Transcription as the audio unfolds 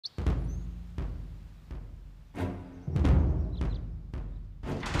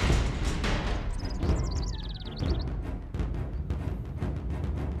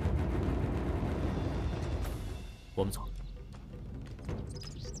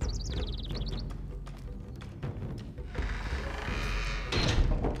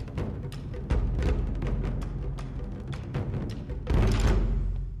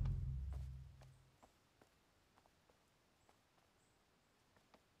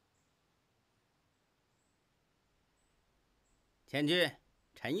千钧、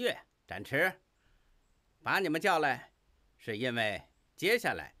陈月、展翅，把你们叫来，是因为接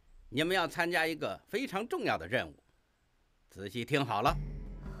下来你们要参加一个非常重要的任务。仔细听好了，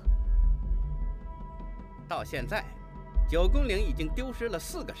到现在，9宫岭已经丢失了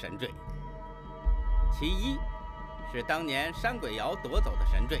4个神坠，其一是当年山鬼瑶夺走的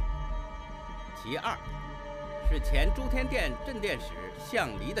神坠，其二是前诸天殿镇殿使向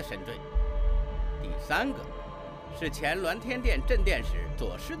离的神坠，第3个是前鸾天殿镇殿使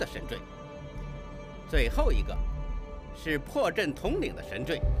左师的神坠，最后一个是破阵统领的神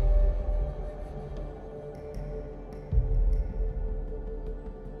坠。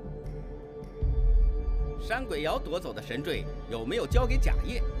山鬼瑶夺走的神坠有没有交给贾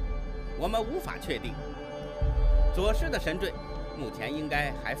叶，我们无法确定。左师的神坠目前应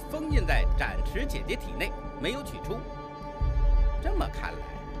该还封印在展翅姐姐体内，没有取出。这么看来，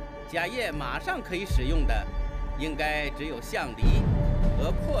贾叶马上可以使用的应该只有向离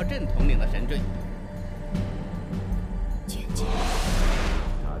和破阵统领的神坠。姐姐，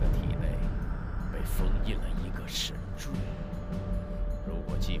他的体内被封印了一个神坠。如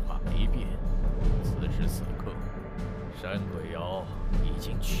果计划没变，此时此刻，山鬼瑶已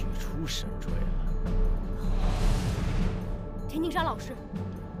经取出神坠了。田宁莎老师，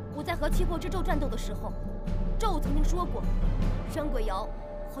我在和气魄之咒战斗的时候，咒曾经说过，山鬼瑶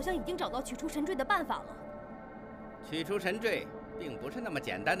好像已经找到取出神坠的办法了。取出神坠并不是那么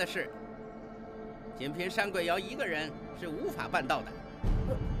简单的事，仅凭山鬼瑶一个人是无法办到的。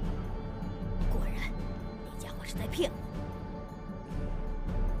果然，那家伙是在骗我。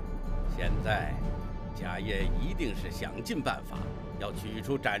现在，贾叶一定是想尽办法要取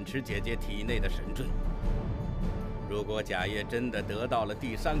出展翅姐姐体内的神坠。如果贾叶真的得到了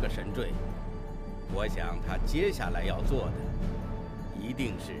第3个神坠，我想他接下来要做的一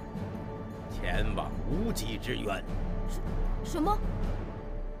定是前往无极之渊。什么？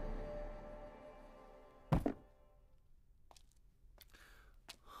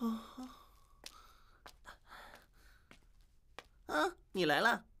啊，你来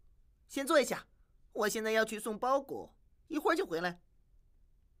了，先坐一下。我现在要去送包裹，一会儿就回来。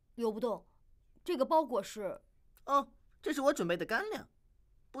游不动，这个包裹是……哦，这是我准备的干粮，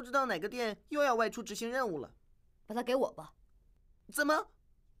不知道哪个店又要外出执行任务了。把它给我吧。怎么，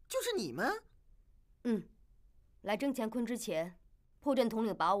就是你们？来征乾坤之前，破阵统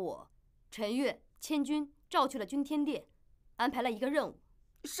领把我、陈月、千钧召去了君天殿，安排了一个任务。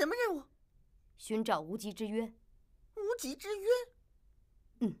什么任务？寻找无极之渊。无极之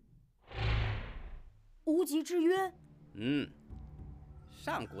渊？无极之渊？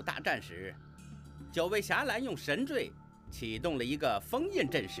上古大战时，9位侠岚用神坠启动了一个封印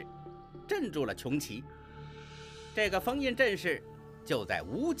阵势，镇住了穷奇。这个封印阵势就在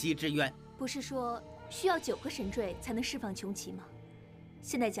无极之渊。不是说需要9个神坠才能释放穷奇吗？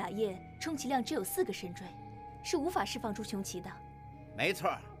现在贾叶充其量只有4个神坠，是无法释放出穷奇的。没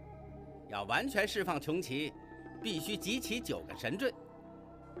错，要完全释放穷奇，必须集齐9个神坠。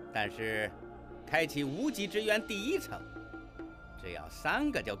但是，开启无极之渊第1层，只要3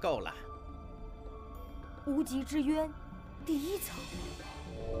个就够了。无极之渊第1层。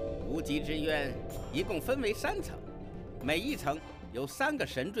无极之渊一共分为3层，每一层有3个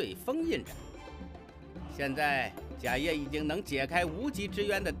神坠封印着。现在贾叶已经能解开无极之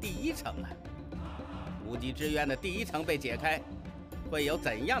渊的第1层了。无极之渊的第1层被解开，会有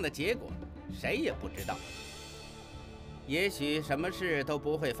怎样的结果，谁也不知道。也许什么事都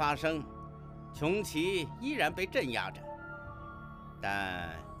不会发生，穷奇依然被镇压着，但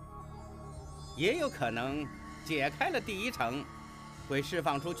也有可能解开了第1层，会释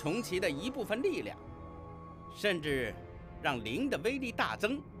放出穷奇的一部分力量，甚至让灵的威力大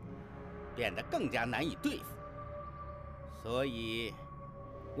增，变得更加难以对付。所以，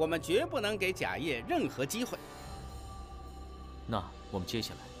我们绝不能给贾叶任何机会。那我们接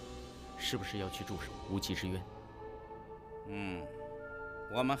下来是不是要去驻守无极之渊？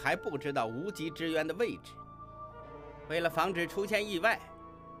我们还不知道无极之渊的位置。为了防止出现意外，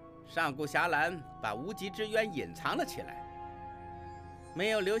上古侠岚把无极之渊隐藏了起来，没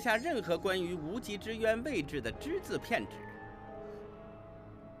有留下任何关于无极之渊位置的只字片纸。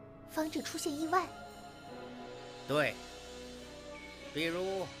防止出现意外。对，比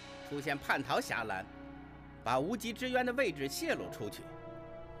如出现叛逃侠岚，把无极之渊的位置泄露出去。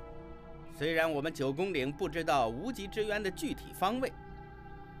虽然我们9宫岭不知道无极之渊的具体方位，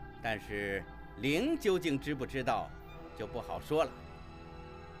但是灵究竟知不知道就不好说了。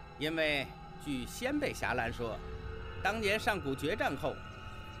因为据先辈侠岚说，当年上古决战后，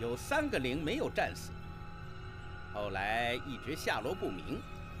有3个灵没有战死，后来一直下落不明。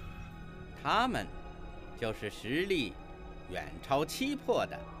他们就是实力远超七魄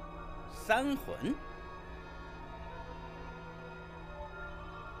的三魂。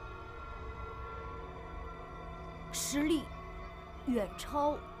实力远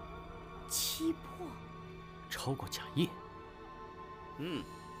超七魄，超过贾叶。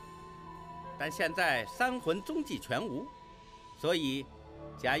但现在三魂踪迹全无，所以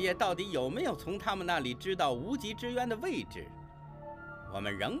贾叶到底有没有从他们那里知道无极之渊的位置，我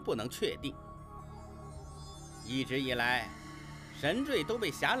们仍不能确定。一直以来，神坠都被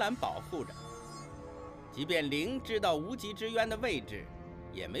霞岚保护着，即便灵知道无极之渊的位置，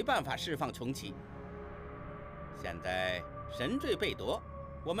也没办法释放穷奇。现在神坠被夺，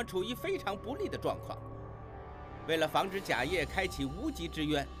我们处于非常不利的状况。为了防止贾叶开启无极之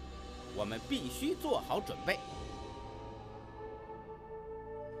渊，我们必须做好准备。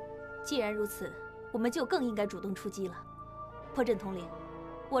既然如此，我们就更应该主动出击了。破阵统领，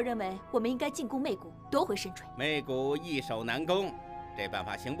我认为我们应该进攻媚谷，夺回神锤。媚谷易守难攻，这办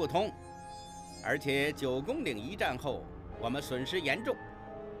法行不通。而且9宫岭一战后，我们损失严重，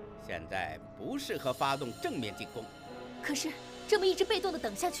现在不适合发动正面进攻。可是这么一直被动的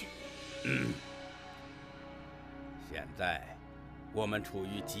等下去，现在我们处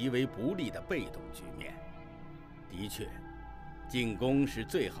于极为不利的被动局面。的确，进攻是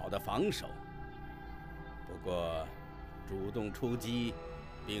最好的防守。不过，主动出击，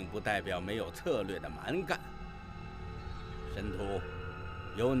并不代表没有策略的蛮干。神荼，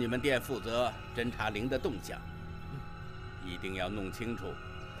由你们店负责侦察灵的动向，一定要弄清楚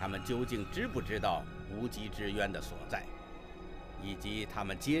他们究竟知不知道无极之渊的所在，以及他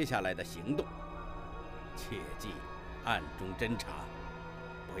们接下来的行动。切记暗中侦查，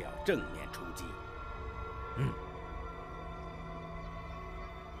不要正面出击。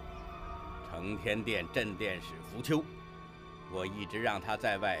承天殿镇殿使浮丘，我一直让他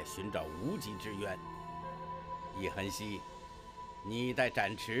在外寻找无极之渊。易痕熙，你带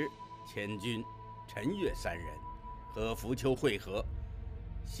展池、千钧、陈月3人和浮丘会合，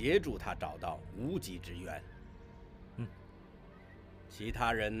协助他找到无极之渊。其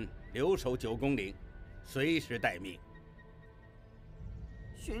他人留守9宫岭，随时待命。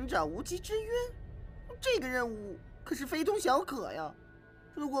寻找无极之渊，这个任务可是非同小可呀！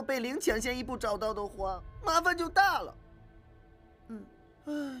如果被灵抢先一步找到的话，麻烦就大了。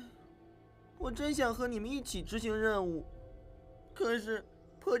我真想和你们一起执行任务，可是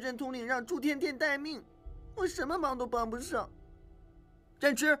破阵统领让诸天殿待命，我什么忙都帮不上。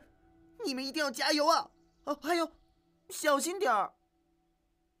展池，你们一定要加油啊！还有，小心点儿。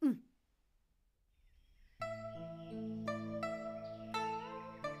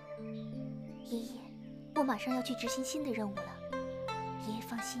爷爷，我马上要去执行新的任务了。爷爷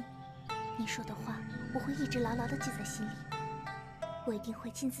放心，你说的话我会一直牢牢地记在心里。我一定会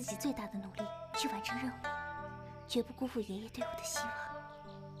尽自己最大的努力去完成任务，绝不辜负爷爷对我的希望。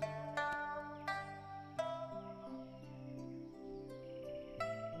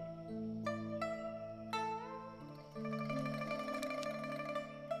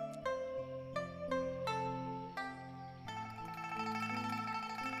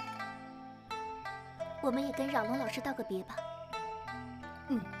我们也跟扰龙老师道个别吧。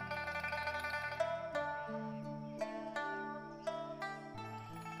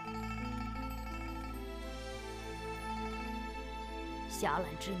侠岚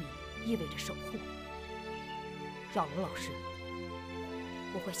之名意味着守护。扰龙老师，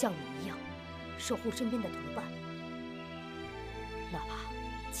我会像你一样守护身边的同伴，哪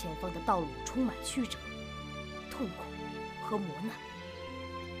怕前方的道路充满曲折、痛苦和磨难，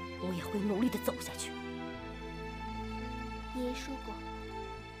我也会努力地走下去。爷爷说过，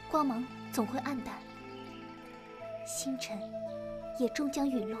光芒总会暗淡，星辰也终将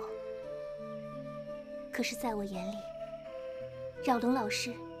陨落。可是在我眼里，扰龙老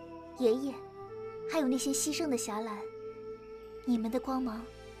师、爷爷，还有那些牺牲的侠岚，你们的光芒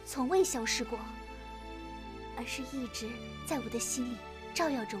从未消失过，而是一直在我的心里照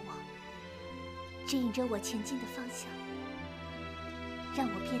耀着我，指引着我前进的方向，让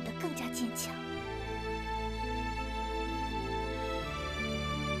我变得更加坚强。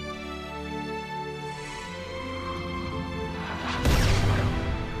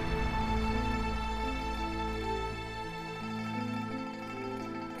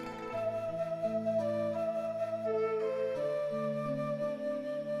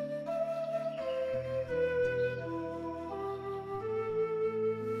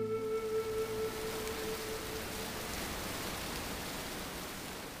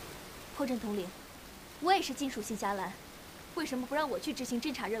破阵统领，我也是金属系侠岚，为什么不让我去执行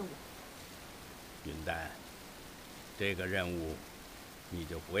侦察任务？云丹，这个任务你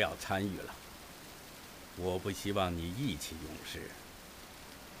就不要参与了。我不希望你意气用事。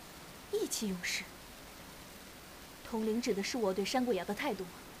意气用事？统领指的是我对山鬼瑶的态度吗？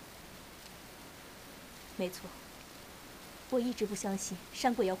没错，我一直不相信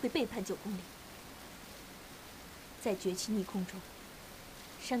山鬼瑶会背叛9公里。在绝气逆空中，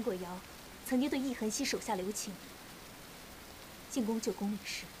山鬼瑶曾经对易痕熙手下留情。进攻9公里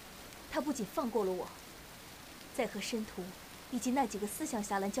时，他不仅放过了我，在和申屠以及那几个思想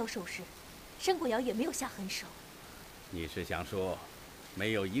侠岚交手时，山鬼瑶也没有下狠手。你是想说，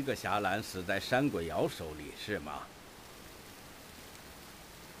没有一个侠岚死在山鬼瑶手里，是吗？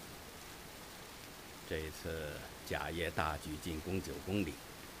这次贾爷大举进攻9公里，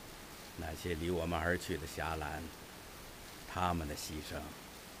那些离我们而去的侠岚，他们的牺牲，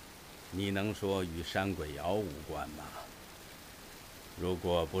你能说与山鬼瑶无关吗？如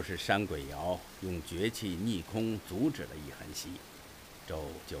果不是山鬼瑶用绝气逆空阻止了易痕熙，纣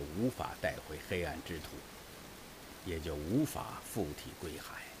就无法带回黑暗之土，也就无法附体归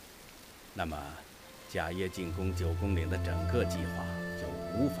海。那么，贾爷进攻9公岭的整个计划就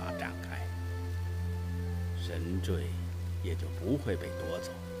无法展开，神坠也就不会被夺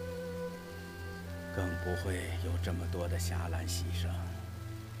走，更不会有这么多的侠岚牺牲。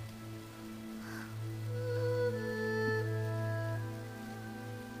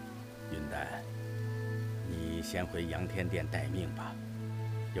云丹，你先回阳天殿待命吧，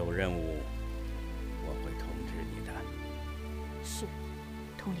有任务我会通知你的。是，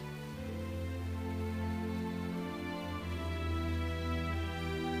统领。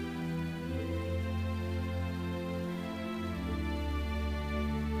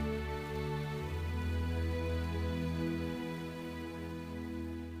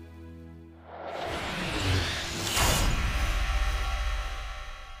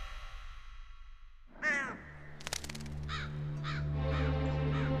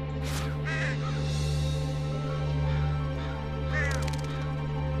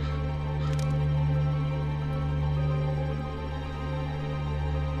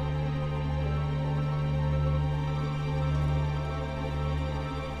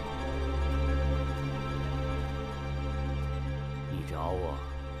找我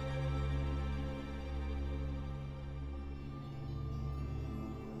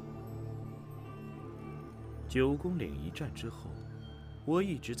？9公岭一战之后，我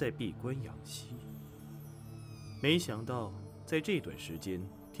一直在闭关养息。没想到在这段时间，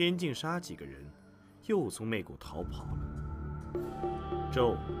天境杀几个人，又从媚谷逃跑了，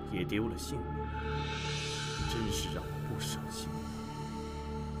纣也丢了性命，真是让我不省心。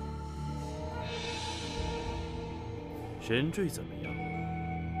神坠怎么样？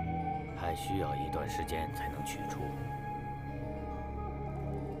还需要一段时间才能取出。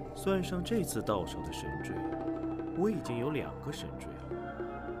算上这次到手的神坠，我已经有2个神坠了。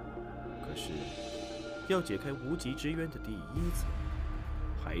可是，要解开无极之渊的第1层，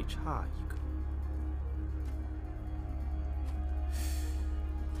还差一个。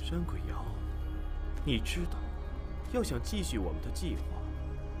山鬼瑶，你知道，要想继续我们的计划，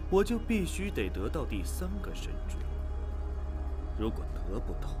我就必须得得到第3个神坠。如果得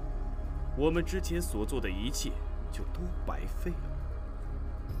不到，我们之前所做的一切就都白费了。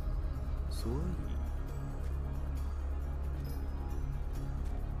所以，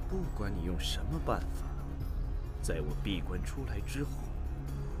不管你用什么办法，在我闭关出来之后，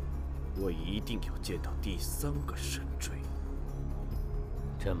我一定要见到第3个神坠。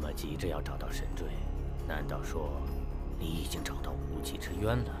这么急着要找到神坠，难道说你已经找到无极之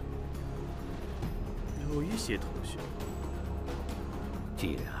渊了？有一些同学。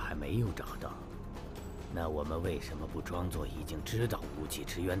既然还没有找到，那我们为什么不装作已经知道无极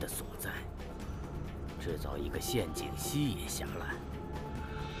之渊的所在，制造一个陷阱吸引侠岚？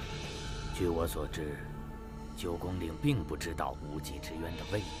据我所知，9公岭并不知道无极之渊的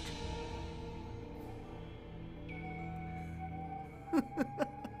位置。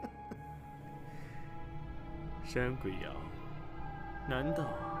山鬼瑶，难道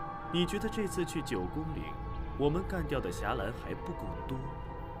你觉得这次去9公岭，我们干掉的侠岚还不够多？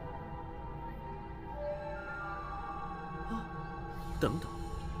啊，等等！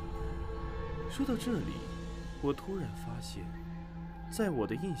说到这里，我突然发现，在我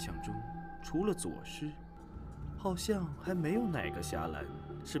的印象中，除了左师，好像还没有哪个侠岚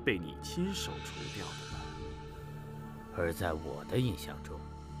是被你亲手除掉的吧？而在我的印象中，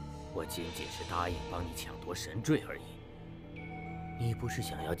我仅仅是答应帮你抢夺神坠而已。你不是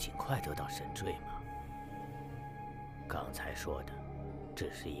想要尽快得到神坠吗？刚才说的，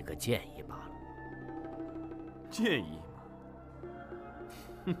只是一个建议罢了。建议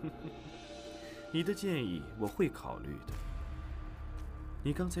吗？你的建议我会考虑的。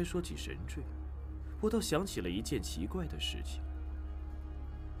你刚才说起神坠，我倒想起了一件奇怪的事情。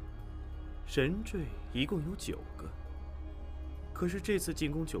神坠一共有9个，可是这次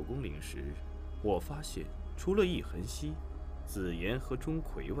进攻9宫岭时，我发现除了易痕熙、紫妍和钟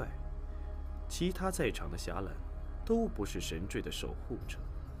馗外，其他在场的侠岚都不是神坠的守护者。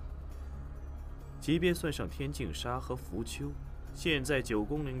即便算上天净沙和浮丘，现在9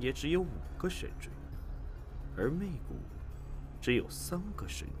宫岭也只有5个神坠，而媚谷只有3个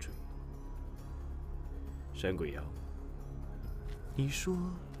神坠。山鬼瑶，你说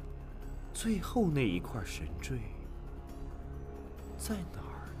最后那一块神坠在哪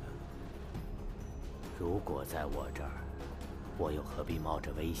儿呢？如果在我这儿，我又何必冒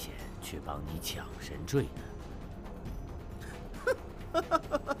着危险去帮你抢神坠呢？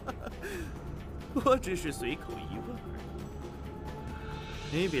我只是随口一问而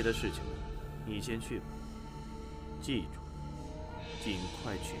已，没别的事情了，你先去吧。记住，尽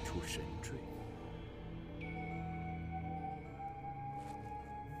快取出神坠。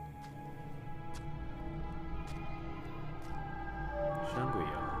山鬼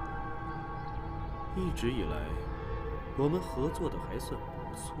瑶，一直以来，我们合作的还算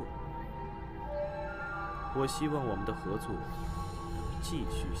不错。我希望我们的合作能继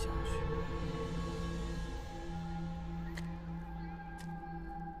续下去。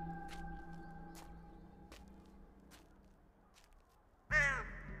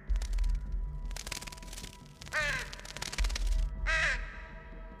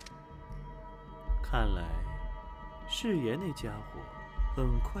看来，誓言那家伙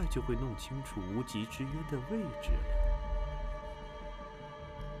很快就会弄清楚无极之渊的位置了。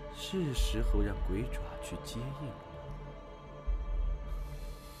是时候让鬼爪去接应了。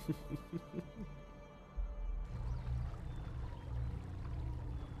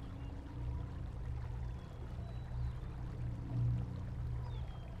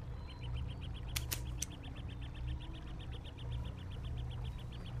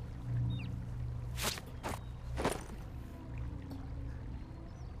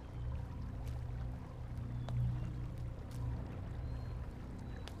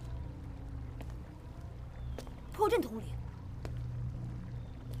破阵统领，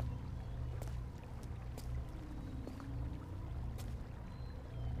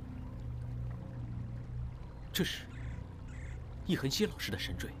这是易痕熙老师的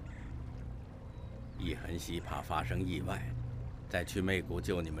神坠。易痕熙怕发生意外，在去媚谷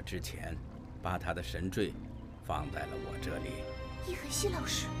救你们之前，把他的神坠放在了我这里。易痕熙老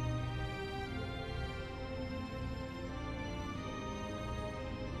师，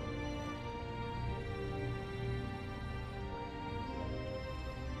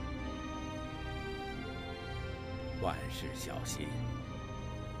万事小心。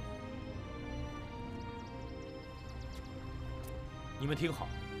你们听好，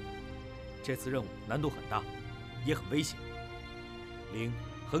这次任务难度很大，也很危险。灵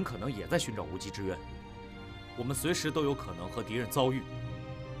很可能也在寻找无极之渊，我们随时都有可能和敌人遭遇，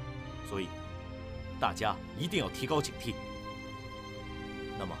所以大家一定要提高警惕。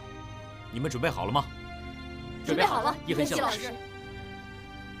那么，你们准备好了吗？准备好了，易痕熙老师。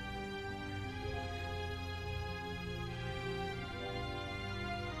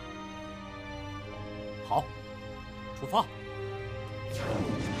好，出发。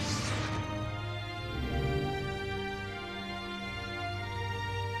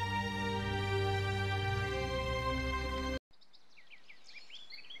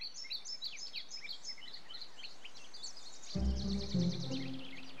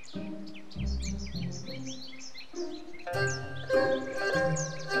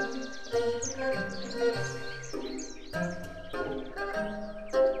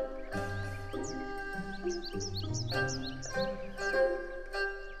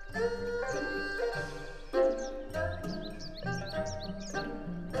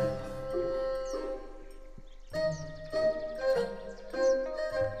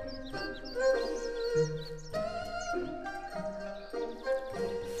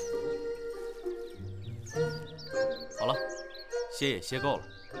好了，歇也歇够了，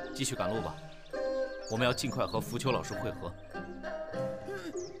继续赶路吧。我们要尽快和浮丘老师会合。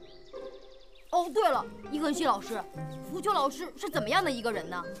哦，对了，易痕熙老师，浮丘老师是怎么样的一个人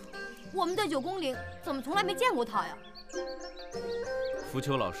呢？我们在9宫岭怎么从来没见过他呀？浮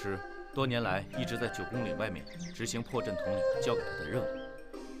丘老师多年来一直在9宫岭外面执行破阵统领交给他的任务，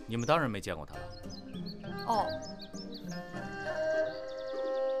你们当然没见过他了。哦，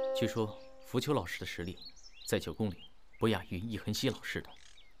据说浮丘老师的实力在9宫岭不亚于易痕熙老师的。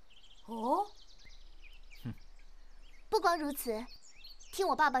哦，不光如此，听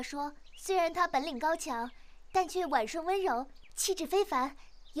我爸爸说，虽然他本领高强，但却婉顺温柔，气质非凡，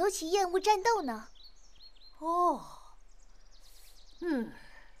尤其厌恶战斗呢。哦，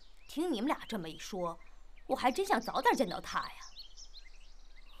听你们俩这么一说，我还真想早点见到他呀。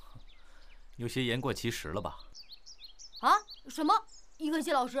有些言过其实了吧？啊？什么？伊根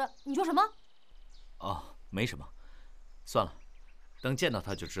西老师，你说什么？哦，没什么，算了，等见到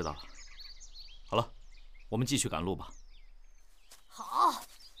他就知道了。好了，我们继续赶路吧。好。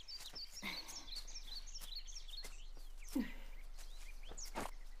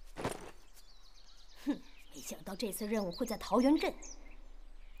没想到这次任务会在桃源镇，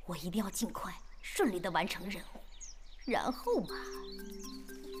我一定要尽快顺利的完成任务，然后嘛……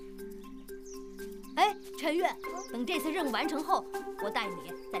哎，陈月，等这次任务完成后，我带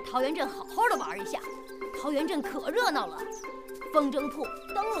你在桃源镇好好的玩一下。桃源镇可热闹了，风筝铺、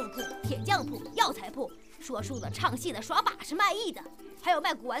灯笼铺、铁匠铺、药材铺，说书的、唱戏的、耍把式、卖艺的，还有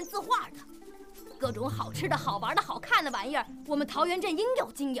卖古玩字画的，各种好吃的、好玩的、好看的玩意儿，我们桃源镇应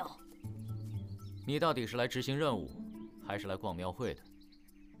有尽有。你到底是来执行任务，还是来逛庙会的？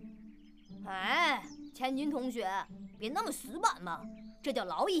哎，千金同学，别那么死板嘛，这叫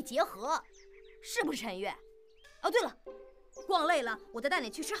劳逸结合，是不是陈月？哦，对了，逛累了，我再带你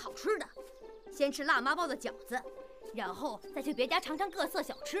去吃好吃的，先吃辣妈包的饺子，然后再去别家尝尝各色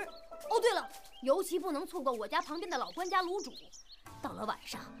小吃。哦，对了，尤其不能错过我家旁边的老关家卤煮。到了晚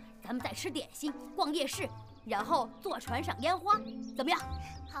上，咱们再吃点心，逛夜市，然后坐船赏烟花，怎么样？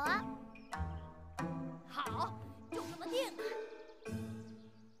好啊。好，就这么定了。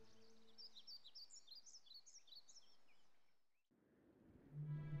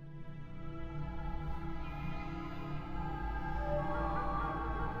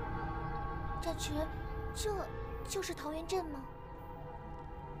战池，这就是桃源镇吗？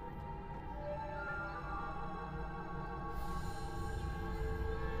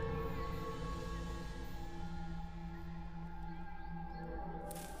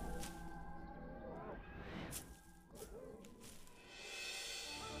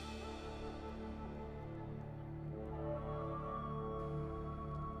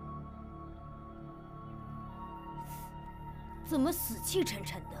怎么死气沉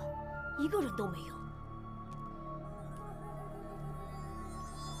沉的，一个人都没有？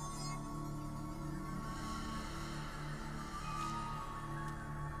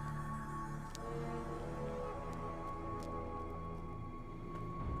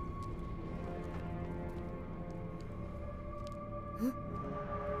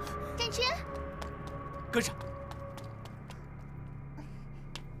战池，跟上。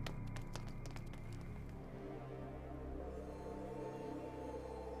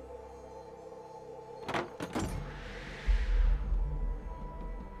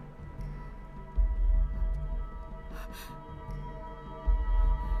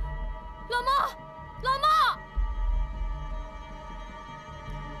老妈，老妈！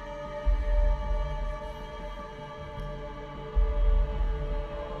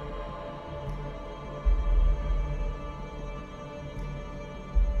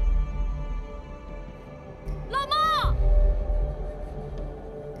老妈！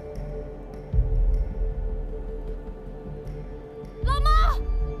老妈！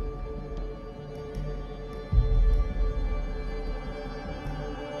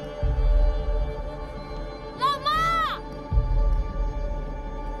老妈！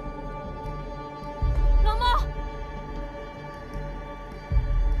老妈！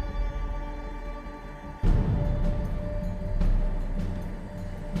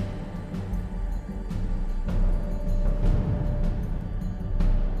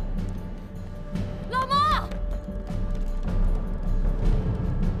老妈！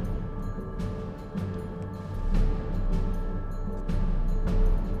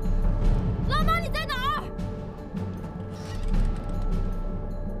老妈，你在哪儿？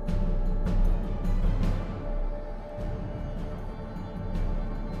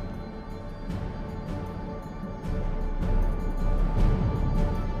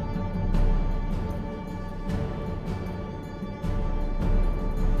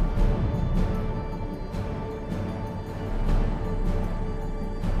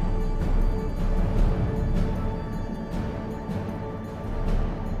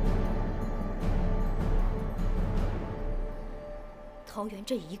桃源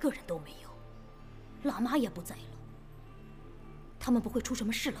镇一个人都没有，喇嘛也不在了。他们不会出什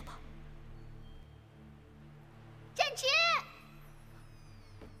么事了吧？战池，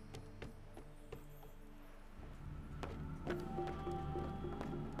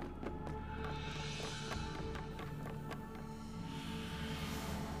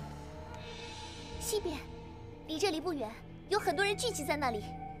西边，离这里不远，有很多人聚集在那里。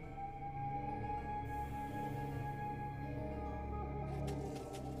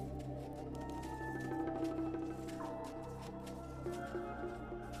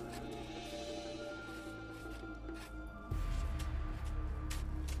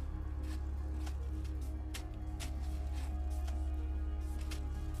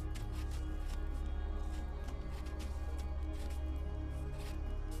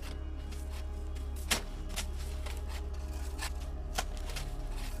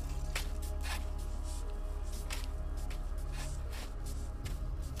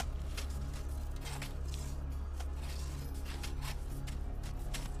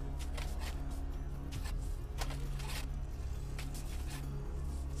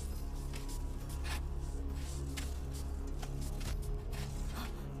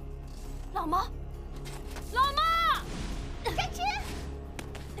老妈，老妈，展翅。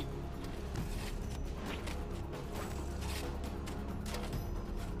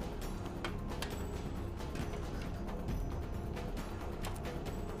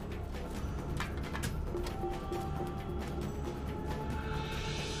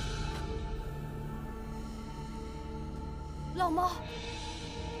老妈，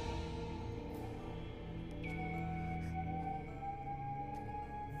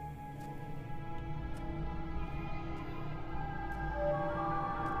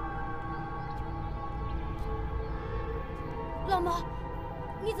老妈，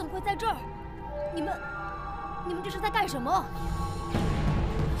你怎么会在这儿？你们这是在干什么？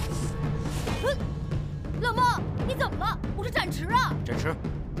老妈，你怎么了？我是展翅啊！展翅，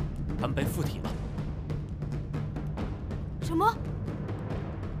他们被附体了。什么？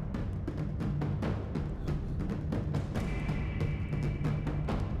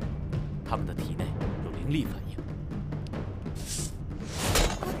他们的体内有灵力反应。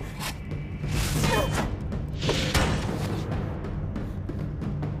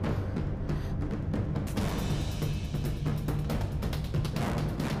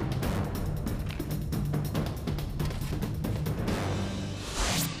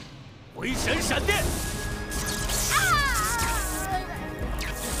回神闪电！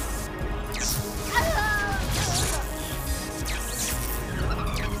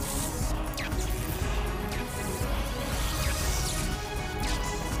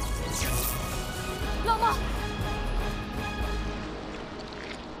老妈，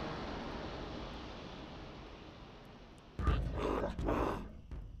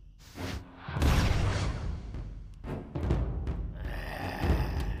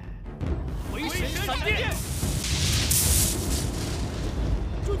回神闪电！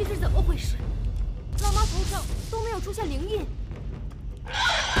究竟是怎么回事？老妈头上都没有出现灵印。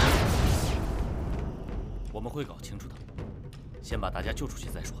我们会搞清楚的，先把大家救出去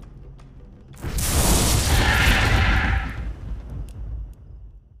再说。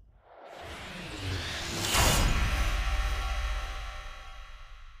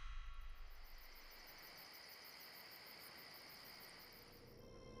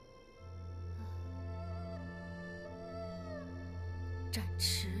展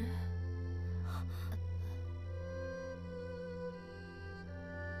翅，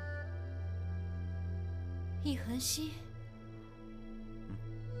易恒熙，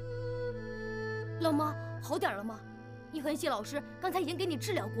老妈，好点了吗？易恒熙老师刚才已经给你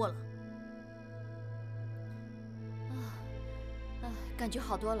治疗过了。感觉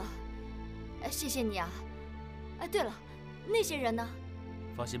好多了，谢谢你啊。哎，对了，那些人呢？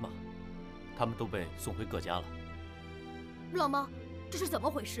放心吧，他们都被送回各家了。老妈，这是怎么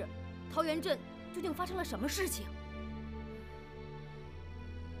回事？桃源镇究竟发生了什么事情？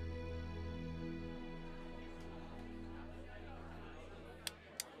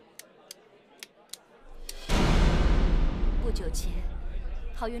不久前，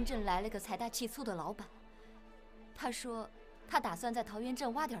桃源镇来了个财大气粗的老板，他说他打算在桃源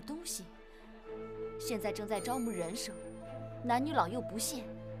镇挖点东西，现在正在招募人手，男女老幼不限，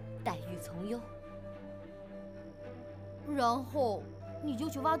待遇从优。然后你就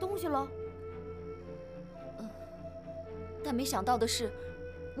去挖东西了？但没想到的是，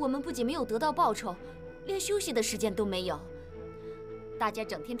我们不仅没有得到报酬，连休息的时间都没有。大家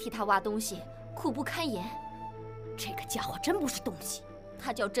整天替他挖东西，苦不堪言。这个家伙真不是东西，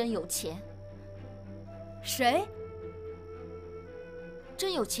他叫真有钱。谁？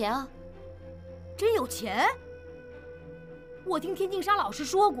真有钱啊！真有钱？我听天净沙老师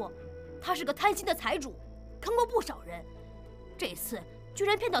说过，他是个贪心的财主，坑过不少人。这次居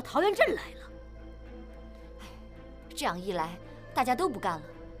然骗到桃源镇来了。这样一来，大家都不干了，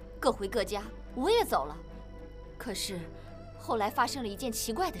各回各家，我也走了。可是，后来发生了一件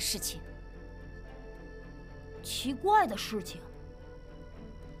奇怪的事情。奇怪的事情？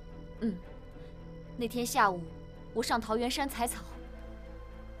那天下午，我上桃源山采草，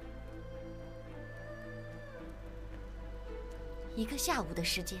一个下午的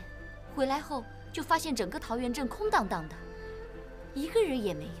时间，回来后就发现整个桃源镇空荡荡的，一个人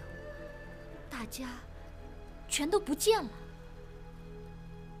也没有，大家全都不见了。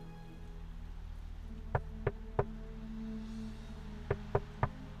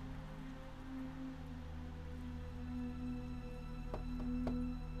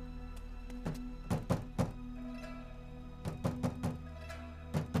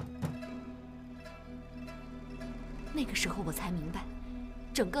那个时候我才明白，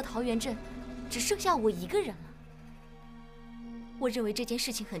整个桃源镇只剩下我一个人了。我认为这件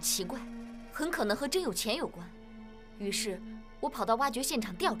事情很奇怪，很可能和真有钱有关。于是，我跑到挖掘现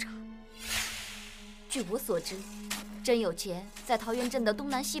场调查。据我所知，真有钱在桃源镇的东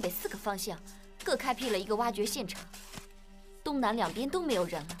南西北4个方向各开辟了一个挖掘现场，东南两边都没有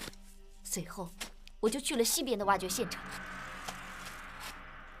人了。随后，我就去了西边的挖掘现场。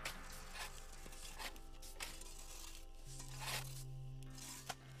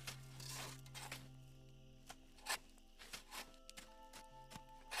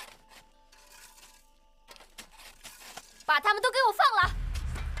把他们都给我放了！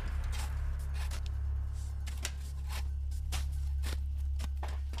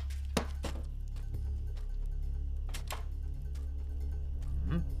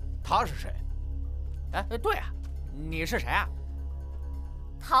他是谁？哎，对啊，你是谁啊？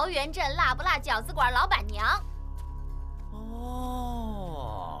桃源镇辣不辣饺子馆老板娘。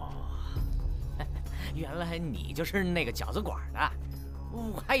哦，原来你就是那个饺子馆的，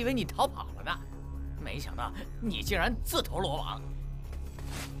我还以为你逃跑了呢，没想到你竟然自投罗网。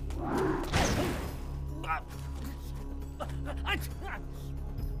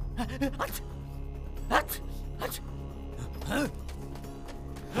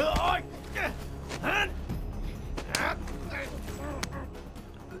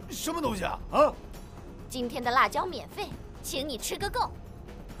什么东西啊？啊！今天的辣椒免费，请你吃个够。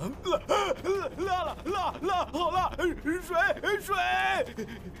辣，好辣！水！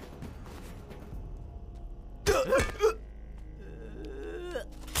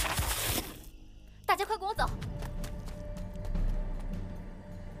大家快跟我走！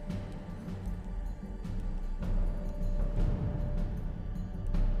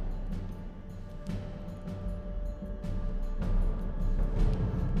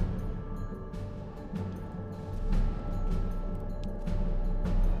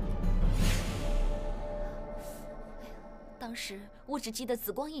当时我只记得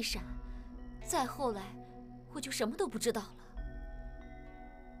紫光一闪，再后来我就什么都不知道了。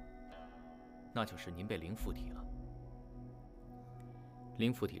那就是您被灵附体了。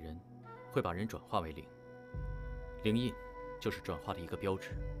灵附体人会把人转化为灵，灵印就是转化的一个标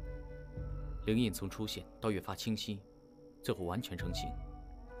志。灵印从出现到越发清晰，最后完全成型，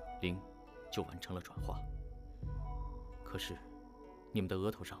灵就完成了转化。可是，你们的额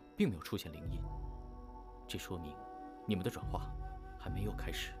头上并没有出现灵印，这说明你们的转化还没有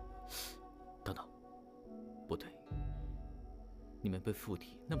开始。等等，不对，你们被附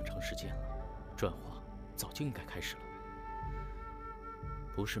体那么长时间了，转化早就应该开始了。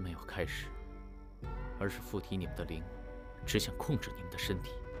不是没有开始，而是附体你们的灵只想控制你们的身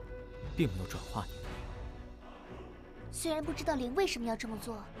体，并没有转化你们。虽然不知道灵为什么要这么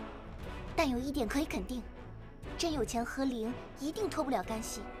做，但有一点可以肯定，真有钱和灵一定脱不了干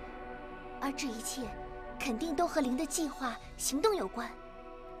系，而这一切肯定都和灵的计划行动有关。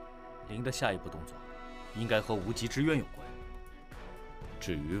灵的下一步动作应该和无极之渊有关。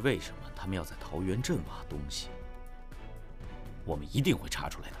至于为什么他们要在桃源镇挖东西，我们一定会查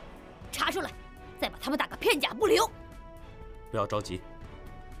出来的。查出来，再把他们打个片甲不留。不要着急，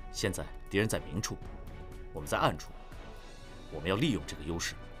现在敌人在明处，我们在暗处，我们要利用这个优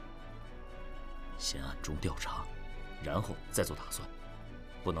势，先暗中调查，然后再做打算，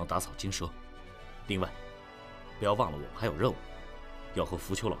不能打草惊蛇。另外，不要忘了我们还有任务，要和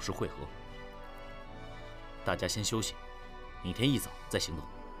浮丘老师会合。大家先休息，明天一早再行动。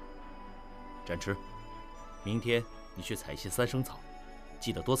展翅，明天你去采一些三生草，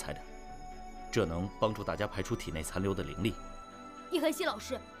记得多采点，这能帮助大家排出体内残留的灵力。叶痕熙老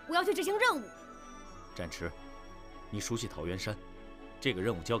师，我要去执行任务。展翅，你熟悉桃源山，这个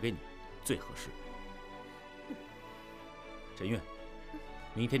任务交给你最合适。陈月，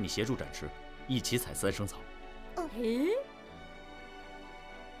明天你协助展翅一起采三生草。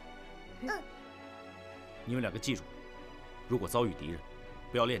你们两个记住，如果遭遇敌人，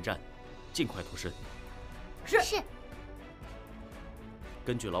不要恋战，尽快脱身。是。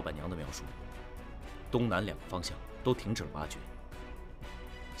根据老板娘的描述，东南两个方向都停止了挖掘，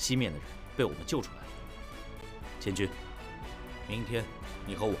西面的人被我们救出来了。千钧，明天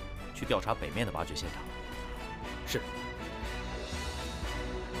你和我去调查北面的挖掘现场。是。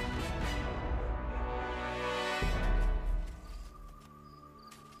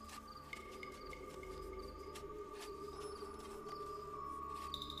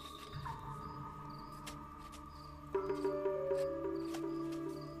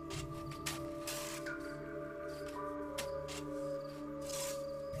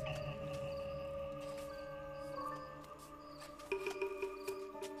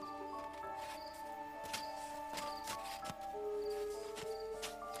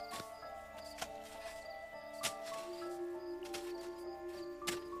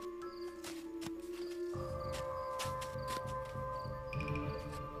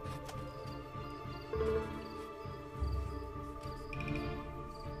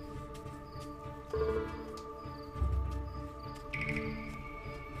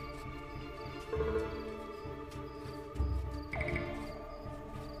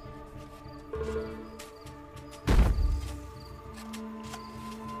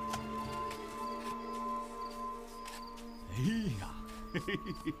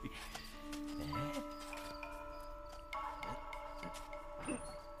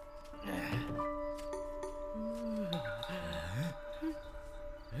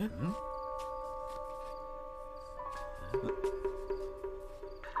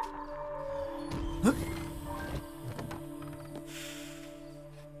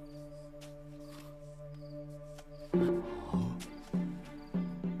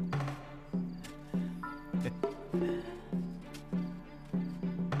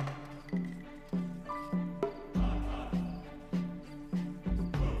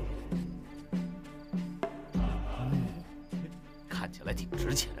看起来挺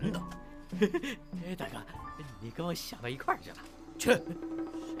值钱的。哎，大哥，你跟我想到一块儿去了。去，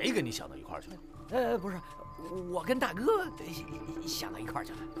谁跟你想到一块儿去了？不是，我跟大哥想到一块儿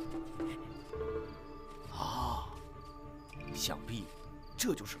去了。啊，想必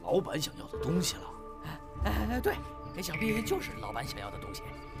这就是老板想要的东西了。对，想必就是老板想要的东西。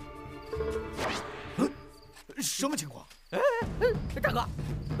什么情况？大哥，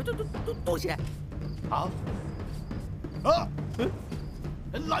东西啊！啊！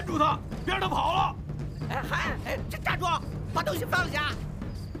拦住他，别让他跑了！这站住，把东西放下！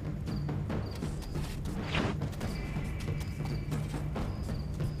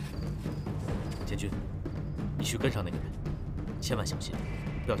建军，你去跟上那个人，千万小心，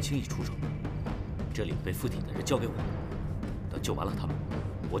不要轻易出手。这里被附体的人交给我，等救完了他们，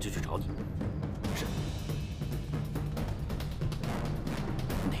我就去找你。是。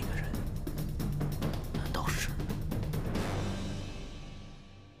那个人，难道是？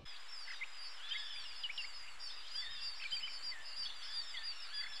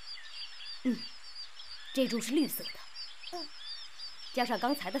这株是绿色的。加上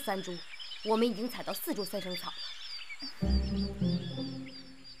刚才的3株，我们已经采到4株三生草了。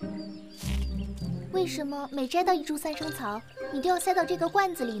为什么每摘到1株三生草，你都要塞到这个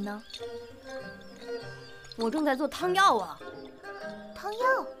罐子里呢？我正在做汤药啊。汤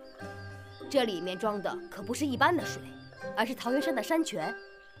药？这里面装的可不是一般的水，而是桃源山的山泉。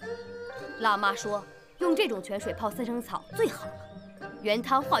辣妈说，用这种泉水泡三生草最好了，原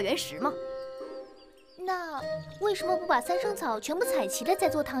汤化原食嘛。那为什么不把三生草全部采齐了再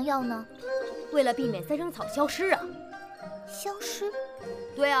做汤药呢？为了避免三生草消失啊。消失？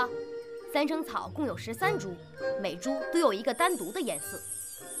对啊，三生草共有13株，每株都有一个单独的颜色。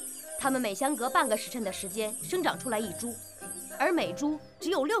它们每相隔半个时辰的时间生长出来1株，而每株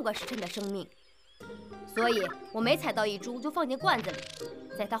只有6个时辰的生命。所以我每采到1株就放进罐子里，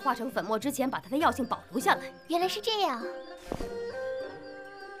在它化成粉末之前把它的药性保留下来。原来是这样。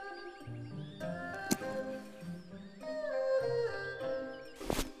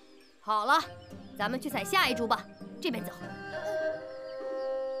好了，咱们去采下1株吧，这边走。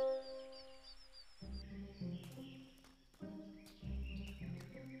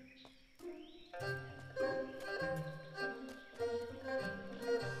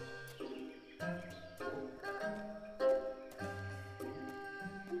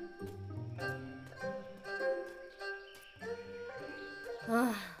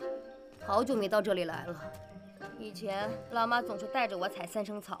好久没到这里来了。以前辣妈总是带着我采三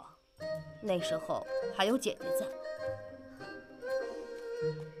生草，那时候还有姐姐在。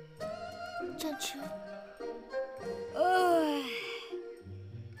展翅，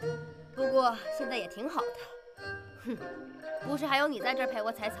不过现在也挺好的。哼，不是还有你在这儿陪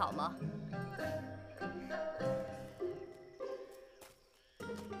我采草吗？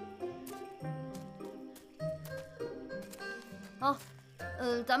好，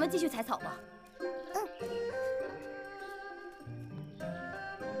咱们继续采草吧。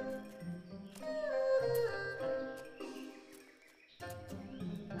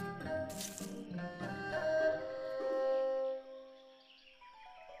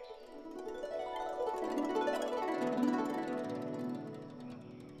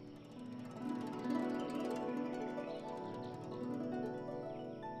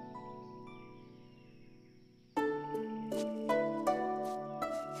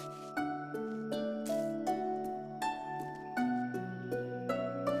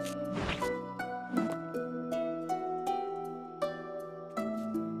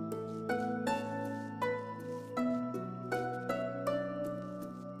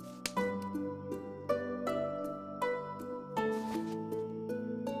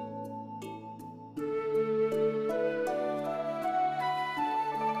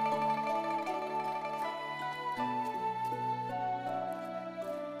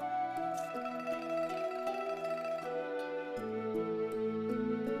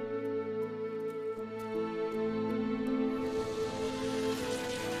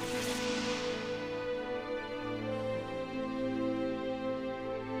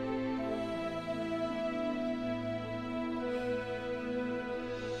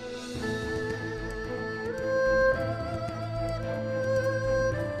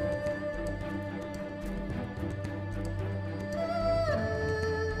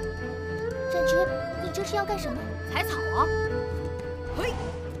直，你这是要干什么？采草啊！嘿！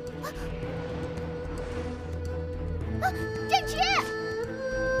站直！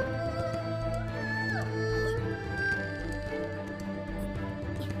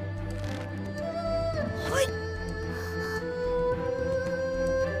嘿！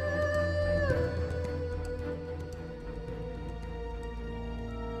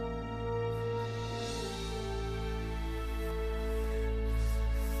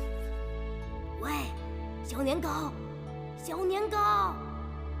喂，小年糕，小年糕！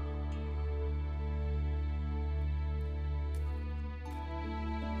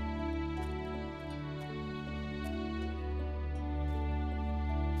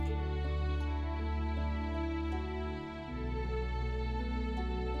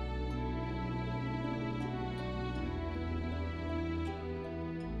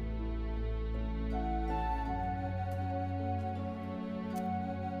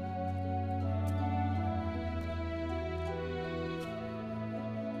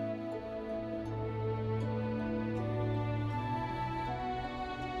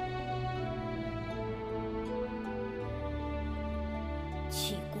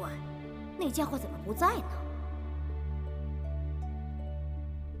奇怪，那家伙怎么不在呢？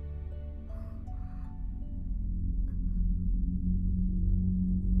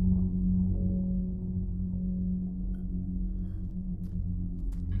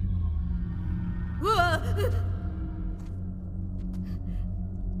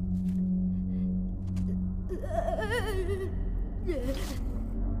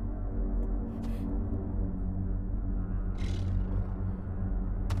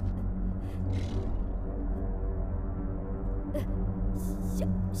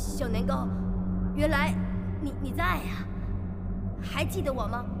小年糕，原来你在呀？还记得我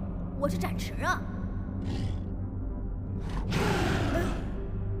吗？我是展翅啊。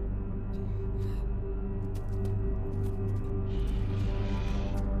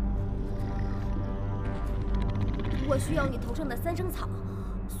我需要你头上的3生草，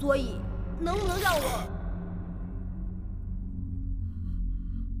所以能不能让我？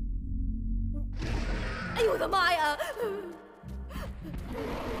哎呦我的妈呀！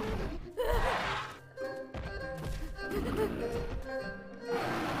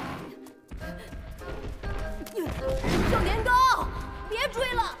小年糕，别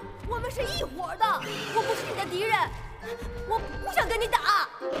追了，我们是一伙的，我不是你的敌人，我不想跟你打。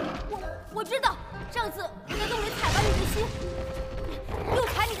我知道，上次我在洞里踩完你的心，又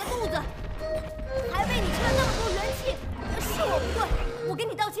踩你的肚子，还喂你吃了那么多元气，是我不对，我跟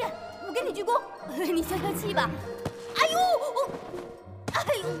你道歉，我跟你鞠躬，你消消气吧。哎呦，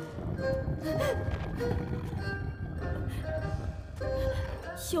哎呦！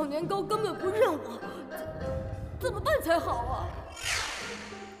小年糕根本不认我，怎么办才好啊？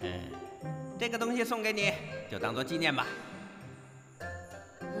这个东西送给你，就当做纪念吧。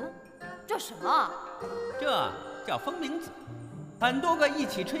这什么？这叫风鸣子，很多个一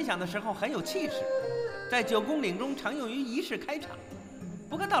起吹响的时候很有气势，在Jiugongling中常用于仪式开场。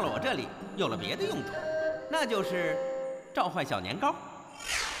不过到了我这里，有了别的用处，那就是召唤小年糕。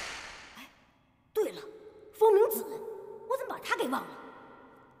哎，对了，风鸣子，我怎么把它给忘了？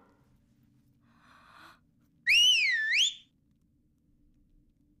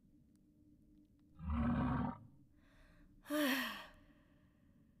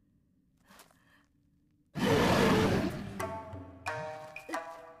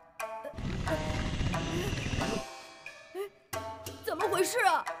怎么回事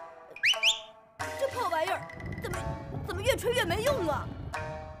啊？这破玩意儿怎么越吹越没用啊？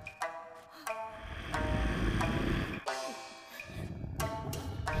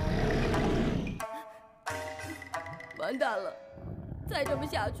完蛋了！再这么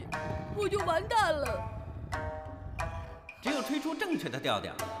下去，我就完蛋了。只有吹出正确的调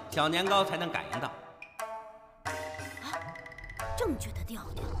调，小年糕才能感应到。正确的调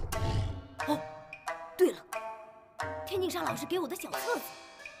调。哦，对了，天净沙老师给我的小册子。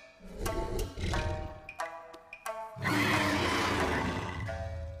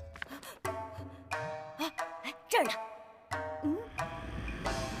哎，这儿呢。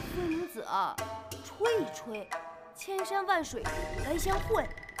风鸣子啊，吹一吹，千山万水来相会。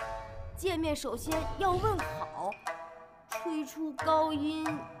见面首先要问好，吹出高音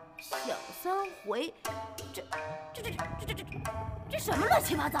响3回。这什么乱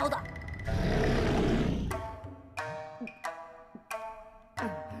七八糟的？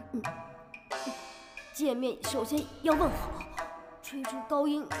见面首先要问好，吹出高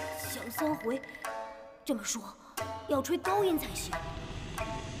音响3回。这么说，要吹高音才行。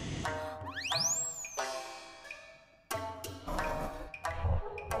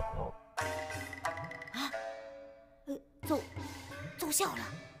效了。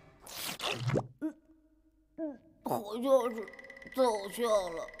好像是奏效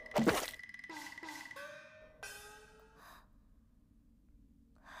了。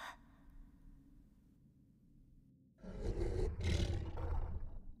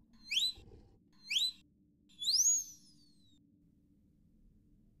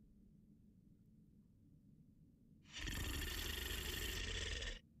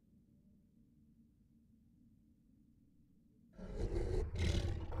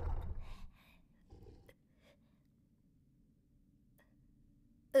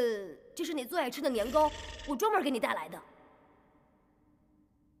这是你最爱吃的年糕，我专门给你带来的。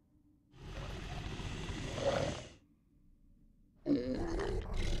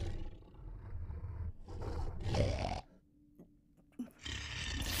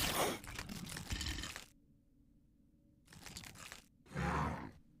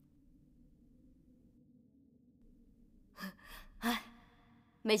哎，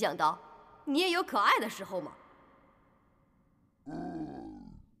没想到你也有可爱的时候嘛。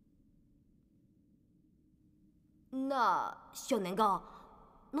那小年糕，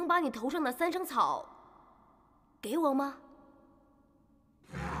能把你头上的三生草给我吗？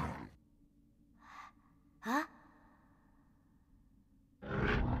啊？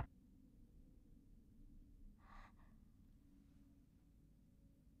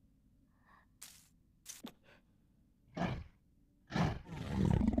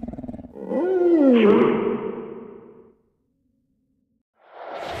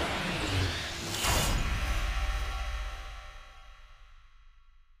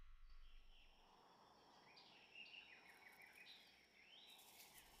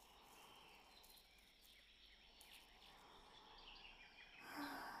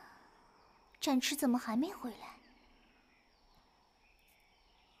展翅怎么还没回来？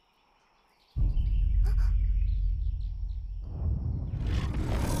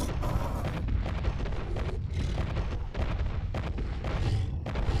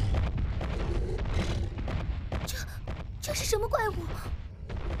这是什么怪物？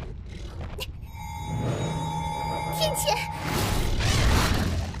天谴！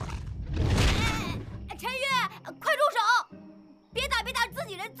陈月，快住手！别打自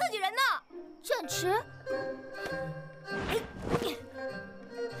己人呢！展翅，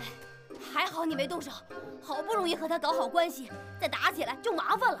还好你没动手，好不容易和他搞好关系，再打起来就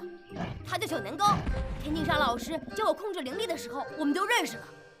麻烦了。他叫小年糕，田径沙老师教我控制灵力的时候，我们就认识了。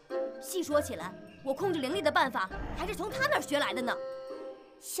细说起来，我控制灵力的办法还是从他那儿学来的呢。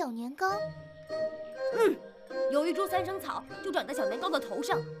小年糕，有一株三生草就长在小年糕的头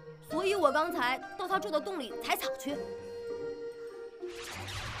上，所以我刚才到他住的洞里采草去。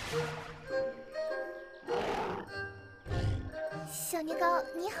小年糕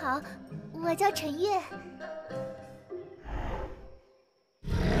你好，我叫陈月。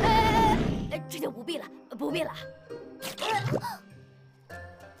这就不必了。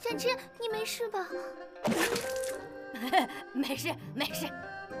展翅，你没事吧？没事。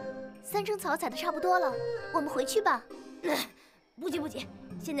三生草采的差不多了，我们回去吧。不急，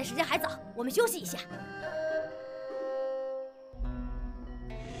现在时间还早，我们休息一下。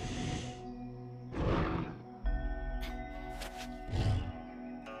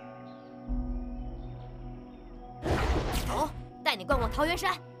走，带你逛逛桃源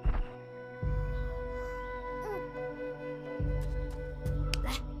山。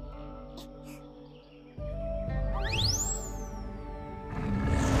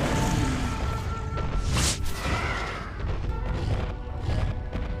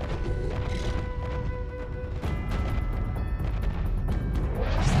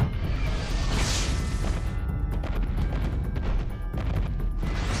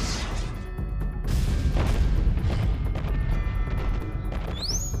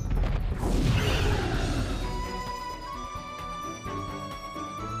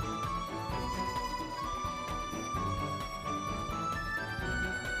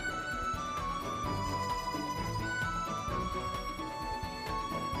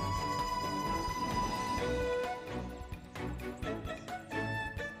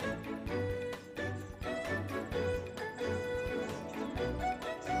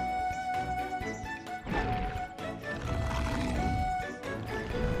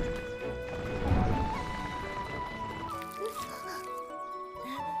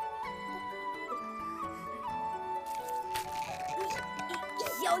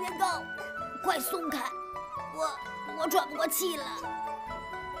小年糕，快松开！我喘不过气了。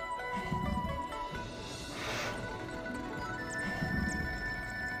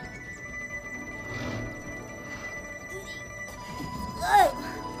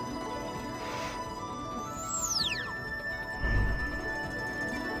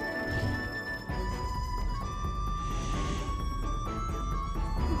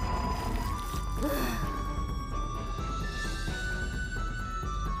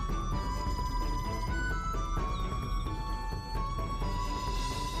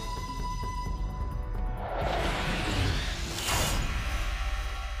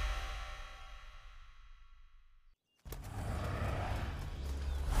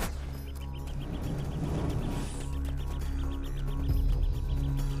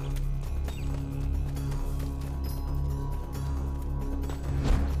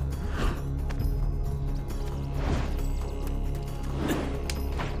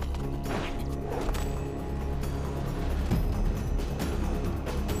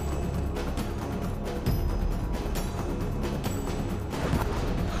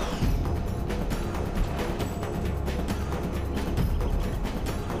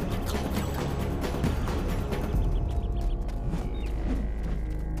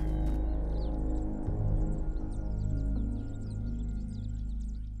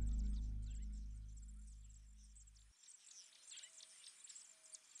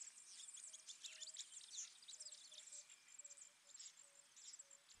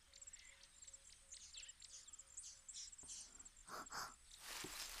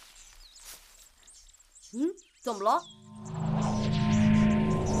怎么了？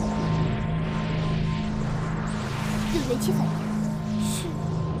有元气反应，是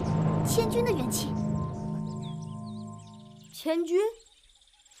千钧的元气。千钧？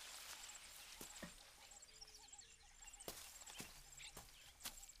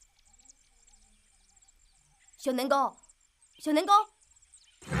小年糕，小年糕。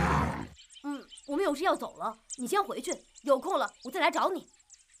我们有事要走了，你先回去，有空了我再来找你。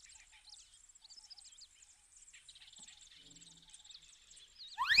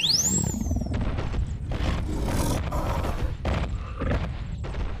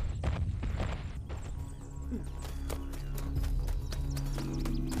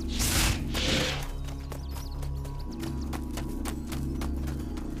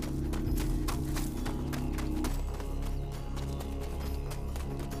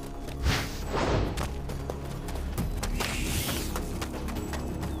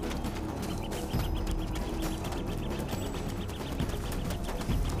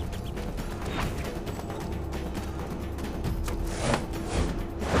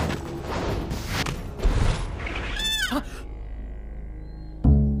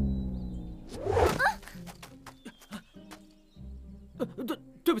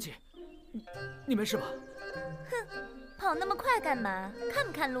对不起，你没事吧？哼，跑那么快干嘛？看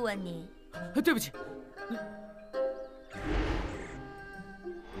不看路啊你？对不起。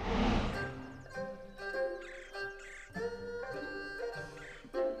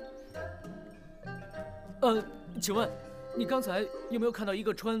请问你刚才有没有看到一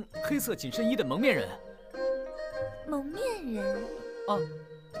个穿黑色紧身衣的蒙面人？蒙面人？啊，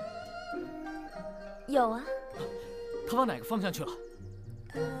有啊。他往哪个方向去了？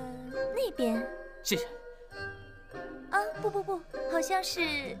那边。谢谢。啊，不，好像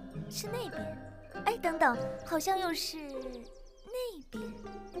是那边。哎，等等，好像又是那边。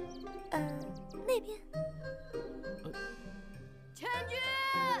那边。千钧！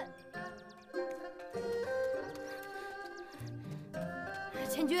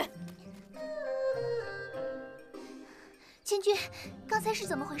千钧！千钧，刚才是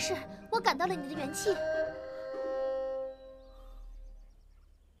怎么回事？我感到了你的元气。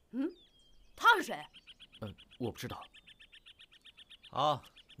他是谁？我不知道。啊，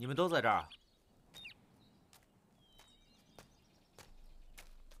你们都在这儿。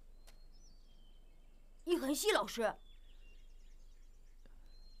易恒熙老师。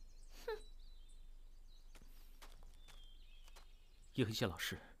哼。叶恒熙老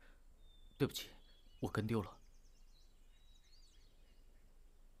师，对不起，我跟丢了。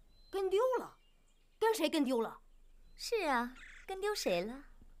跟丢了？跟谁跟丢了？是啊，跟丢谁了？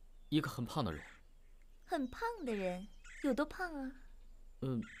一个很胖的人。很胖的人？有多胖啊？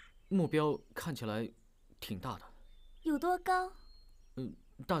目标看起来挺大的。有多高？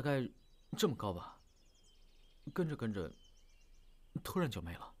大概这么高吧。跟着，突然就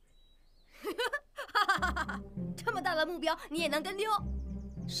没了。这么大的目标你也能跟丢？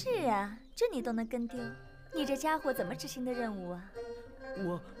是啊，这你都能跟丢，你这家伙怎么执行的任务啊？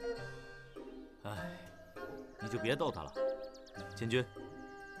哎，你就别逗他了，千钧。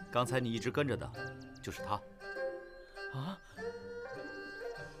刚才你一直跟着的，就是他。啊！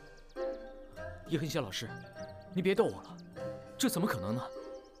叶恒熙老师，你别逗我了，这怎么可能呢？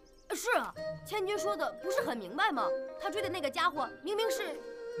是啊，千钧说的不是很明白吗？他追的那个家伙明明是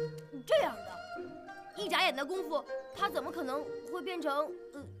这样的，一眨眼的功夫，他怎么可能会变成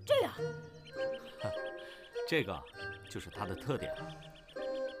这样？这个就是他的特点了。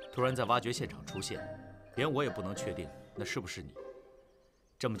突然在挖掘现场出现，连我也不能确定那是不是你。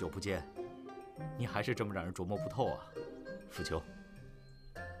这么久不见，你还是这么让人琢磨不透啊，浮丘。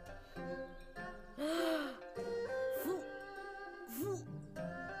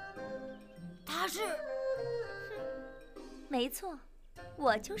他是？没错，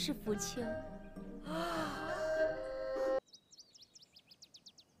我就是浮丘。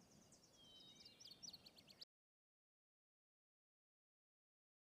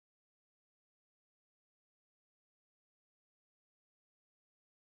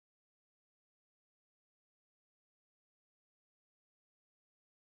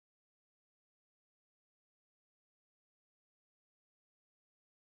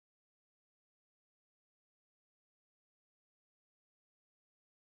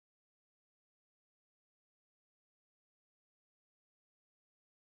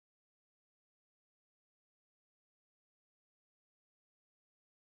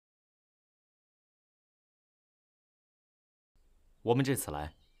我们这次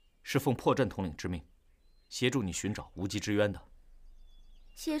来，是奉破阵统领之命，协助你寻找无极之渊的。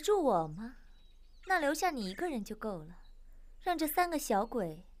协助我吗？那留下你一个人就够了，让这3个小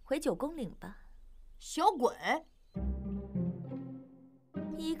鬼回9宫岭吧。小鬼？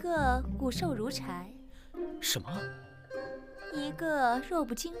一个骨瘦如柴。什么？一个弱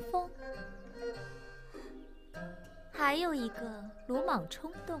不禁风。还有一个鲁莽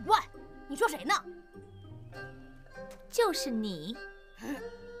冲动。喂，你说谁呢？就是你。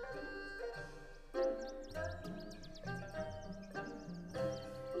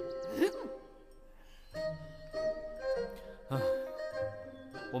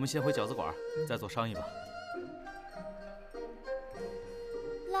我们先回饺子馆，再做商议吧。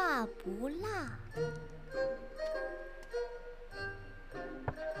辣不辣？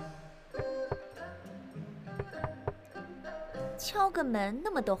敲个门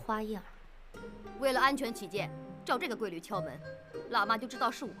那么多花样。为了安全起见，照这个规律敲门，辣妈就知道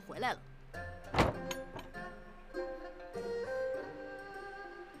是我回来了。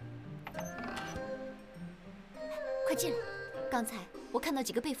快进来！刚才我看到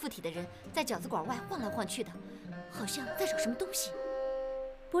几个被附体的人在饺子馆外晃来晃去的，好像在找什么东西。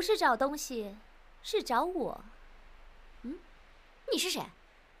不是找东西，是找我。嗯，你是谁？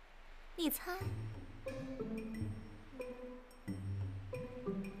你猜？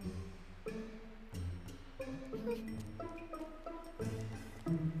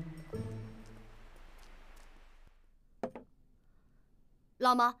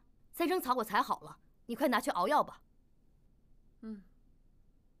辣妈，3升草我采好了，你快拿去熬药吧。嗯。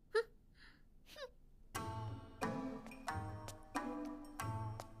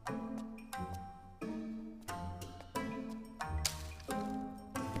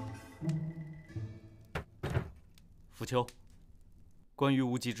浮丘，关于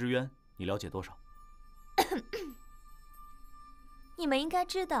无极之渊，你了解多少？你们应该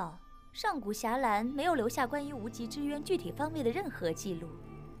知道，上古侠岚没有留下关于无极之渊具体方位的任何记录。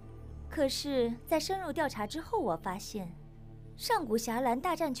可是，在深入调查之后，我发现，上古侠岚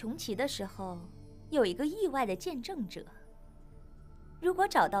大战穷奇的时候，有一个意外的见证者。如果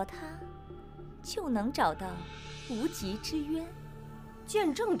找到他，就能找到无极之渊。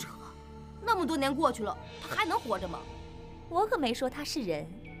见证者？那么多年过去了，他还能活着吗？我可没说他是人。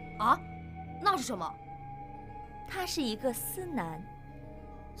啊？那是什么？他是一个司南。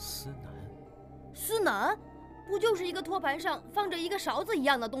司南？司南？不就是一个托盘上放着一个勺子一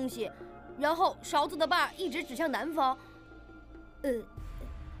样的东西，然后勺子的把一直指向南方？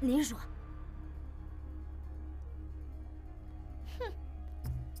您说？哼，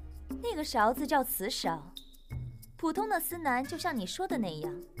那个勺子叫磁勺。普通的司南就像你说的那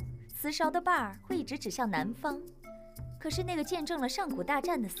样，磁勺的把儿会一直指向南方。可是那个见证了上古大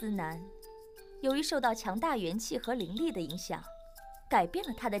战的司南，由于受到强大元气和灵力的影响，改变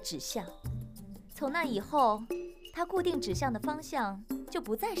了它的指向。从那以后，它固定指向的方向就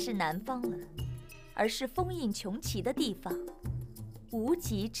不再是南方了，而是封印穷奇的地方——无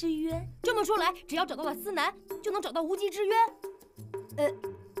极之渊。这么说来，只要找到了司南，就能找到无极之渊。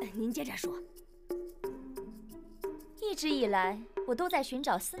您接着说。一直以来，我都在寻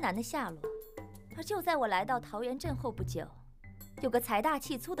找司南的下落，而就在我来到桃源镇后不久，有个财大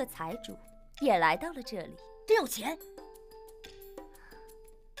气粗的财主也来到了这里。真有钱！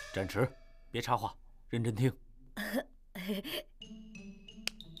展翅，别插话，认真听。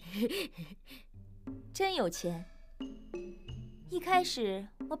真有钱。一开始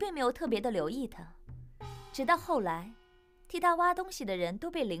我并没有特别的留意他，直到后来，替他挖东西的人都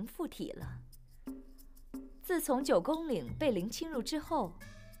被灵附体了。自从Jiugongling被灵侵入之后，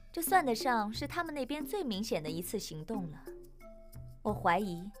这算得上是他们那边最明显的一次行动了。我怀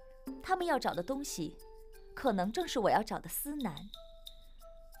疑，他们要找的东西，可能正是我要找的司南。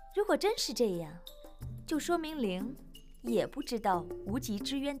如果真是这样，就说明灵也不知道无极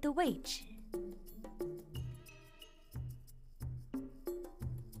之渊的位置。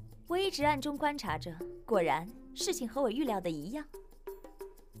我一直暗中观察着，果然事情和我预料的一样。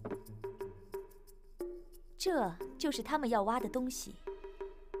这就是他们要挖的东西，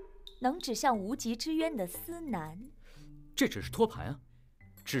能指向无极之渊的司南。这只是托盘啊，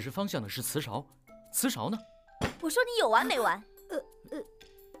指示方向的是磁勺，磁勺呢？我说你有完没完？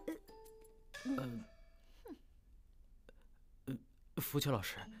浮丘老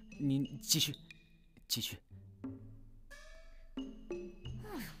师，您继续。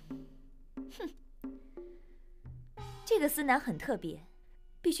这个司南很特别，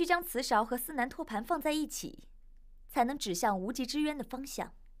必须将磁勺和司南托盘放在一起，才能指向无极之渊的方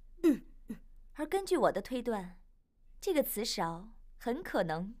向。而根据我的推断，这个磁勺很可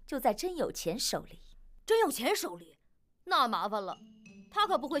能就在真有钱手里。真有钱手里？那麻烦了，他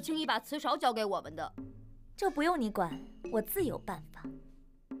可不会轻易把磁勺交给我们的。这不用你管，我自有办法。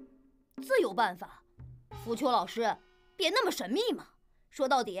自有办法？浮丘老师，别那么神秘嘛。说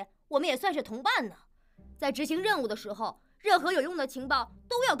到底，我们也算是同伴呢。在执行任务的时候，任何有用的情报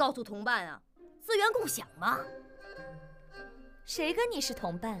都要告诉同伴啊，资源共享嘛。谁跟你是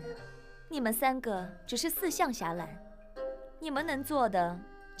同伴啊？你们3个只是4项侠岚，你们能做的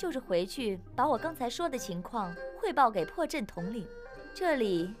就是回去把我刚才说的情况汇报给破阵统领，这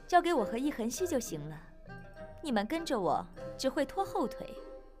里交给我和一恒熙就行了。你们跟着我只会拖后腿，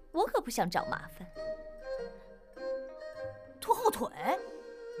我可不想找麻烦。拖后腿？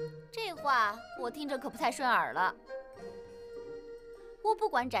这话我听着可不太顺耳了。我不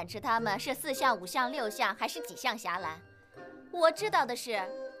管展翅他们是4项、5项、6项还是几项侠岚，我知道的是，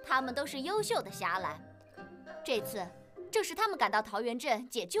他们都是优秀的侠岚。这次正是他们赶到桃源镇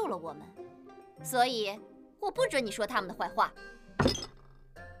解救了我们，所以我不准你说他们的坏话。哼，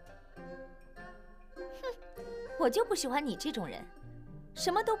我就不喜欢你这种人，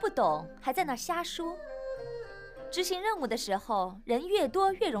什么都不懂还在那瞎说。执行任务的时候，人越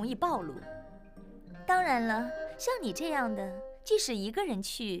多越容易暴露。当然了，像你这样的，即使一个人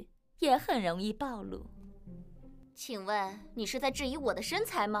去，也很容易暴露。请问你是在质疑我的身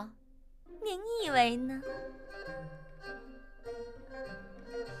材吗？您以为呢？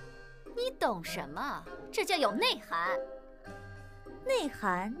你懂什么？这叫有内涵。内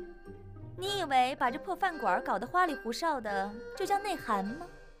涵？你以为把这破饭馆搞得花里胡哨的就叫内涵吗？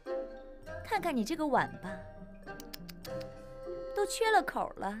看看你这个碗吧，都缺了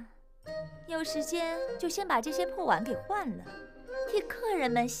口了。有时间就先把这些破碗给换了，替客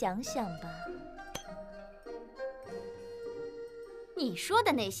人们想想吧。你说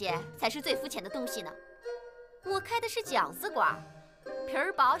的那些才是最肤浅的东西呢。我开的是饺子馆，皮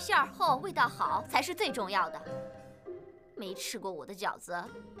儿薄馅儿厚味道好才是最重要的。没吃过我的饺子，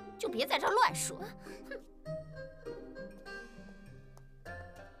就别在这儿乱说。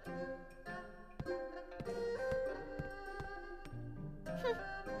哼，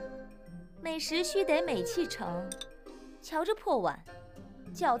美食须得美气成，瞧这破碗，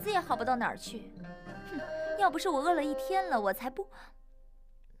饺子也好不到哪儿去。哼，要不是我饿了1天了，我才不……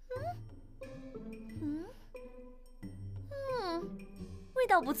味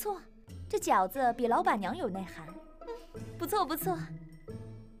道不错，这饺子比老板娘有内涵。不错不错。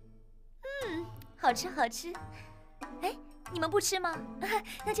好吃好吃。哎，你们不吃吗？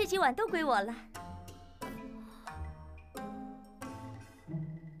那这几碗都归我了。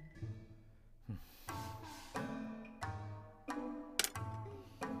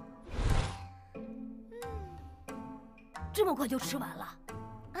这么快就吃完了？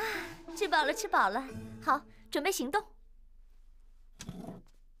啊，吃饱了吃饱了。好，准备行动。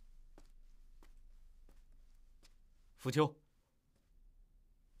浮丘，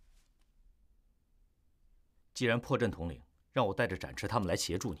既然破阵统领让我带着展翅他们来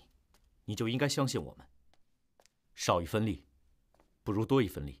协助你，你就应该相信我们。少一分力，不如多一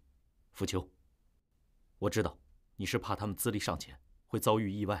分力。浮丘，我知道你是怕他们资历尚浅，会遭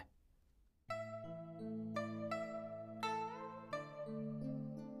遇意外。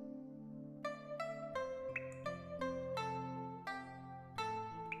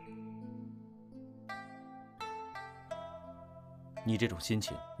你这种心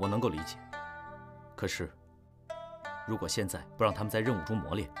情我能够理解，可是，如果现在不让他们在任务中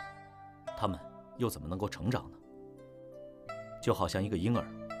磨练，他们又怎么能够成长呢？就好像一个婴儿，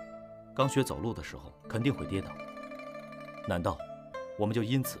刚学走路的时候肯定会跌倒，难道我们就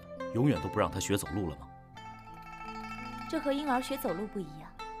因此永远都不让他学走路了吗？这和婴儿学走路不一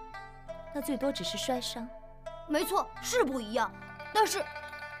样，那最多只是摔伤。没错，是不一样，但是，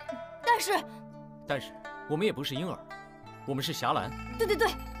我们也不是婴儿。我们是侠岚。对，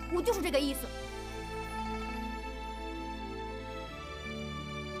我就是这个意思。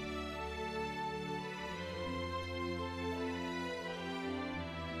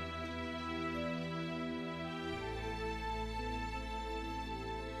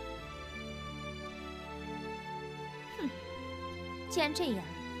哼，既然这样，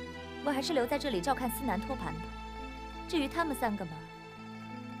我还是留在这里照看司南托盘吧。至于他们3个嘛，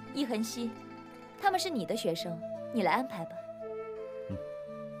一恒熙，他们是你的学生。你来安排吧。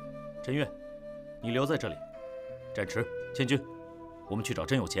陈月，你留在这里。展翅、千钧，我们去找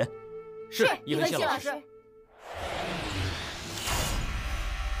真有钱。是，一恒熙老师。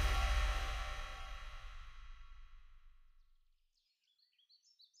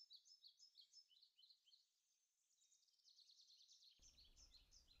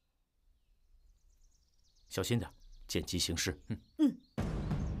小心点，见机行事。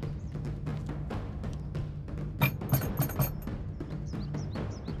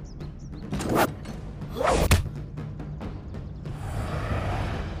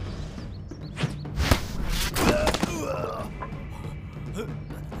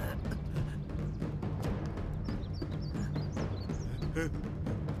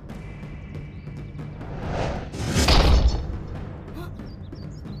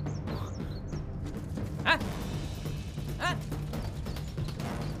哎，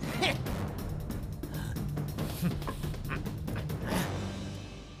哎，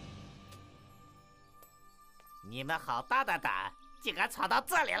你们好大的胆，竟敢闯到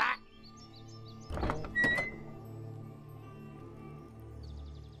这里来！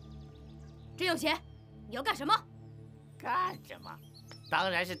真有钱，你要干什么？干什么？当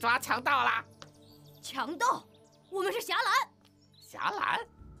然是抓强盗啦！强盗？我们是侠岚。侠岚？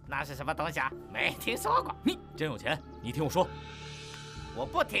那是什么东西啊？没听说过。你真有钱，你听我说。我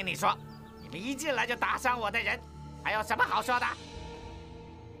不听你说，你们一进来就打伤我的人，还有什么好说的？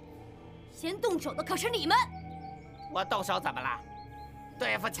先动手的可是你们。我动手怎么了？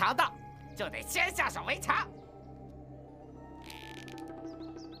对付强盗就得先下手为强。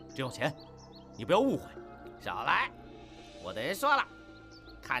真有钱，你不要误会。少来！我的人说了，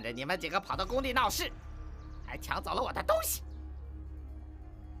看着你们几个跑到工地闹事，还抢走了我的东西。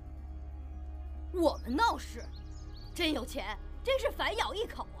我们闹事？真有钱，真是反咬一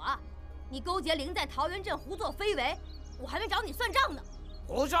口啊！你勾结零在桃源镇胡作非为，我还没找你算账呢。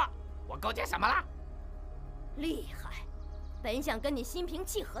胡说！我勾结什么了？厉害！本想跟你心平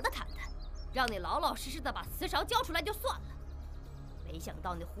气和的谈谈，让你老老实实的把磁勺交出来就算了，没想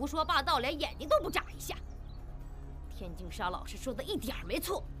到你胡说八道，连眼睛都不眨一下。天净沙老师说的一点没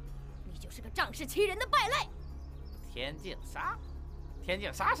错，你就是个仗势欺人的败类。天净沙？天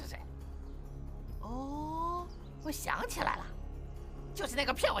净沙是谁？哦，我想起来了，就是那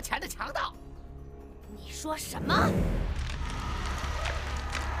个骗我钱的强盗。你说什么？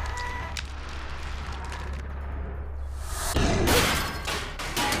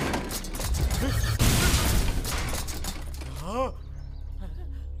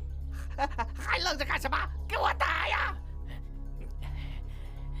还愣着干什么？给我打呀！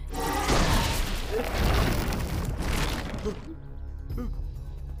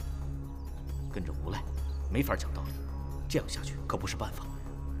跟着无赖，没法讲道理，这样下去可不是办法。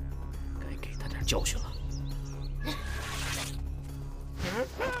该给他点教训了。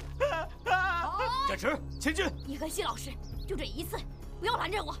战驰，前进！一恒熙老师，就这一次，不要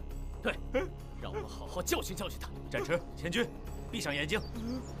拦着我。对，让我们好好教训教训他。战驰，前进，闭上眼睛。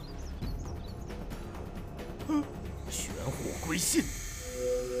玄火归信。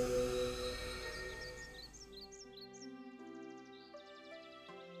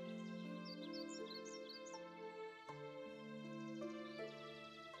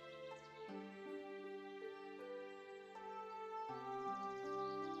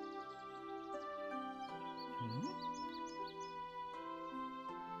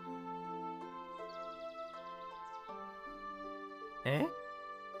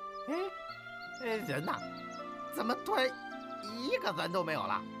人呢？怎么突然一个人都没有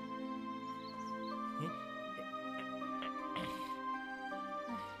了？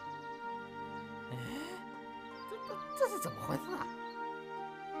这是怎么回事啊？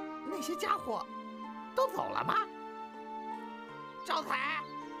那些家伙都走了吗？招财，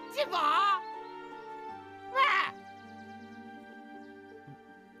金宝，喂，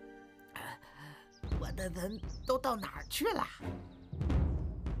我的人都到哪儿去了？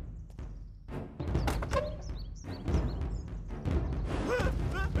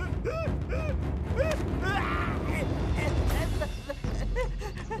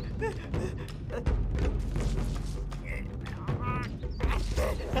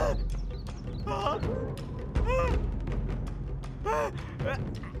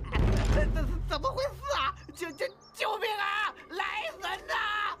怎么回事啊？救命啊！来人呐！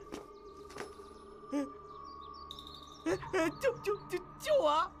救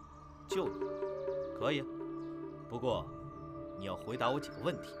我！救你，可以。不过，你要回答我几个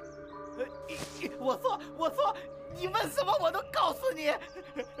问题。我说，你问什么我都告诉你。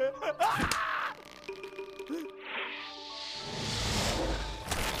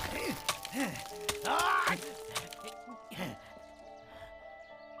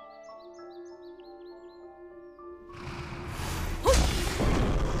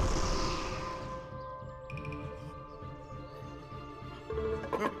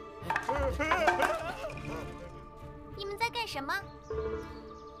你们在干什么？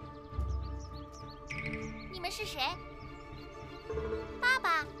你们是谁？爸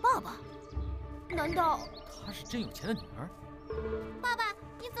爸。爸爸？难道她是真有钱的女儿？爸爸，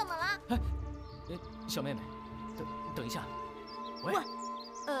你怎么了？小妹妹，等一下。喂，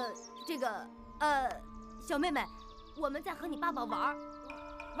小妹妹，我们在和你爸爸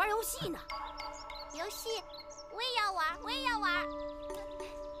玩游戏呢。游戏，我也要玩，我也要玩。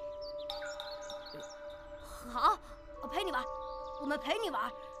好，我陪你玩，我们陪你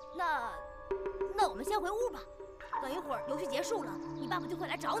玩。那我们先回屋吧。等一会儿游戏结束了，你爸爸就会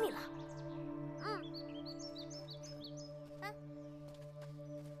来找你了。嗯。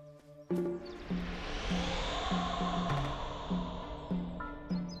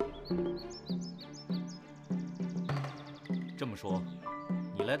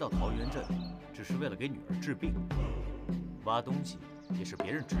来到桃源镇，只是为了给女儿治病。挖东西也是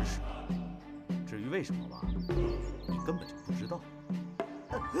别人指使的。至于为什么挖，你根本就不知道。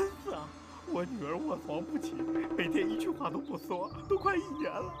是啊，我女儿卧床不起，每天一句话都不说，都快1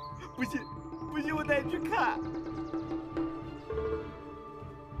年了。不信，我带你去看。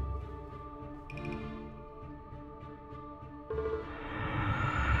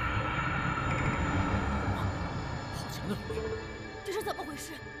好强的灵力！这是怎么回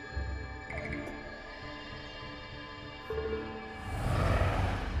事？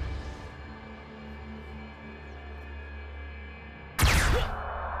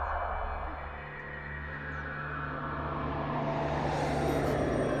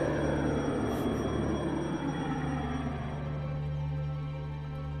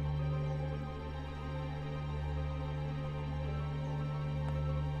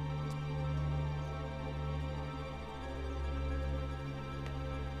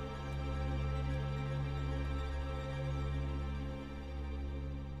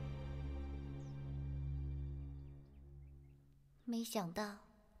没想到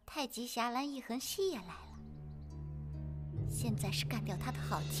太极侠岚一横溪也来了，现在是干掉他的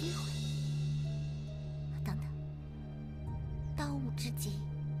好机会。等等，当务之急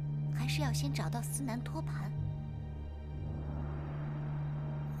还是要先找到司南托盘。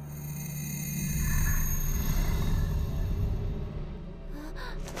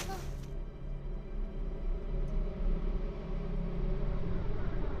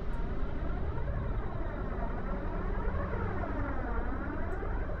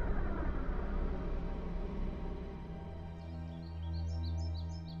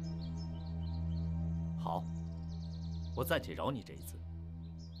好，我暂且饶你这一次，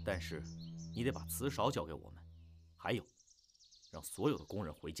但是你得把磁勺交给我们，还有，让所有的工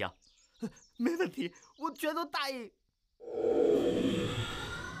人回家。没问题，我全都答应。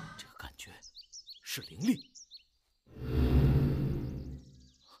这个感觉是灵力。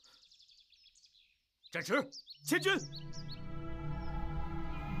战驰，千军！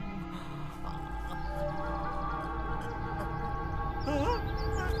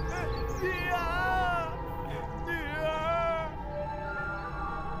女儿，女儿！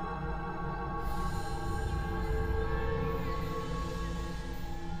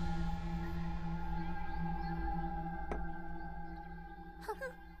哼哼。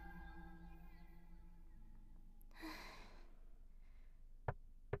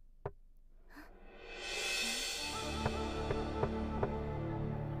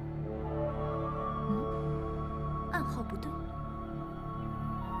暗号不对。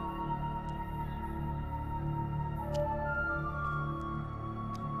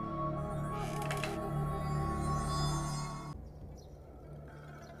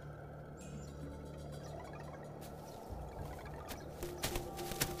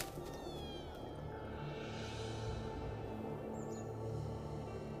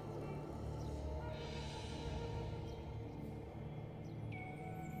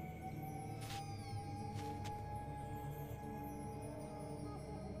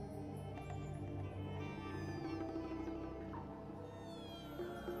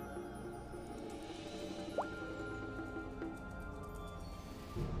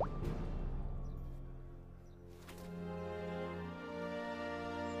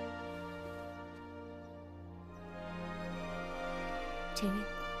陈月，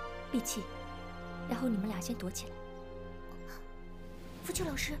闭气，然后你们俩先躲起来。福去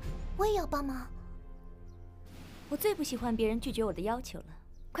老师，我也要帮忙。我最不喜欢别人拒绝我的要求了，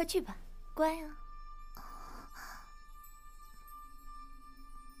快去吧，乖啊。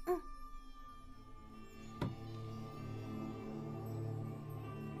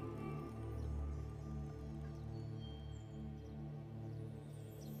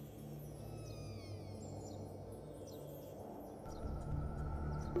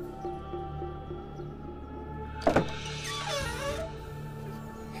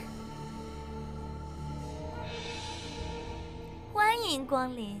欢迎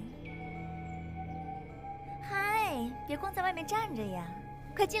光临。嗨，别光在外面站着呀，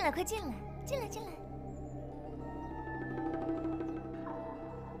快进来，快进来，进来，进来。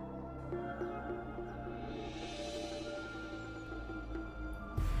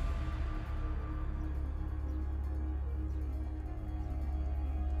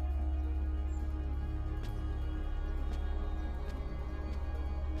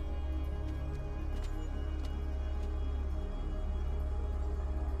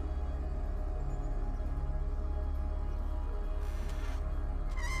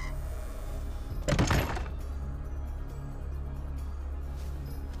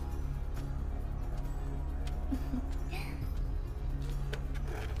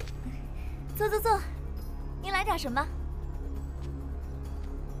坐坐坐，您来点什么？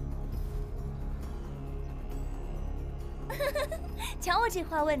瞧我这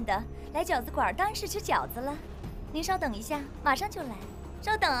话问的，来饺子馆当然是吃饺子了。您稍等一下，马上就来。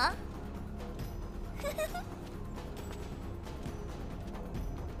稍等啊。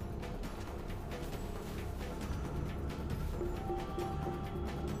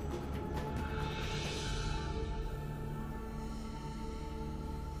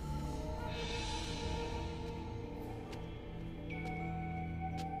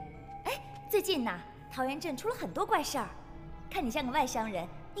最近呐，桃源镇出了很多怪事儿。看你像个外乡人，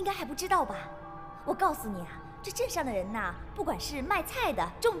应该还不知道吧？我告诉你啊，这镇上的人呐，不管是卖菜的、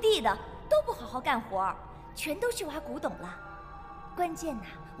种地的，都不好好干活，全都去挖古董了。关键呐，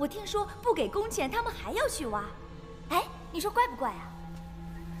我听说不给工钱，他们还要去挖。哎，你说怪不怪啊？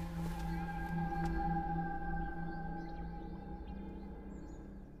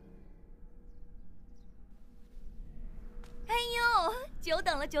哎呦，久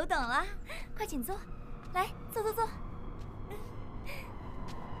等了，久等了，快请坐，来，坐坐坐。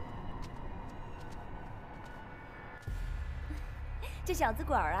这饺子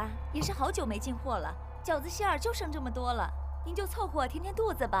馆啊，也是好久没进货了，饺子馅儿就剩这么多了，您就凑合填填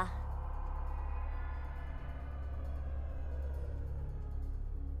肚子吧。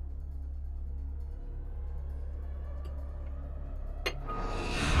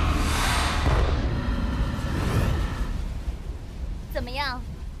怎么样，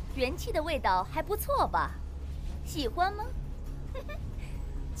元气的味道还不错吧？喜欢吗？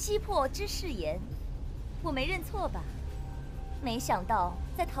七魄之誓言，我没认错吧？没想到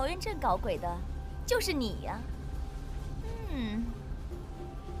在桃源镇搞鬼的，就是你呀！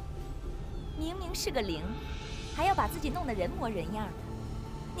明明是个灵，还要把自己弄得人模人样的，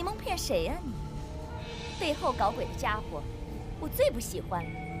你蒙骗谁呀你？背后搞鬼的家伙，我最不喜欢了。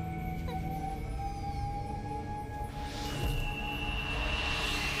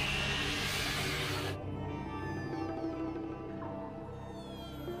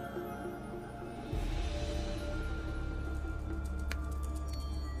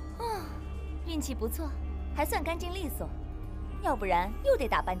运气不错，还算干净利索，要不然又得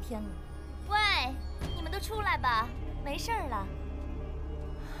打半天了。喂，你们都出来吧，没事儿了。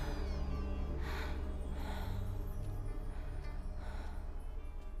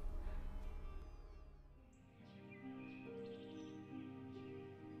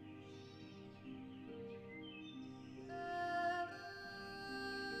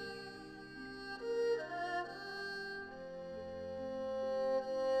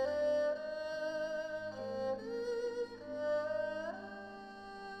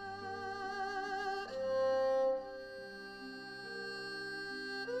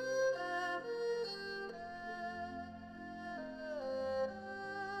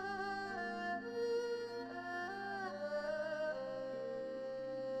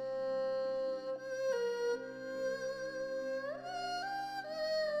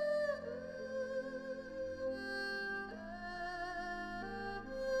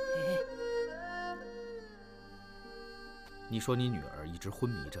你说你女儿一直昏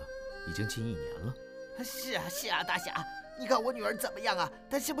迷着，已经近1年了。是啊，是啊，大侠，你看我女儿怎么样啊？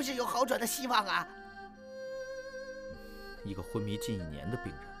她是不是有好转的希望啊？一个昏迷近1年的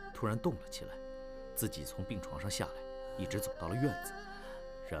病人突然动了起来，自己从病床上下来，一直走到了院子，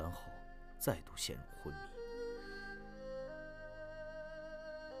然后再度陷入昏迷。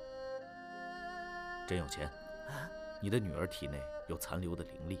真有钱，你的女儿体内有残留的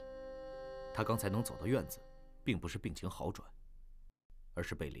灵力，她刚才能走到院子，并不是病情好转，而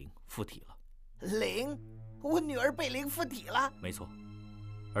是被灵附体了。灵？我女儿被灵附体了？没错，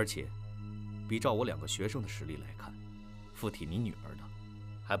而且比照我2个学生的实力来看，附体你女儿的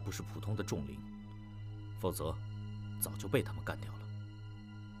还不是普通的重灵，否则早就被他们干掉了。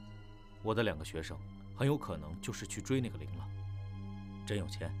我的2个学生很有可能就是去追那个灵了。真有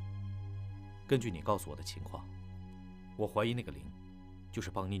钱，根据你告诉我的情况，我怀疑那个灵就是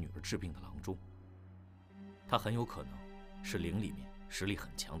帮你女儿治病的郎中，他很有可能是灵里面实力很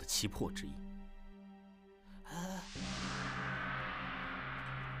强的7魄之一。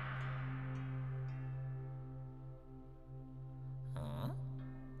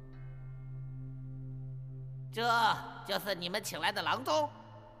这就是你们请来的郎中？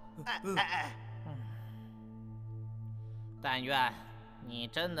但愿你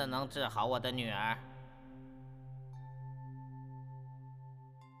真的能治好我的女儿。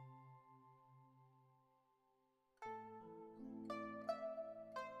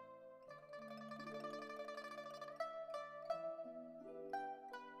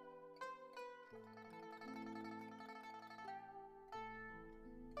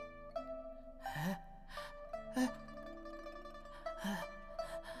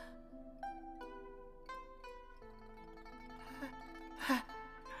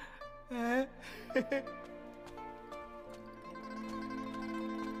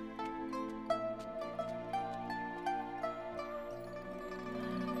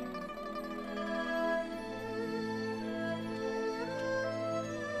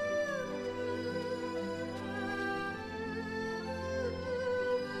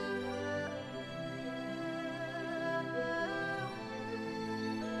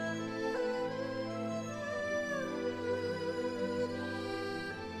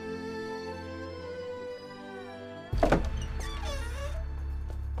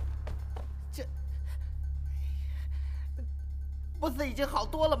不是已经好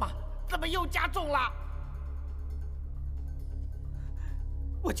多了吗？怎么又加重了？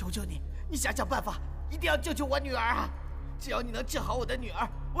我求求你，你想想办法，一定要救救我女儿啊！只要你能治好我的女儿，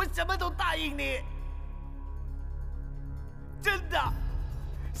我什么都答应你。真的，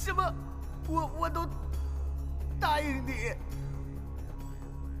什么，我都答应你。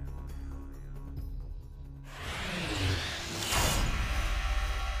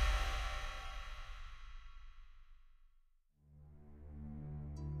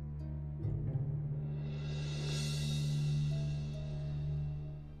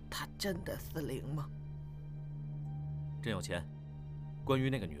他真的是零吗？真有钱。关于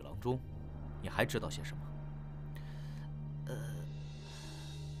那个女郎中，你还知道些什么？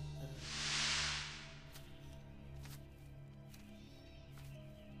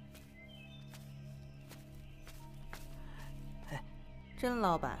甄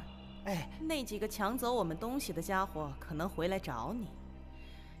老板，那几个抢走我们东西的家伙可能回来找你，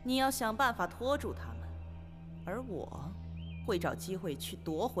你要想办法拖住他们，而我会找机会去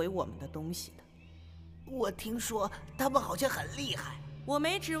夺回我们的东西的。我听说他们好像很厉害。我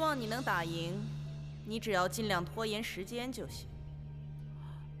没指望你能打赢，你只要尽量拖延时间就行。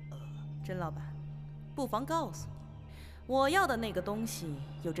甄老板，不妨告诉你，我要的那个东西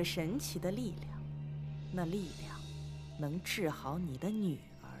有着神奇的力量，那力量能治好你的女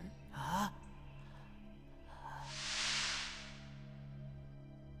儿啊！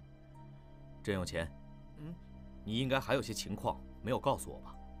真有钱，你应该还有些情况没有告诉我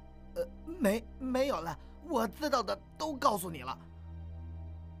吧？没有了，我知道的都告诉你了。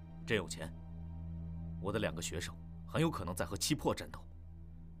真有钱，我的2个学生很有可能在和七破战斗，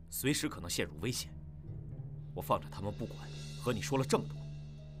随时可能陷入危险。我放着他们不管，和你说了这么多，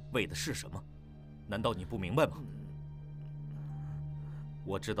为的是什么？难道你不明白吗？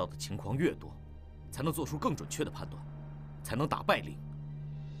我知道的情况越多，才能做出更准确的判断，才能打败零，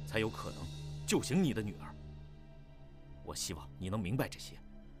才有可能救醒你的女儿。我希望你能明白这些。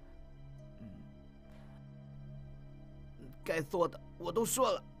该说的我都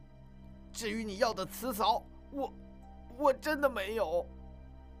说了，至于你要的词藻，我真的没有。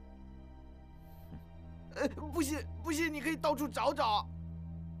不信，你可以到处找找。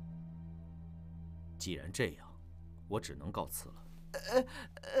既然这样，我只能告辞了。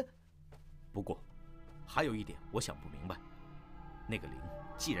不过，还有一点我想不明白，那个零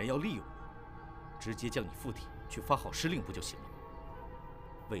既然要利用我，直接将你附体去发号施令不就行了吗？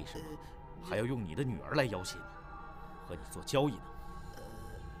为什么还要用你的女儿来要挟你，和你做交易呢？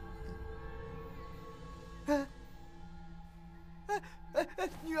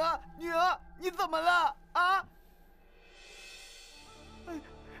女儿，你怎么了啊？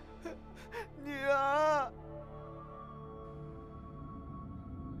女儿。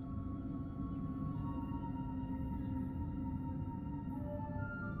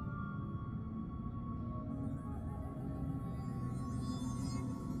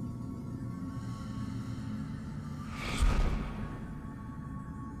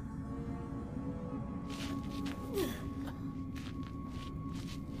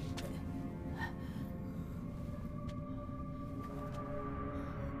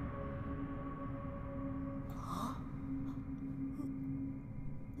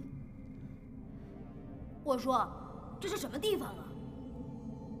我说，这是什么地方啊？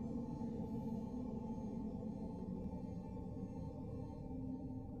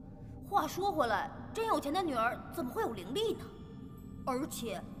话说回来，真有钱的女儿怎么会有灵力呢？而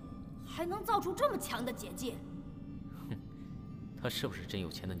且，还能造出这么强的结界？哼，她是不是真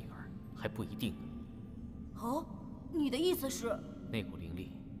有钱的女儿还不一定呢。哦，你的意思是？那股灵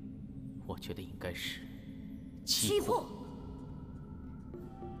力，我觉得应该是七魄。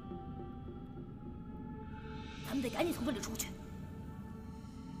咱们得赶紧从这里出去。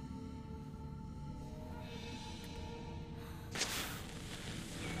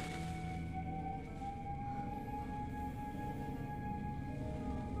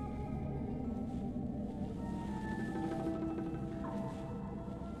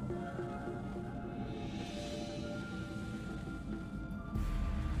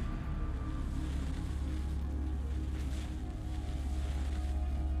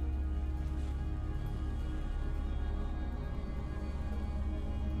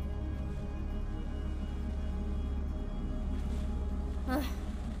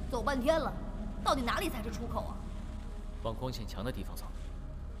走半天了，到底哪里才是出口啊？往光线强的地方走。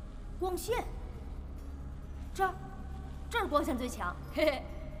光线？这儿光线最强，嘿嘿。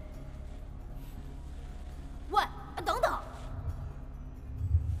喂，等等！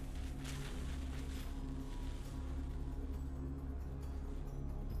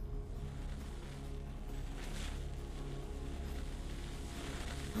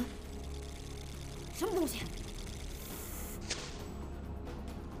什么东西？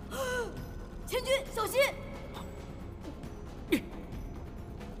千军，小心！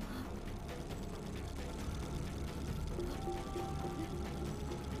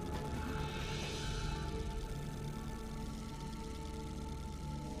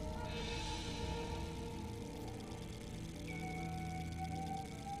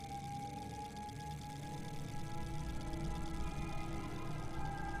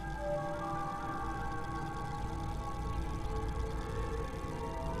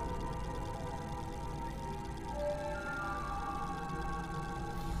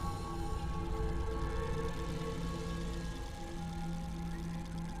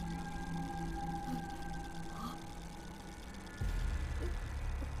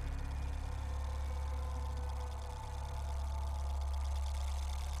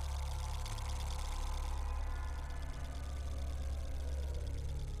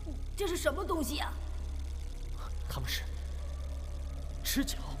这是什么东西呀？他们是吃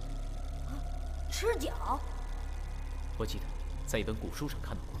脚。吃脚？我记得在一本古书上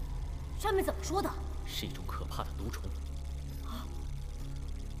看到过。上面怎么说的？是一种可怕的毒虫。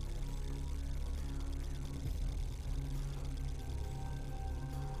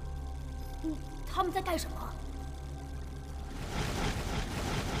他们在干什么？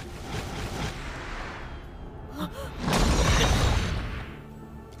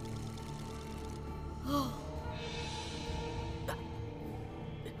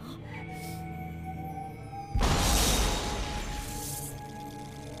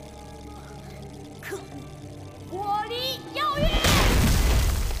火力耀月！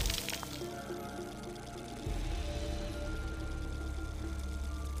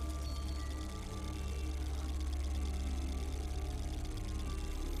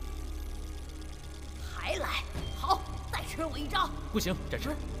还来？好，再吃我一招！不行，战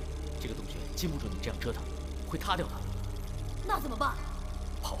士，这个洞穴禁不住你这样折腾，会塌掉的。那怎么办？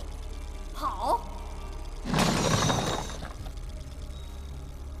跑！跑！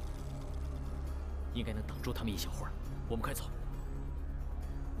应该能挡住他们一小会儿，我们快走。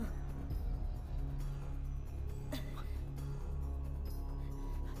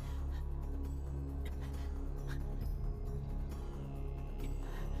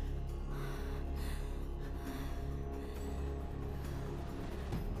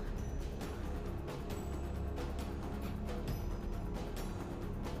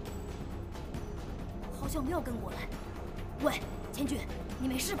好像没有跟过来。喂，千军，你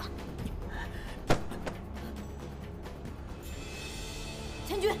没事吧？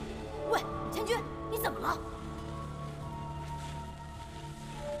千军，喂，千军，你怎么了？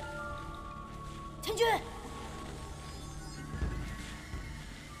千军，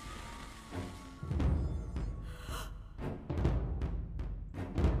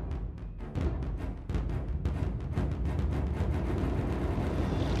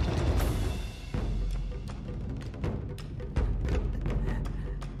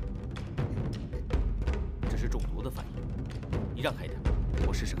这是中毒的反应，你让开一点。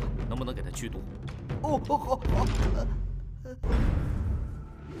我试试看，能不能给他驱毒。哦，好。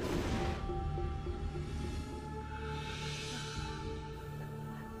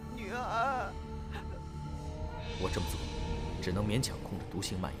女儿，我这么做，只能勉强控制毒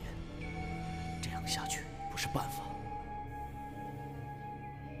性蔓延，这样下去不是办法。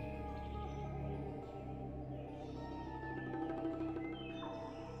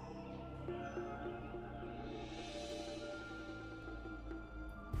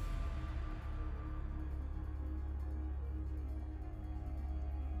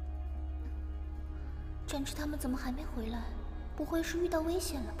战士他们怎么还没回来？不会是遇到危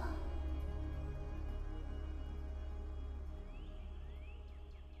险了吧？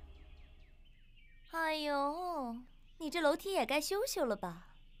哎呦，你这楼梯也该修修了吧？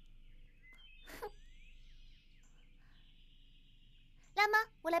哼！辣妈，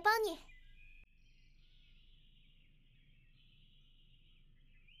我来帮你。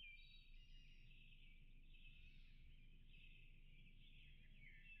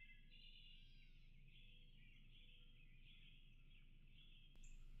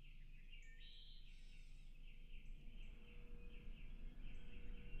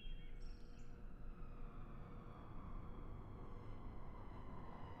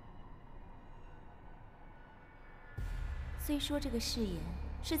虽说这个誓言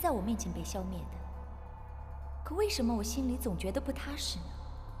是在我面前被消灭的，可为什么我心里总觉得不踏实呢？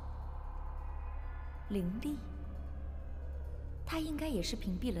灵力，他应该也是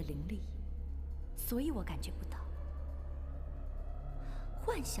屏蔽了灵力，所以我感觉不到。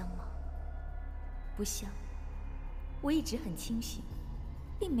幻象吗？不像，我一直很清醒，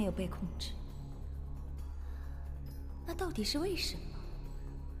并没有被控制。那到底是为什么？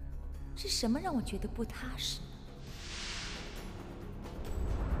是什么让我觉得不踏实？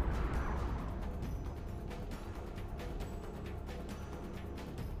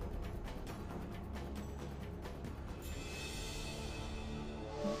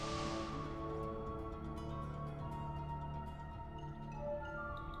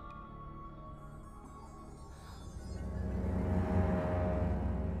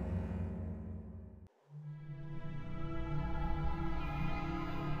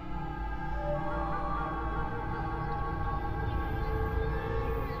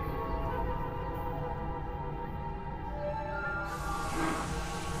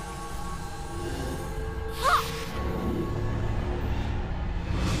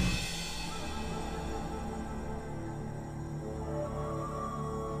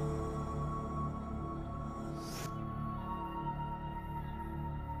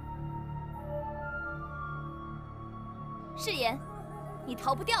誓言，你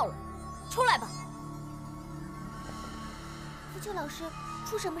逃不掉了，出来吧！浮丘老师，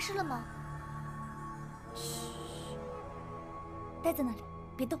出什么事了吗？嘘，待在那里，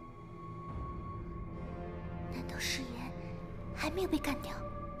别动。难道誓言还没有被干掉？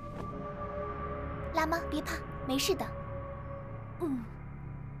喇嘛，别怕，没事的。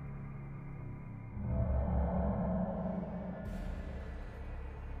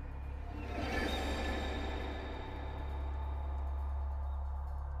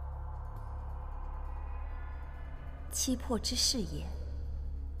七魄之誓言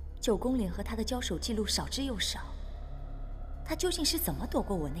，9宫岭和他的交手记录少之又少。他究竟是怎么躲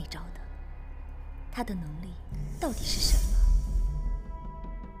过我那招的？他的能力到底是什么？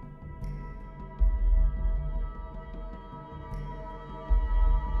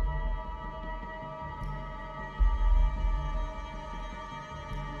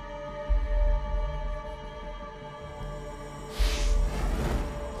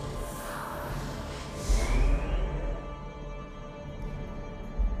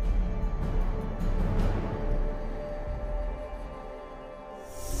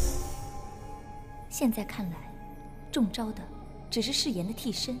现在看来，中招的只是誓言的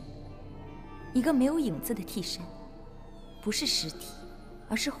替身，一个没有影子的替身，不是实体，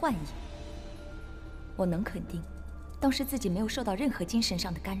而是幻影。我能肯定，当时自己没有受到任何精神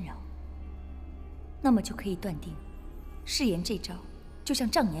上的干扰，那么就可以断定，誓言这招就像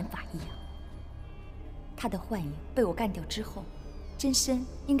障眼法一样。他的幻影被我干掉之后，真身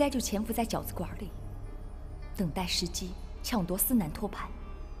应该就潜伏在饺子馆里，等待时机抢夺司南托盘。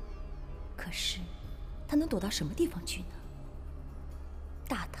可是他能躲到什么地方去呢？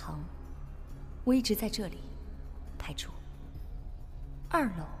大堂，我一直在这里，排除。2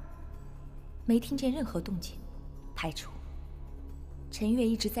楼，没听见任何动静，排除。陈月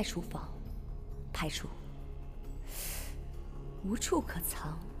一直在厨房，排除。无处可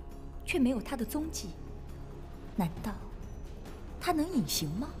藏，却没有他的踪迹。难道他能隐形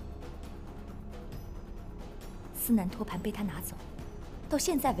吗？司南托盘被他拿走，到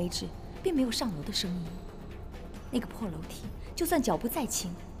现在为止并没有上楼的声音。那个破楼梯，就算脚步再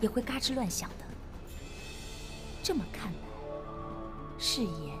轻，也会嘎吱乱响的。这么看来，誓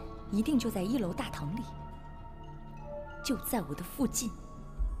言一定就在1楼大堂里，就在我的附近。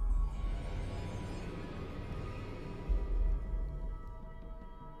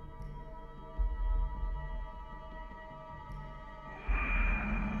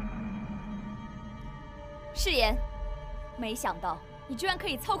誓言，没想到你居然可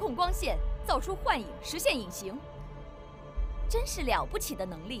以操控光线，造出幻影，实现隐形，真是了不起的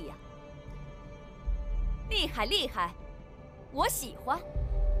能力呀！厉害厉害，我喜欢。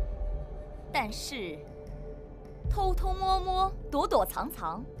但是偷偷摸摸、躲躲藏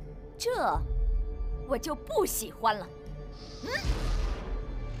藏，这我就不喜欢了。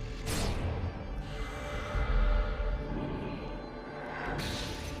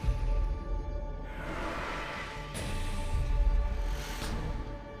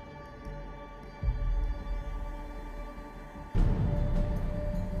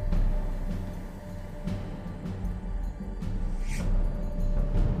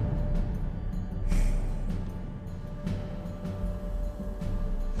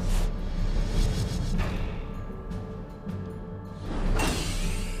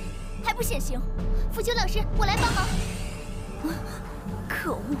不显形，浮丘老师，我来帮忙。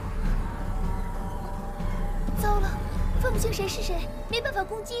可恶！糟了，分不清谁是谁，没办法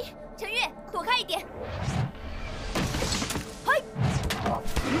攻击。陈月，躲开一点。嘿！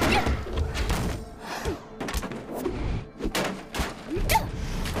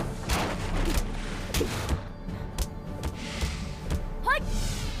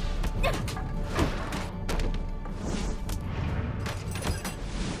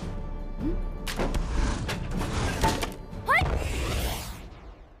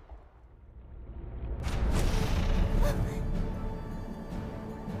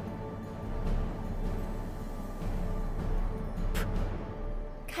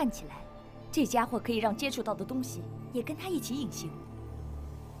看起来，这家伙可以让接触到的东西也跟他一起隐形。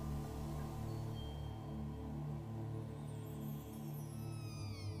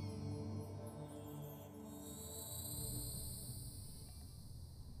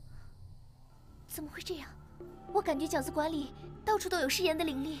怎么会这样？我感觉饺子馆里到处都有誓言的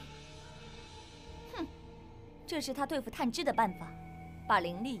灵力。哼，这是他对付探知的办法，把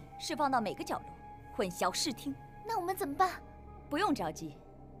灵力释放到每个角落，混淆视听。那我们怎么办？不用着急。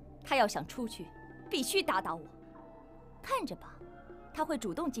他要想出去，必须打倒我。看着吧，他会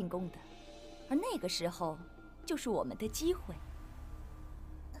主动进攻的，而那个时候就是我们的机会。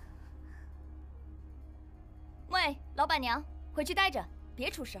喂，老板娘，回去待着，别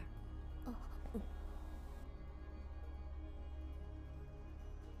出事儿。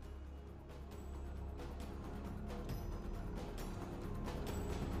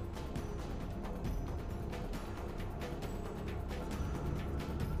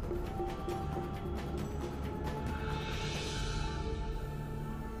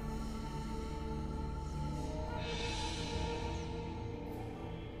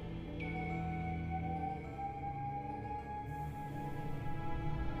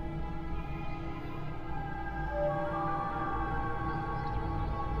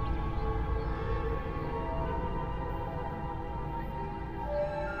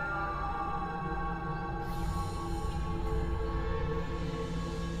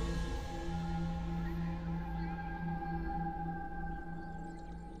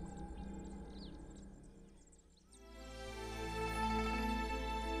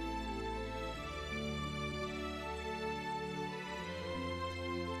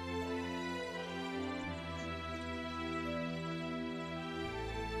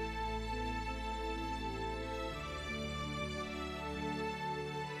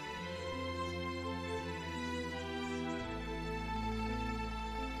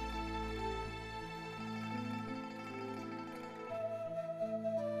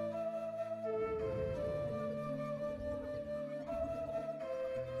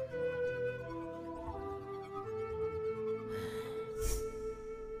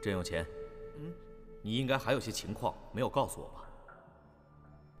郑有钱，你应该还有些情况没有告诉我吧？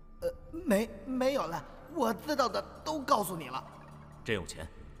没有了，我知道的都告诉你了。郑有钱，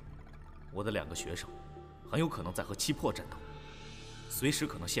我的2个学生很有可能在和七魄战斗，随时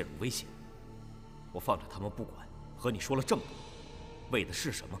可能陷入危险。我放着他们不管，和你说了这么多，为的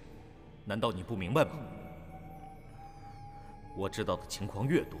是什么？难道你不明白吗？我知道的情况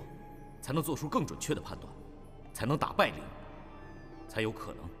越多，才能做出更准确的判断，才能打败灵，才有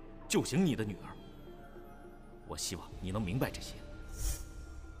可能救醒你的女儿。我希望你能明白这些。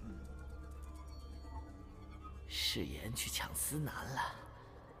誓言去抢思南了。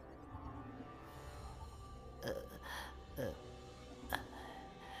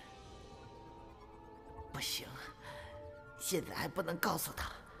不行，现在还不能告诉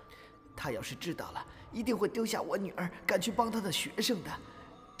他。他要是知道了，一定会丢下我女儿，赶去帮他的学生的。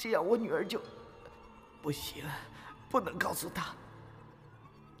这样我女儿就……不行，不能告诉他。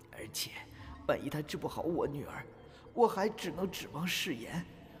而且，万一他治不好我女儿，我还只能指望誓言。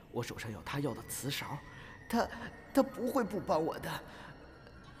我手上有他要的瓷勺，他不会不帮我的。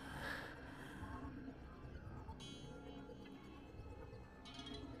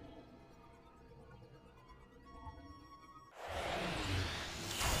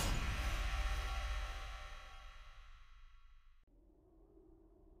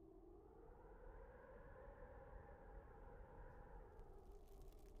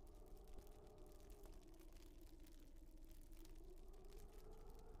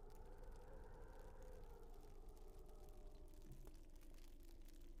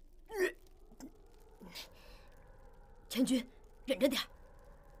千钧，忍着点儿。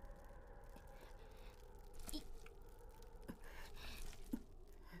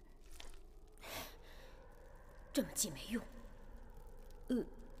这么挤没用。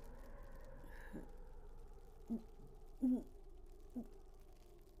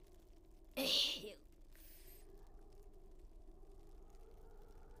哎呦！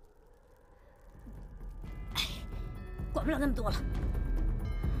管不了那么多了。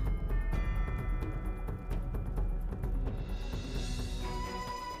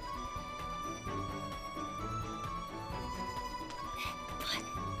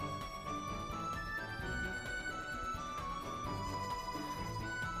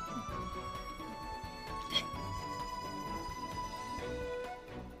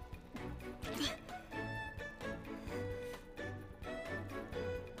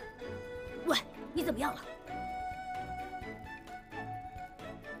喂，你怎么样了？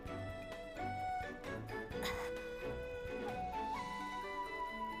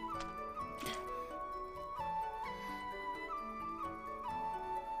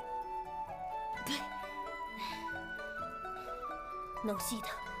能吸的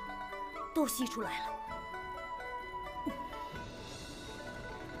都吸出来了。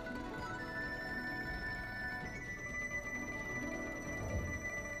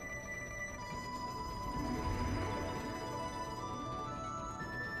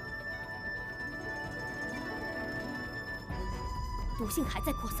毒性还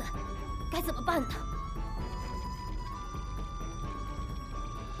在扩散，该怎么办呢？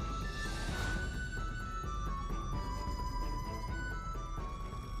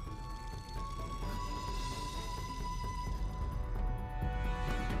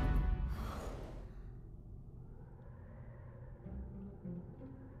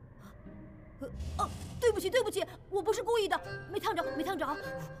对不起，对不起，我不是故意的，没烫着，没烫着。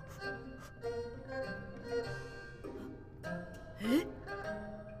哎，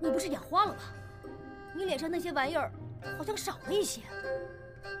我不是眼花了吧？你脸上那些玩意儿好像少了一些。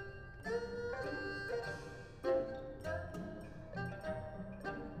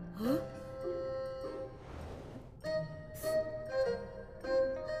嗯？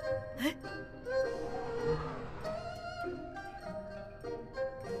哎？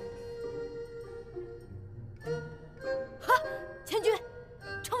哈，千钧，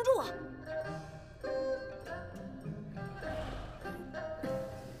撑住啊！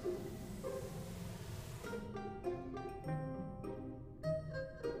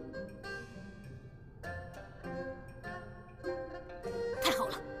太好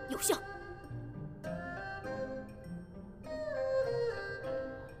了，有效。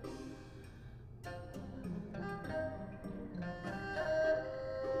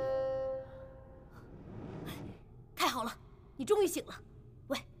太好了，你终于醒了。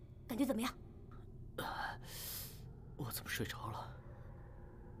喂，感觉怎么样？我怎么睡着了？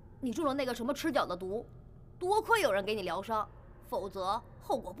你中了那个什么吃脚的毒，多亏有人给你疗伤，否则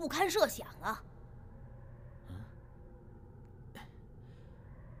后果不堪设想啊！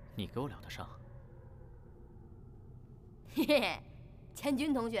你给我疗的伤？嘿嘿，千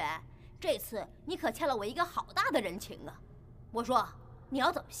钧同学，这次你可欠了我一个好大的人情啊！我说，你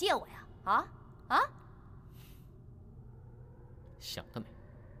要怎么谢我呀？啊？想得美！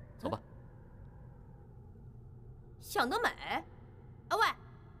走吧。想得美！啊喂，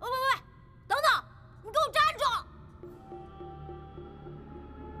等等，你给我站住！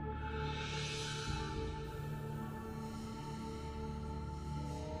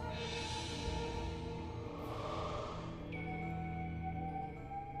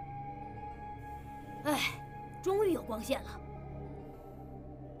哎，终于有光线了。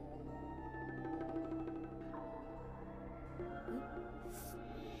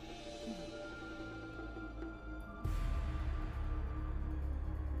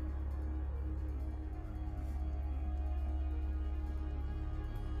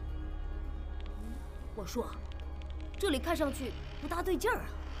我说，这里看上去不大对劲儿啊。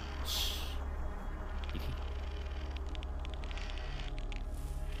你听。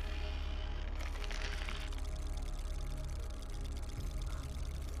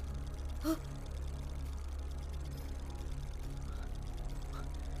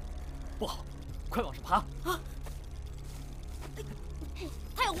不好，快往上爬！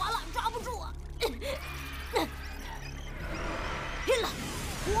太滑了，抓不住啊！拼了，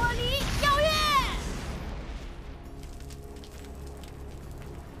火力耀月！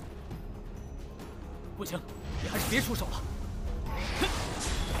不行，你还是别出手了。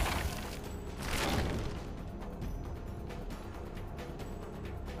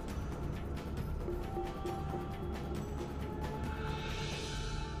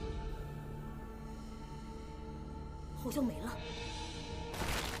好像没了。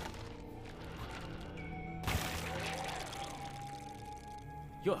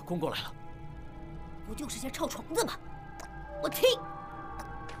又要攻过来了。不就是些臭虫子吗？我踢！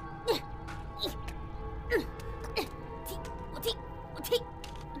踢！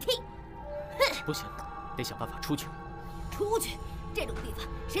不行，得想办法出去。出去？这种地方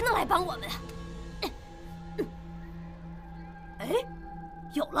谁能来帮我们啊？哎，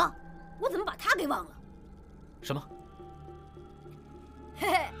有了！我怎么把他给忘了？什么？嘿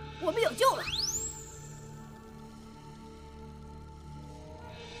嘿，我们有救了！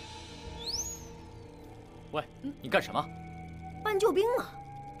喂，你干什么？搬救兵啊！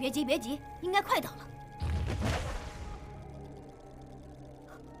别急，别急，应该快到了。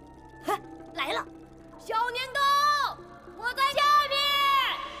嘿，来了！小年糕，我在下面。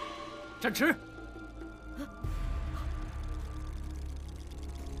站直！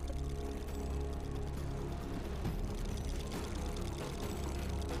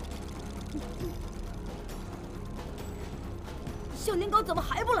小年糕怎么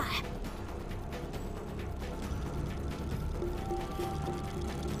还不来？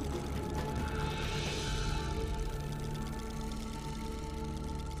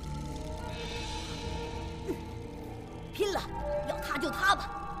拼了！要他就他吧，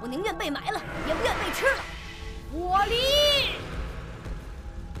我宁愿被埋了，也不愿被吃了。火力！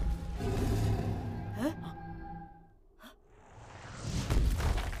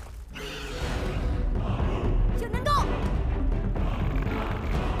小年糕！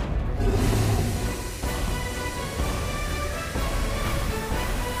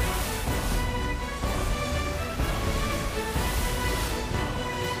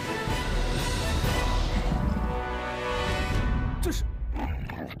这是。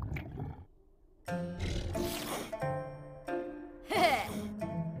嘿嘿，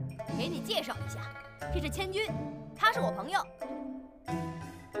给你介绍一下，这是千钧，他是我朋友。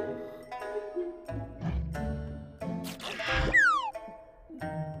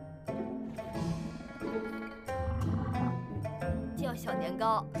叫小年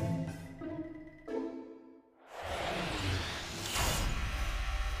糕。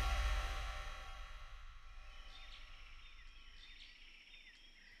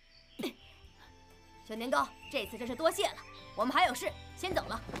小年糕，这次真是多谢了。我们还有事，先走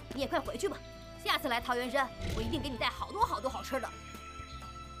了。你也快回去吧。下次来桃源山，我一定给你带好多好多好吃的。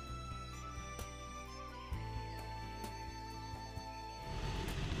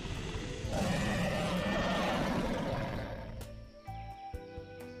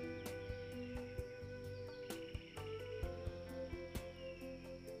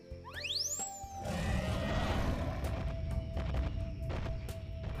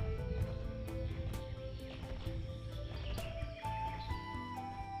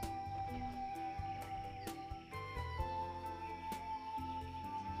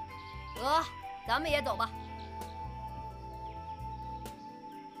得，咱们也走吧。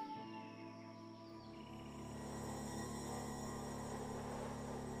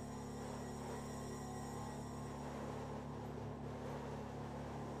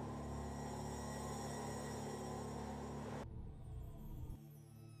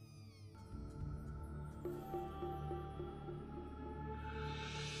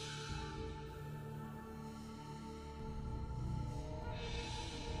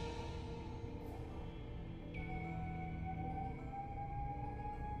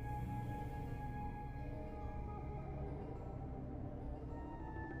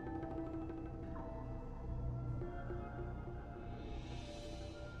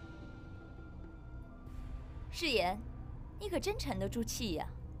誓言，你可真沉得住气呀！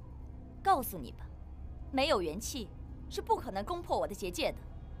告诉你吧，没有元气是不可能攻破我的结界的，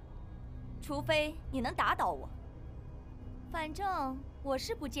除非你能打倒我。反正我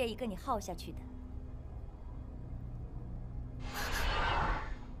是不介意跟你耗下去的。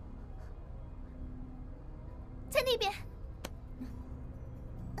在那边，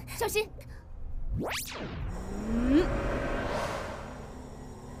小心！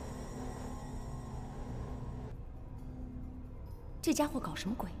这家伙搞什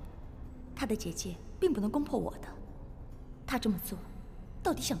么鬼？他的结界并不能攻破我的，他这么做，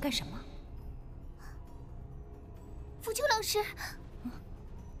到底想干什么？福秋老师，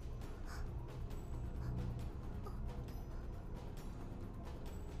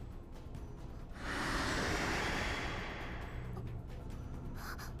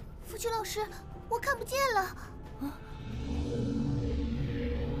福秋老师，我看不见了。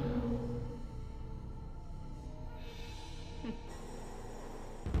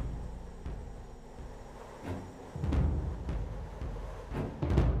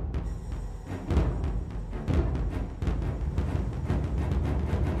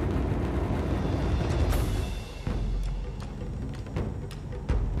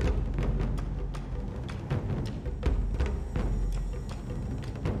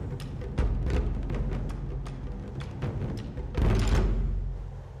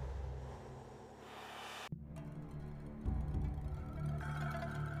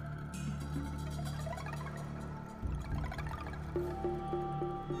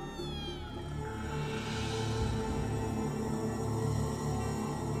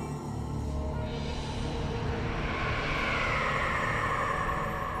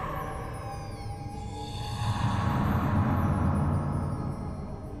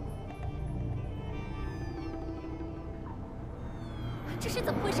这是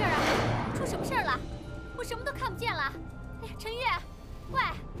怎么回事啊？出什么事了？我什么都看不见了。哎呀，陈月，喂，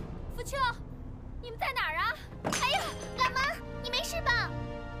浮秋，你们在哪儿啊？哎呀，老妈，你没事吧？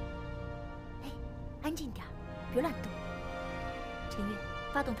哎，安静点，别乱动。陈月，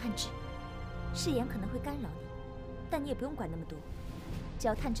发动探知，誓言可能会干扰你，但你也不用管那么多。只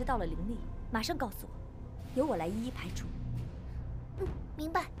要探知到了灵力，马上告诉我，由我来一一排除。嗯，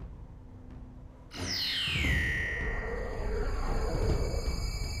明白。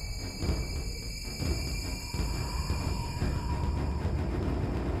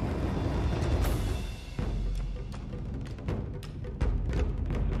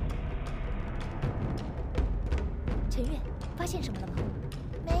陈月，发现什么了吗？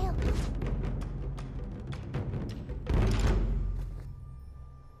没有。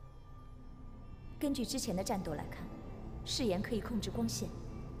根据之前的战斗来看，誓言可以控制光线。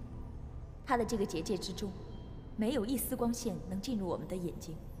他的这个结界之中，没有一丝光线能进入我们的眼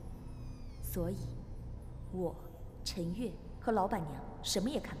睛，所以，我、陈月和老板娘什么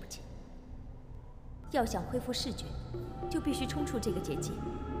也看不见。要想恢复视觉，就必须冲出这个结界。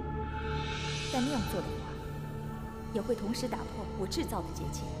但那样做的话，也会同时打破我制造的结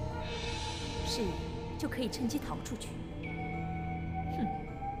界，誓言就可以趁机逃出去。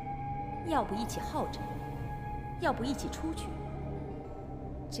哼，要不一起耗着，要不一起出去，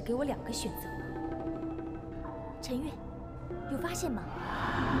只给我2个选择。陈月，有发现吗？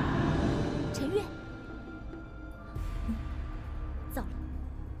陈月，糟了，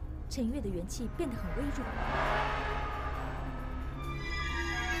陈月的元气变得很微弱。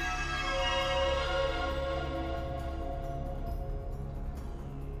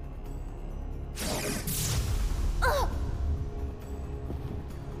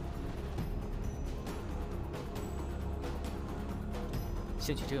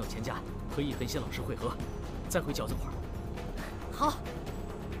先去征友前家和易恒新老师会合，再回饺子馆。好。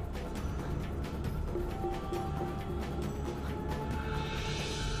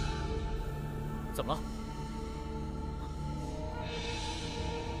怎么了？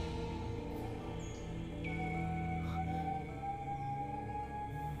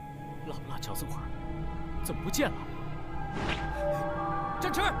辣不辣饺子馆怎么不见了？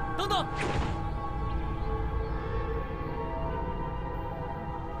展翅，等等！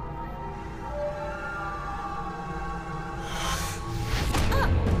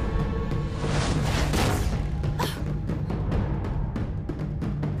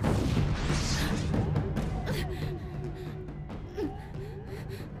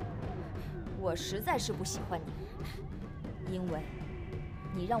我实在是不喜欢你，因为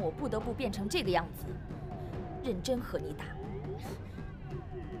你让我不得不变成这个样子，认真和你打。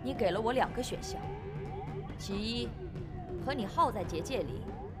你给了我2个选项，其一，和你耗在结界里，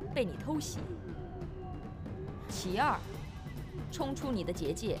被你偷袭；其二，冲出你的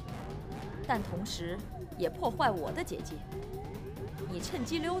结界，但同时也破坏我的结界，你趁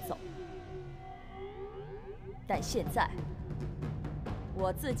机溜走。但现在，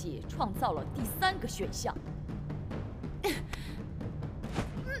我自己创造了第3个选项。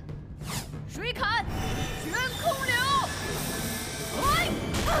水砍，悬空流，来！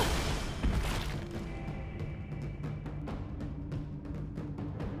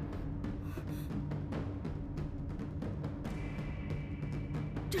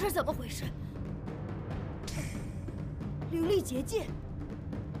这是怎么回事？灵力结界？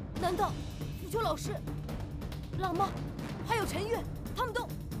难道浮秋老师、浪猫，还有陈月，他们都……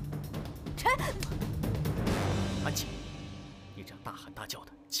安静！你这样大喊大叫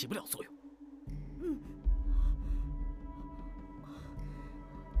的，起不了作用。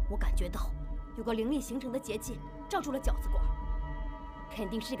我感觉到有个灵力形成的结界罩住了饺子馆，肯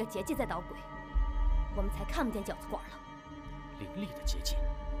定是这个结界在捣鬼，我们才看不见饺子馆了。灵力的结界？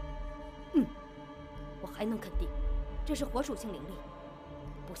我还能肯定，这是火属性灵力，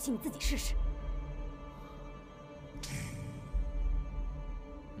不信你自己试试。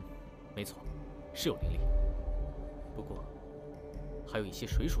没错，是有灵力，不过还有一些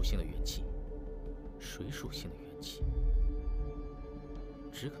水属性的元气。水属性的元气，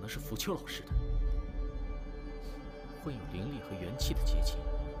只可能是浮秋老师的。会有灵力和元气的结界，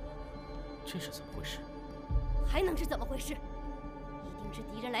这是怎么回事？还能是怎么回事？一定是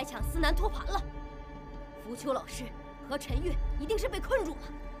敌人来抢司南托盘了。浮秋老师和陈月一定是被困住了。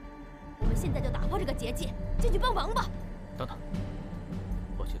我们现在就打破这个结界，进去帮忙吧。等等，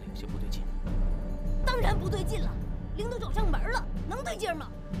我觉得有些不对劲。当然不对劲了，灵都找上门了，能对劲吗？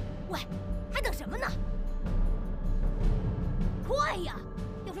喂，还等什么呢？快呀！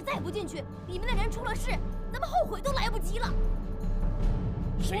要是再不进去，里面的人出了事，咱们后悔都来不及了。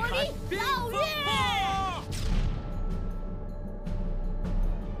水砍老爷！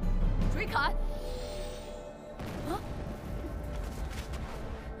水砍！啊！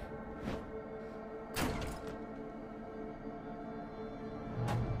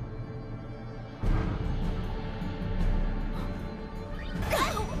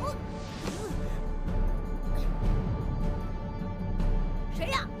谁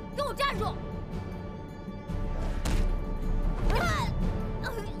呀？给我站住！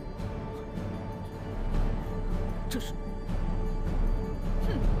这是……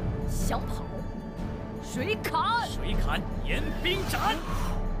哼，想跑？水砍！水砍严冰斩！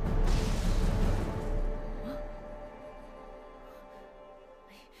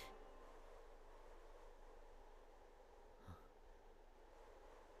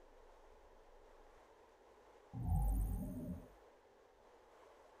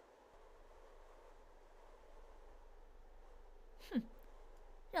哼，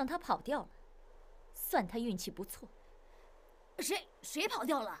让他跑掉了，算他运气不错。谁跑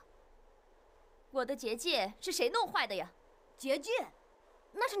掉了？我的结界是谁弄坏的呀？结界？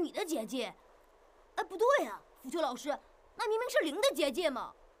那是你的结界。哎，不对呀，腐朽老师，那明明是灵的结界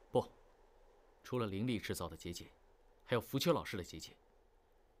嘛。不，除了灵力制造的结界，还有腐朽老师的结界。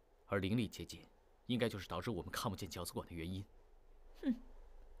而灵力结界，应该就是导致我们看不见饺子馆的原因。哼，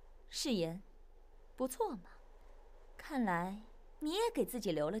誓言，不错嘛。看来你也给自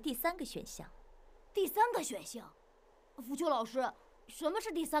己留了第3个选项。第3个选项？腐朽老师，什么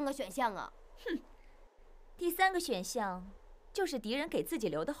是第3个选项啊？哼，第3个选项就是敌人给自己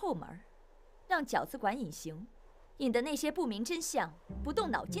留的后门，让饺子馆隐形，引得那些不明真相、不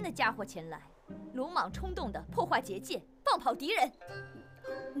动脑筋的家伙前来，鲁莽冲动地破坏结界，放跑敌人。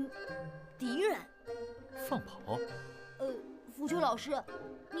敌人？放跑？腐朽老师，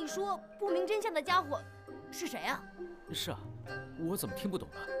你说不明真相的家伙是谁啊？是啊，我怎么听不懂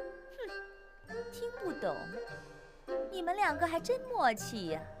呢？哼，听不懂？你们2个还真默契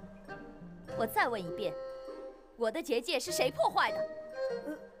呀！我再问一遍，我的结界是谁破坏的？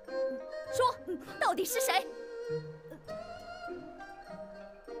说，到底是谁？哼，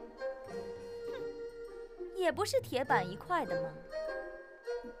也不是铁板一块的吗？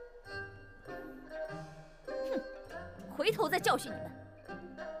哼，回头再教训你们。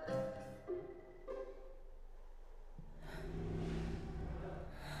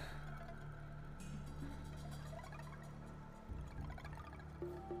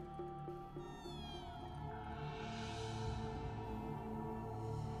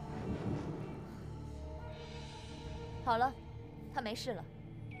好了，他没事了。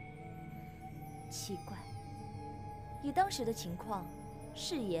奇怪，以当时的情况，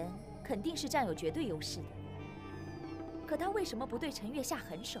誓言肯定是占有绝对优势的。可他为什么不对陈月下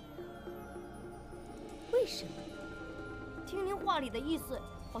狠手呢？为什么？听您话里的意思，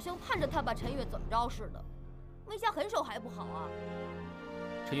好像盼着他把陈月怎么着似的。没下狠手还不好啊？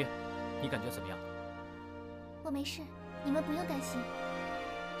陈月，你感觉怎么样？我没事，你们不用担心。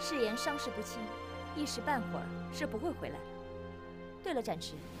誓言伤势不轻。一时半会儿是不会回来的。对了，展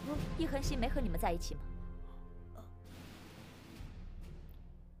翅，一恒星没和你们在一起吗？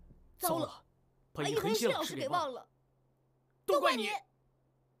糟了，把一恒星老师给忘了，都怪你！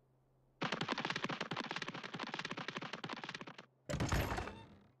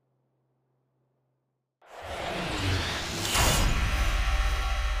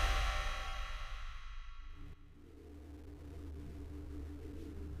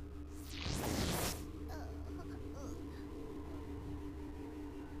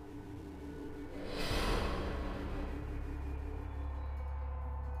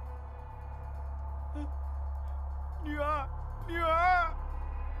女儿！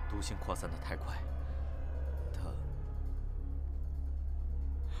毒性扩散得太快，他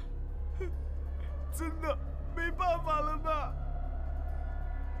真的没办法了吧？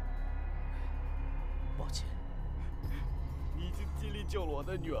抱歉，你已经尽力救了我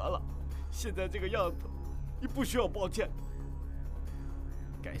的女儿了，现在这个样子，你不需要抱歉。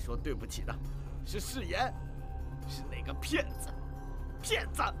该说对不起的是誓言，是那个骗子，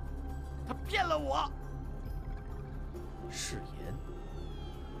他骗了我。誓言，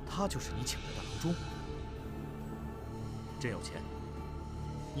他就是你请来的郎中，真有钱。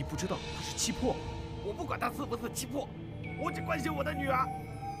你不知道他是欺破吗？我不管他是不是欺破，我只关心我的女儿。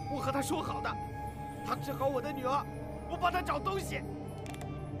我和他说好的，他治好我的女儿，我帮他找东西。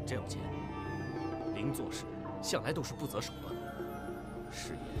真有钱，零做事，向来都是不择手段。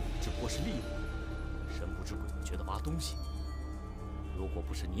誓言只不过是利用你，神不知鬼不觉地挖东西。如果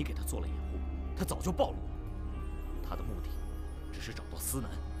不是你给他做了掩护，他早就暴露了。他的目的只是找到思南，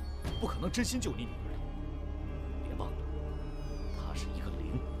不可能真心救你女儿的。别忘了，他是一个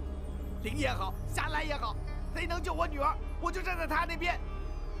零。零也好，夏兰也好，谁能救我女儿，我就站在他那边。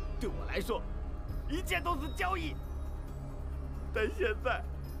对我来说，一切都是交易。但现在，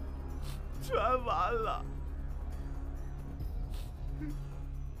全完了。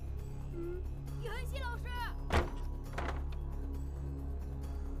易恒熙老师，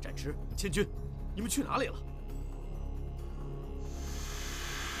展翅、千钧，你们去哪里了？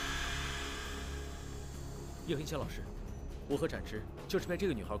叶恒熙老师，我和展翅就是被这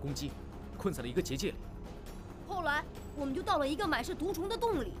个女孩攻击，困在了一个结界里。后来我们就到了一个满是毒虫的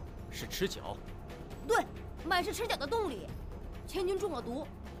洞里。是吃脚？对，满是吃脚的洞里，千钧中了毒，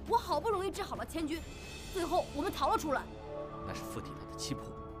我好不容易治好了千钧，最后我们逃了出来。那是附体他的欺魄，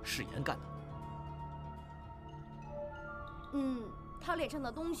誓言干的。他脸上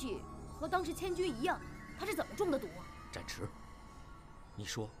的东西和当时千钧一样，他是怎么中的毒啊？展翅，你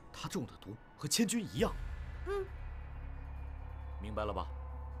说他中的毒和千钧一样？明白了吧？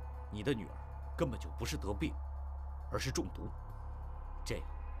你的女儿根本就不是得病，而是中毒，这样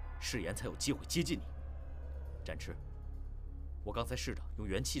誓言才有机会接近你。展翅，我刚才试着用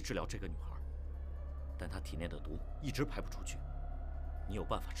元气治疗这个女孩，但她体内的毒一直排不出去。你有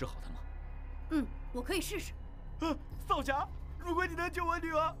办法治好她吗？我可以试试。少侠，如果你能救我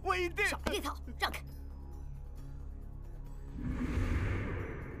女儿，我一定。少来这套，让开！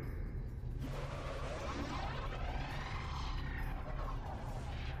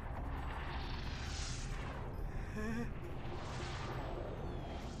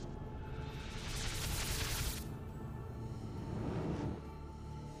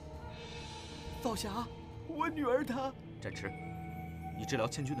少侠，我女儿她……展翅，你治疗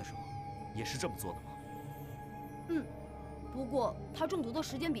千钧的时候也是这么做的吗？不过她中毒的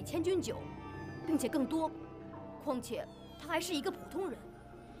时间比千钧久，并且更多。况且她还是一个普通人，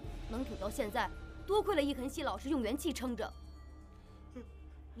能挺到现在，多亏了易恒熙老师用元气撑着。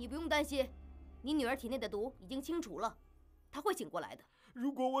你不用担心，你女儿体内的毒已经清除了，她会醒过来的。如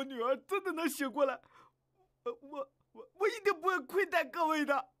果我女儿真的能醒过来，我一定不会亏待各位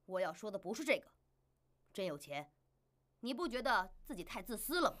的。我要说的不是这个，真有钱，你不觉得自己太自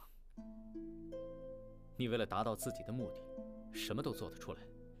私了吗？你为了达到自己的目的，什么都做得出来。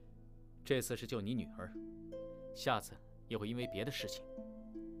这次是救你女儿，下次也会因为别的事情。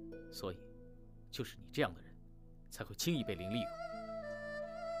所以，就是你这样的人，才会轻易被零利用。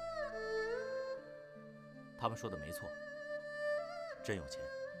他们说的没错，真有钱，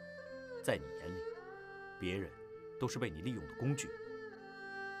在你眼里，别人都是被你利用的工具。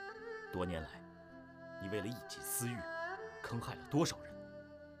多年来，你为了一己私欲，坑害了多少人，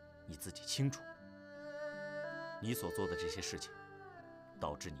你自己清楚。你所做的这些事情，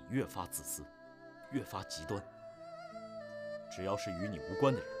导致你越发自私，越发极端。只要是与你无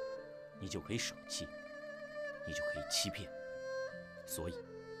关的人，你就可以舍弃，你就可以欺骗，所以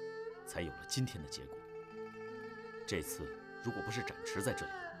才有了今天的结果。这次如果不是展翅在这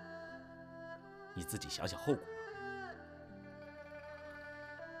里，你自己想想后果吧。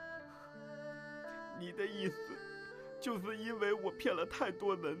你的意思，就是因为我骗了太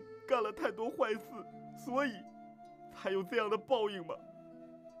多人，干了太多坏事，所以才有这样的报应吗？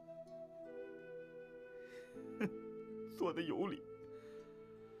说的有理。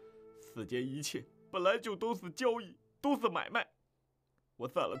世间一切本来就都是交易，都是买卖。我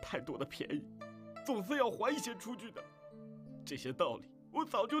占了太多的便宜，总是要还一些出去的。这些道理我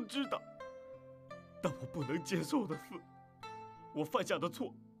早就知道，但我不能接受的是，我犯下的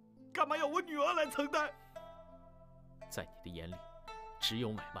错，干嘛要我女儿来承担？在你的眼里，只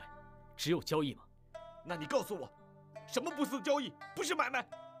有买卖，只有交易吗？那你告诉我，什么不是交易，不是买卖？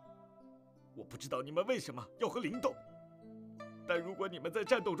我不知道你们为什么要和灵斗，但如果你们在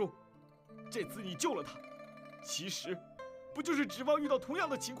战斗中，这次你救了他，其实不就是指望遇到同样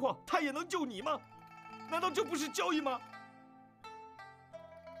的情况，他也能救你吗？难道这不是交易吗？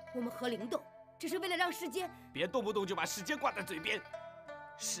我们和灵斗，只是为了让世间……别动不动就把世界挂在嘴边。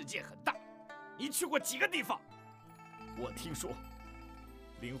世界很大，你去过几个地方？我听说，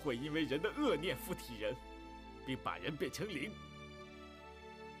灵会因为人的恶念附体人，并把人变成灵。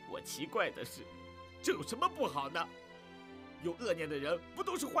我奇怪的是，这有什么不好呢？有恶念的人不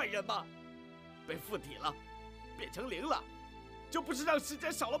都是坏人吗？被附体了，变成灵了，这不是让世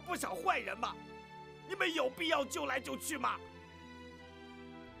间少了不少坏人吗？你们有必要救来救去吗？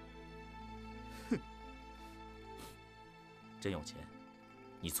哼，真有钱，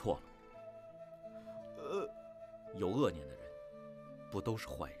你错了。有恶念的人，不都是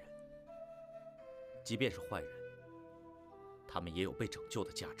坏人？即便是坏人，他们也有被拯救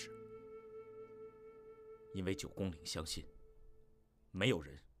的价值。因为九宫岭相信，没有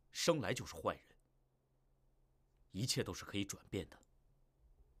人生来就是坏人，一切都是可以转变的。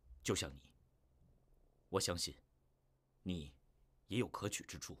就像你，我相信，你也有可取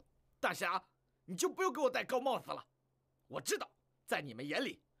之处。大侠，你就不用给我戴高帽子了。我知道，在你们眼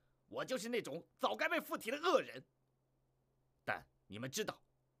里，我就是那种早该被附体的恶人。但你们知道，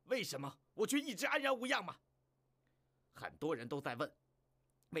为什么我却一直安然无恙吗？很多人都在问，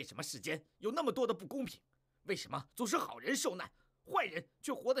为什么世间有那么多的不公平？为什么总是好人受难，坏人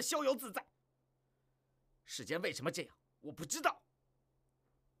却活得逍遥自在？世间为什么这样？我不知道。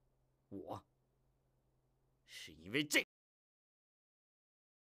我是因为这。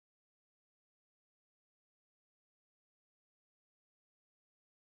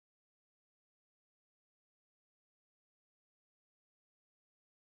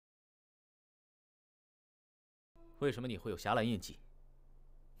为什么你会有侠岚印记？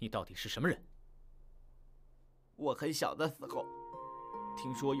你到底是什么人？我很小的时候，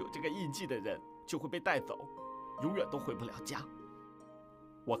听说有这个印记的人就会被带走，永远都回不了家。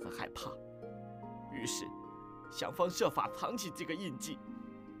我很害怕，于是想方设法藏起这个印记。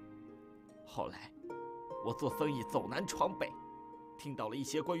后来，我做生意走南闯北，听到了一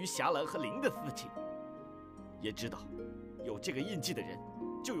些关于侠岚和灵的事情，也知道有这个印记的人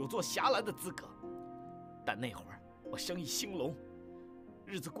就有做侠岚的资格。但那会儿我生意兴隆，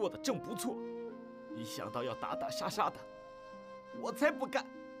日子过得正不错，一想到要打打杀杀的，我才不干。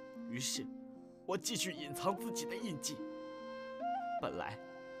于是，我继续隐藏自己的印记。本来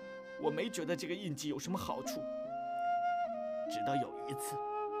我没觉得这个印记有什么好处，直到有一次，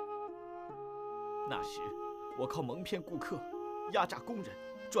那时我靠蒙骗顾客、压榨工人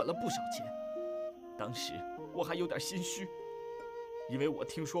赚了不少钱。当时我还有点心虚，因为我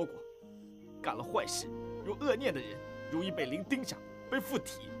听说过，干了坏事、有恶念的人容易被灵盯上，被附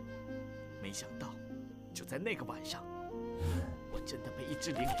体。没想到，就在那个晚上，我真的被一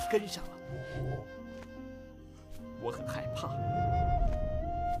只灵给跟上了。我很害怕，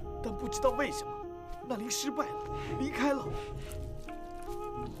但不知道为什么，那灵失败了，离开了。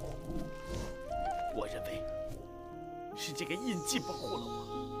我认为是这个印记保护了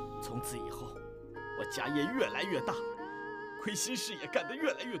我。从此以后，我家业越来越大，亏心事也干得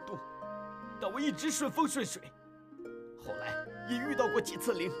越来越多，但我一直顺风顺水。后来也遇到过几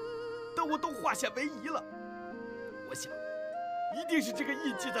次灵，但我都化险为夷了。我想，一定是这个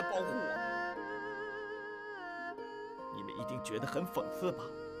印记在保护我。你们一定觉得很讽刺吧？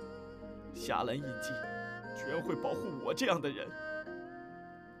侠岚印记居然会保护我这样的人。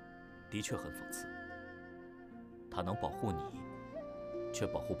的确很讽刺，它能保护你，却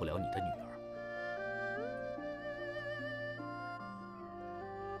保护不了你的女儿。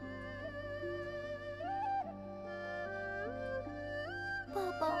爸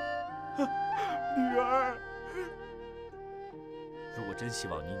爸，女儿。如果真希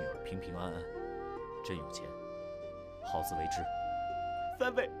望你女儿平平安安，真有钱，好自为之。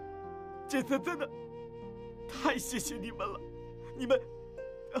三位，这次真的太谢谢你们了。你们，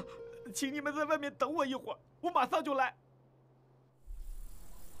请你们在外面等我一会儿，我马上就来。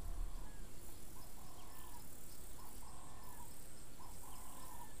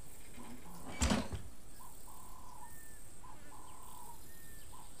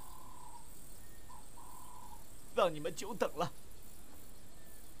让你们久等了。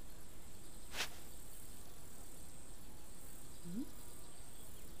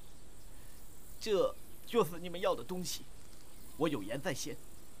这就是你们要的东西。我有言在先，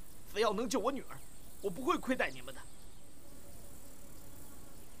只要能救我女儿，我不会亏待你们的。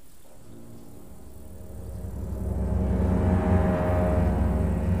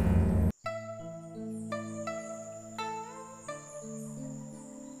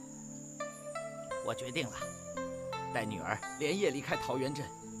我决定了，带女儿连夜离开桃源镇。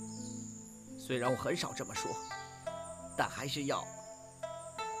虽然我很少这么说，但还是要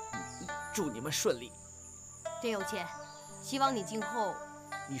祝你们顺利。真有钱，希望你今后……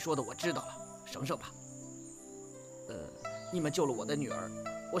你说的我知道了，省省吧。你们救了我的女儿，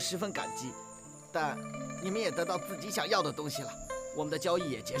我十分感激。但你们也得到自己想要的东西了，我们的交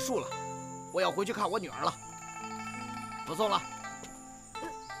易也结束了。我要回去看我女儿了，不送了。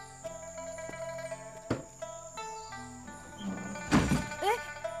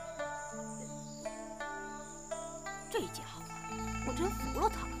这家伙，我真服了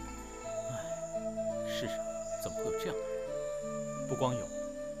他。世上怎么会有这样的人？不光有，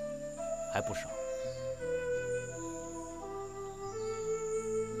还不少。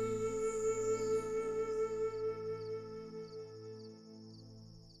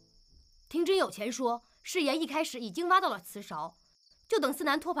听真有钱说，誓言一开始已经挖到了磁勺，就等思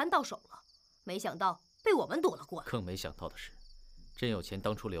南托盘到手了，没想到被我们躲了过来。更没想到的是，真有钱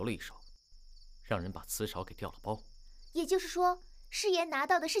当初留了一手，让人把磁勺给调了包。也就是说，誓言拿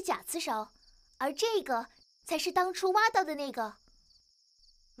到的是假磁勺，而这个才是当初挖到的那个。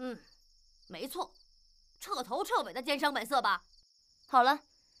没错，彻头彻尾的奸商本色吧。好了，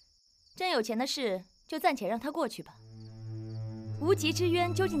真有钱的事就暂且让他过去吧。无极之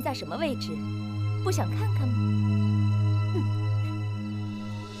渊究竟在什么位置？不想看看吗？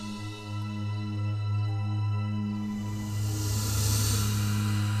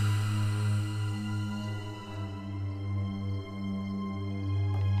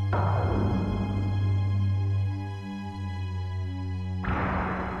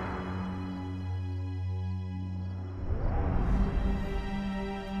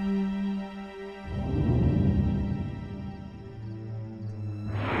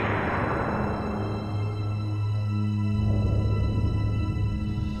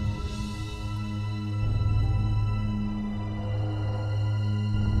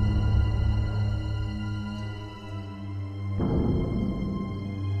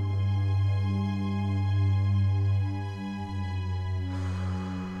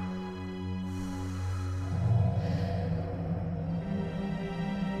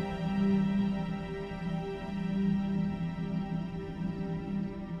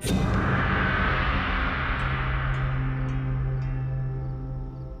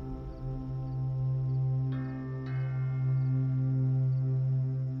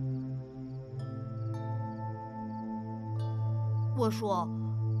我说，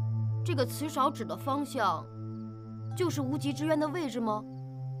这个磁勺指的方向，就是无极之渊的位置吗？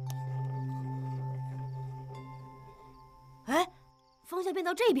哎，方向变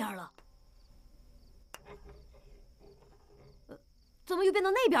到这边了，怎么又变到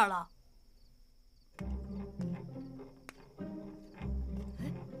那边了？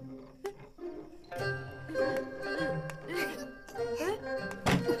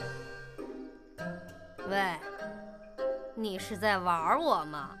喂。你是在玩我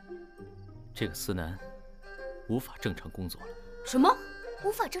吗？这个思南无法正常工作了。什么？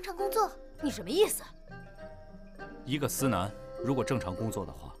无法正常工作？你什么意思？一个思南如果正常工作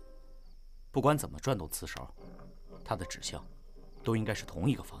的话，不管怎么转动磁勺，它的指向都应该是同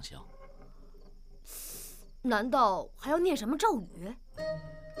一个方向。难道还要念什么咒语？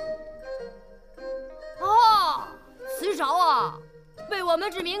哦，磁勺啊，为我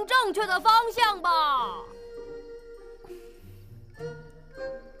们指明正确的方向吧。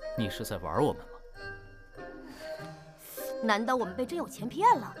你是在玩我们吗？难道我们被真有钱骗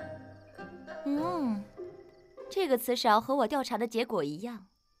了？这个磁勺和我调查的结果一样，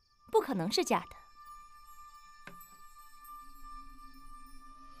不可能是假的。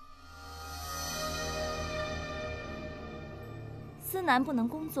思南不能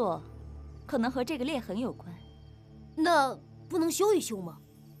工作，可能和这个裂痕有关。那不能修一修吗？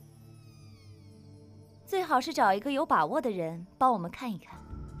最好是找一个有把握的人帮我们看一看。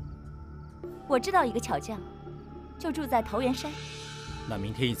我知道一个巧匠，就住在桃源山。那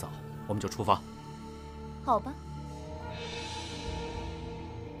明天一早我们就出发。好吧。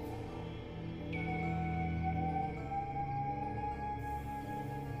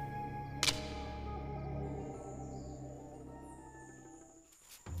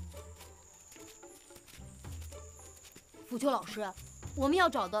辅秋老师，我们要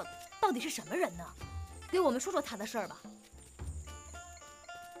找的到底是什么人呢？给我们说说他的事儿吧。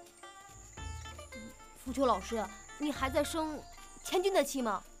辅秋老师，你还在生千钧的气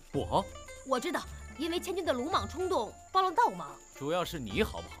吗？我知道，因为千钧的鲁莽冲动帮了倒忙。主要是你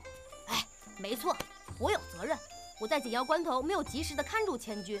好不好？哎，没错，我有责任。我在紧要关头没有及时的看住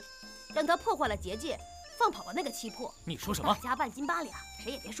千钧，让他破坏了结界，放跑了那个七魄。你说什么？大家半斤八两，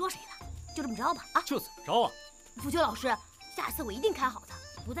谁也别说谁了，就这么着吧。啊，就怎么着啊？辅秋老师，下次我一定看好他，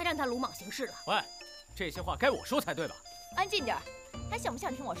不再让他鲁莽行事了。喂，这些话该我说才对吧？安静点，还想不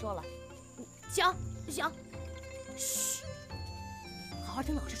想听我说了？想。嘘，好好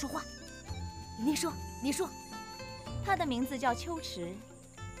听老师说话。你说。他的名字叫秋池，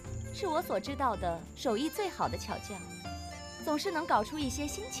是我所知道的手艺最好的巧匠，总是能搞出一些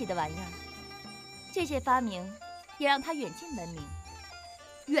新奇的玩意儿。这些发明也让他远近闻名。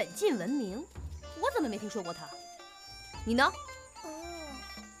远近闻名？我怎么没听说过他？你呢？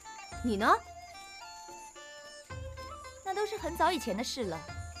你呢？那都是很早以前的事了。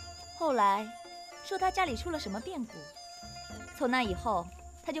后来说他家里出了什么变故，从那以后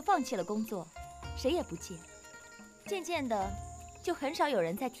他就放弃了工作，谁也不见。渐渐的，就很少有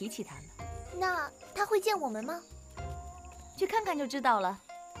人再提起他了。那他会见我们吗？去看看就知道了。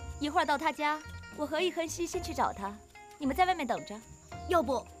一会儿到他家，我和易恒熙先去找他，你们在外面等着。要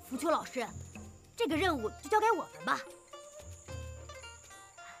不，浮秋老师，这个任务就交给我们吧。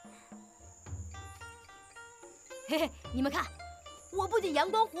嘿嘿，你们看，我不仅阳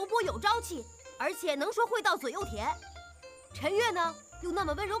光活泼有朝气，而且能说会道，嘴又甜。陈月呢，又那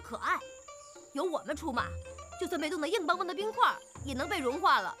么温柔可爱，有我们出马，就算被冻得硬邦邦的冰块，也能被融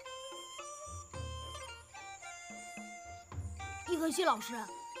化了。易恒熙老师，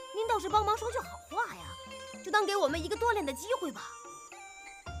您倒是帮忙说句好话呀，就当给我们一个锻炼的机会吧。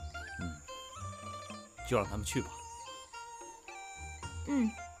就让他们去吧。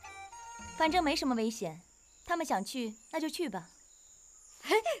反正没什么危险，他们想去那就去吧。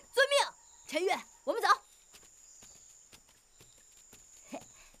嘿，遵命，陈月，我们走。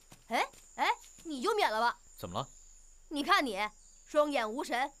哎，你就免了吧。怎么了？你看你，双眼无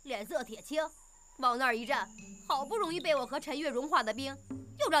神，脸色铁青，往那儿一站，好不容易被我和陈月融化的冰，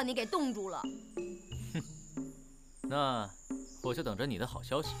又让你给冻住了。哼，那我就等着你的好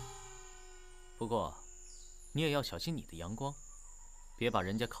消息。不过，你也要小心你的阳光，别把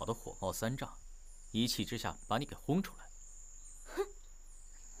人家烤得火冒三丈，一气之下把你给轰出来。哼！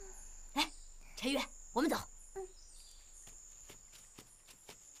哎，陈月，我们走。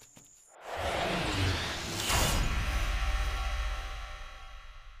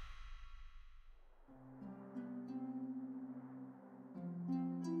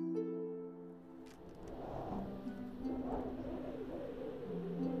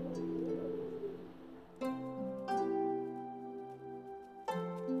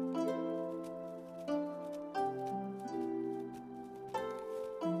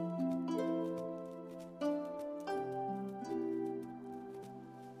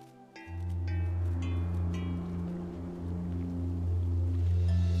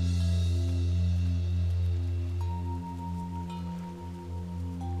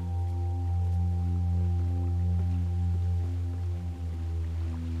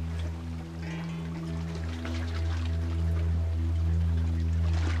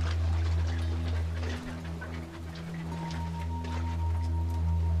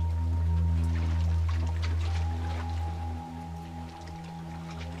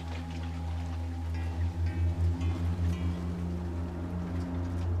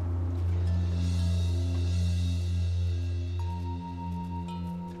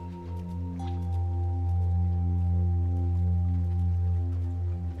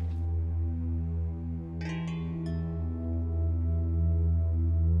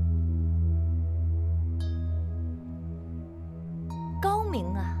明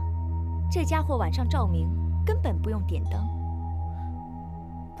啊，这家伙晚上照明根本不用点灯。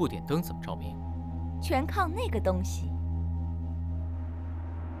不点灯怎么照明？全靠那个东西。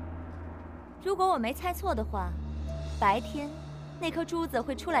如果我没猜错的话，白天那颗珠子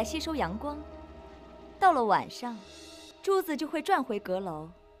会出来吸收阳光，到了晚上，珠子就会转回阁楼，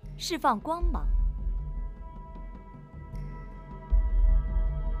释放光芒。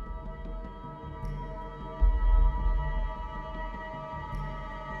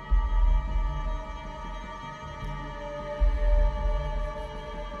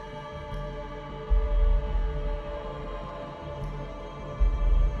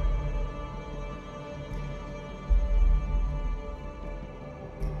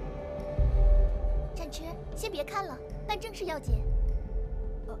先别看了，办正事要紧。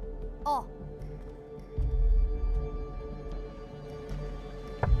哦。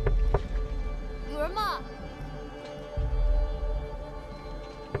有人吗？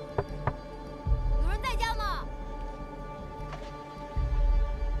有人在家吗？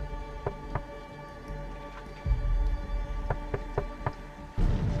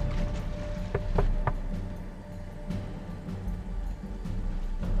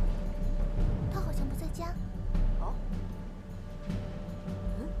他好像不在家。哦。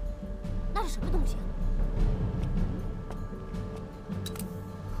那是什么东西啊？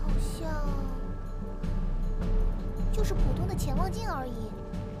好像就是普通的潜望镜而已。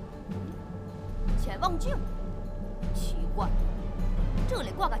潜望镜？奇怪，这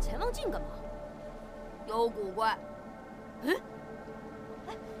里挂个潜望镜干嘛？有古怪。哎，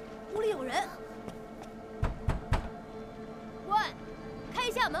屋里有人。喂，开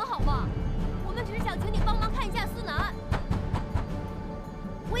一下门好吗？我们只是想请你帮忙看一下思南。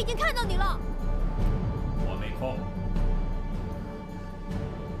我已经看到你了。我没空。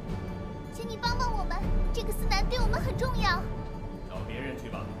请你帮帮我们，这个思南对我们很重要。找别人去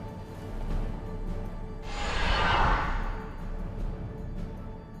吧。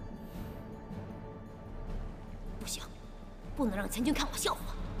不行，不能让钱军看我笑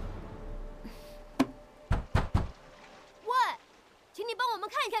话。喂，请你帮帮我们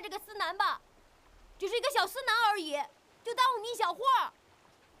看一看这个司南吧，只是一个小司南而已，就耽误你一小会儿。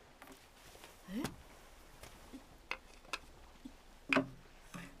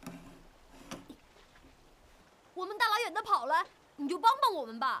我们大老远的跑来，你就帮帮我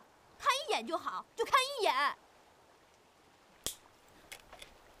们吧，看一眼就好，就看一眼。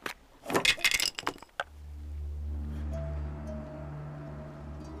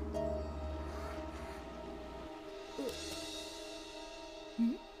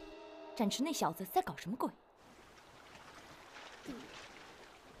展翅那小子在搞什么鬼？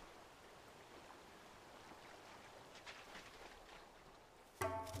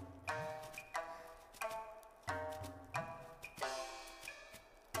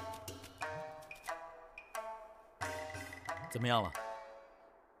怎么样了？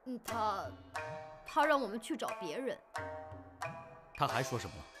他让我们去找别人。他还说什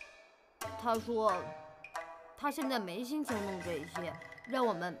么了？他说他现在没心情弄这些，让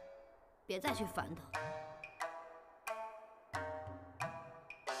我们别再去烦他。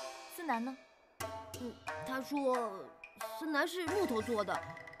司南呢？他说司南是木头做的，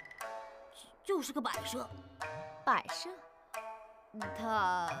就是个摆设。摆设？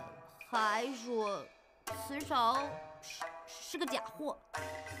他还说磁勺是个假货。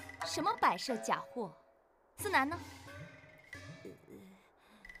什么摆设假货？司南呢？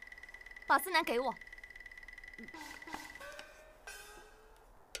把司南给我。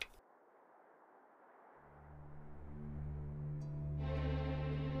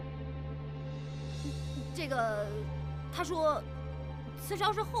这个，他说磁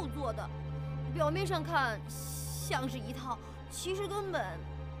勺是后做的，表面上看像是一套，其实根本，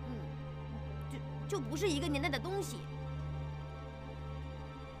就不是一个年代的东西。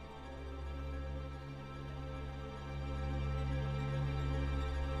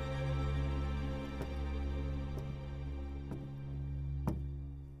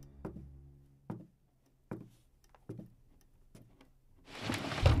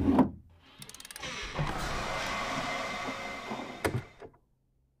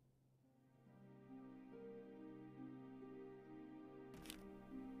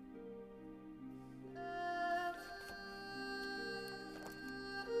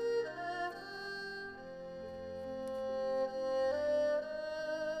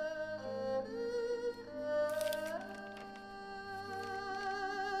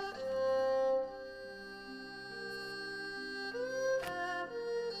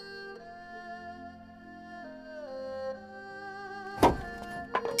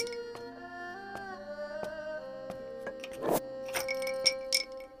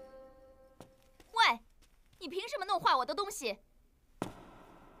弄坏我的东西！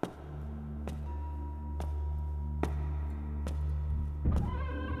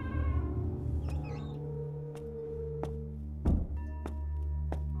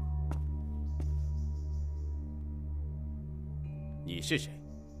你是谁？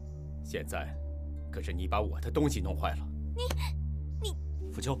现在可是你把我的东西弄坏了。你，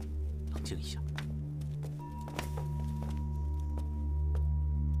福秋，冷静一下。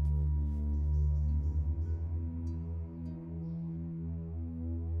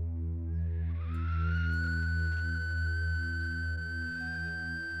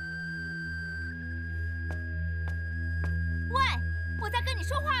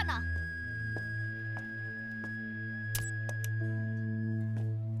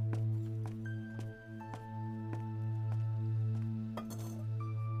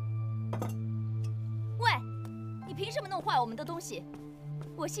凭什么弄坏我们的东西？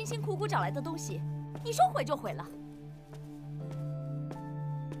我辛辛苦苦找来的东西，你说毁就毁了。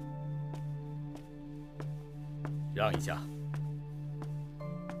让一下。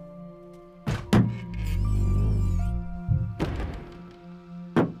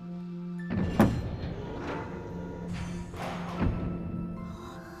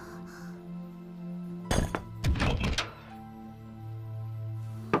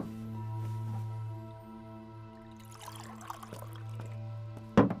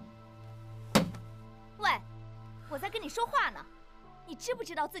我在跟你说话呢，你知不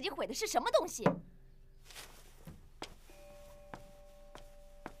知道自己毁的是什么东西？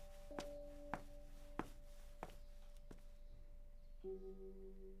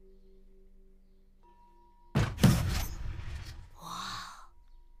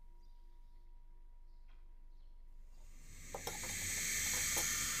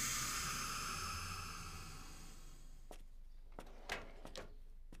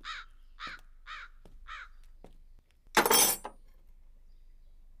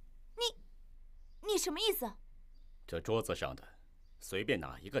你什么意思？这桌子上的，随便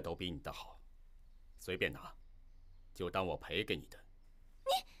哪一个都比你的好，随便拿，就当我赔给你的。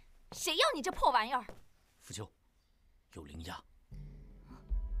谁要你这破玩意儿？福舅，有灵压。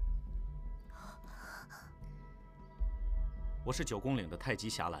我是9宫岭的太极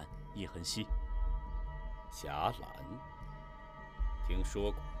侠岚叶痕熙。侠岚，听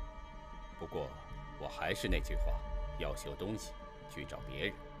说过，不过我还是那句话，要修东西，去找别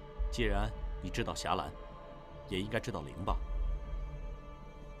人。既然你知道侠岚，也应该知道灵吧？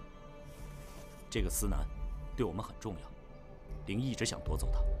这个司南对我们很重要，灵一直想夺走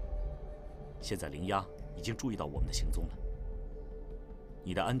他。现在灵压已经注意到我们的行踪了，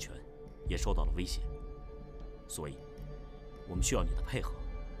你的安全也受到了威胁，所以我们需要你的配合。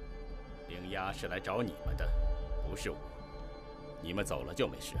灵压是来找你们的，不是我。你们走了就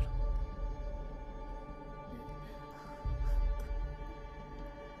没事了。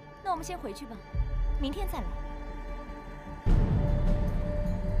那我们先回去吧，明天再来。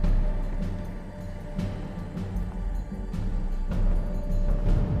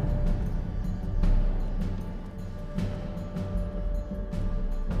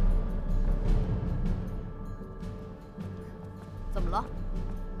怎么了？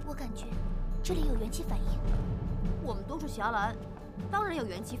我感觉这里有元气反应。我们都是侠岚，当然有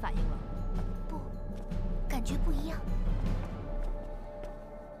元气反应了。不，感觉不一样。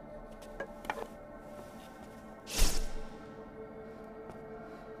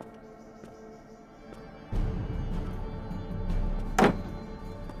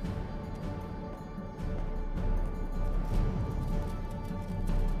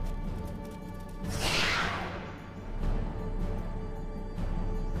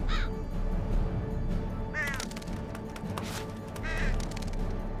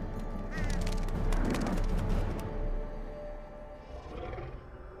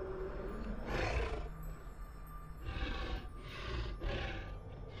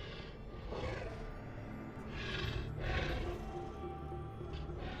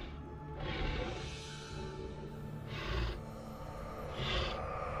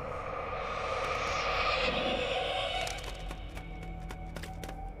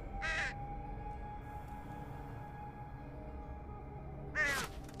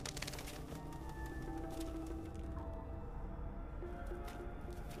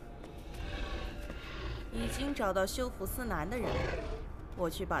已经找到修复司南的人了，我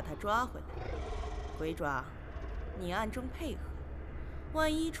去把他抓回来。鬼爪，你暗中配合，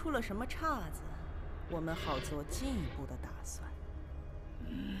万一出了什么岔子，我们好做进一步的打算。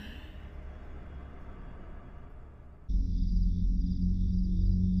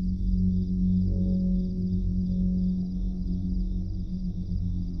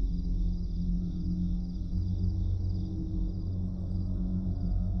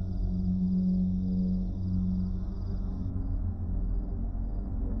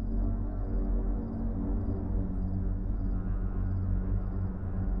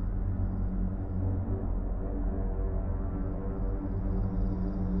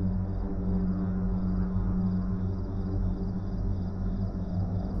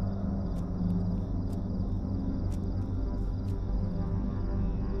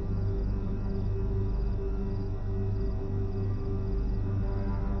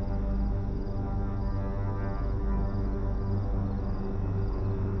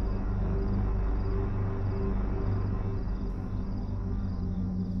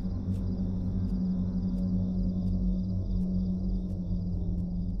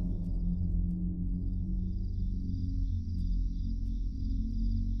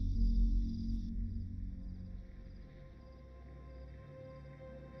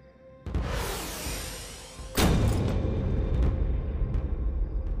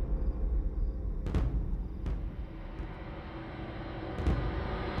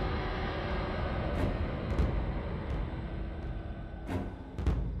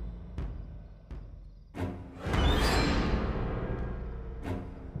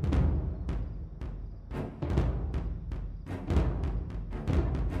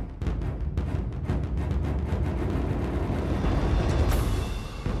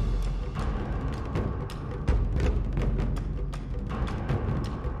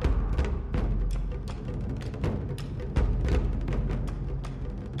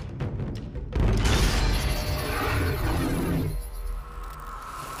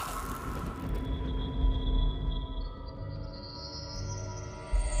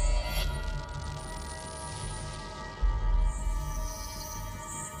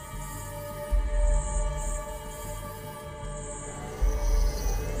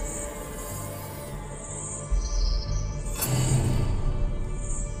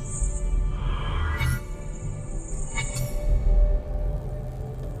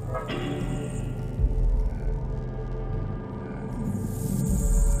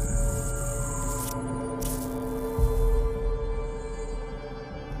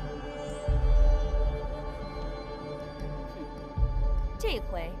这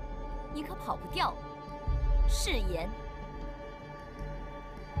回你可跑不掉了，誓言。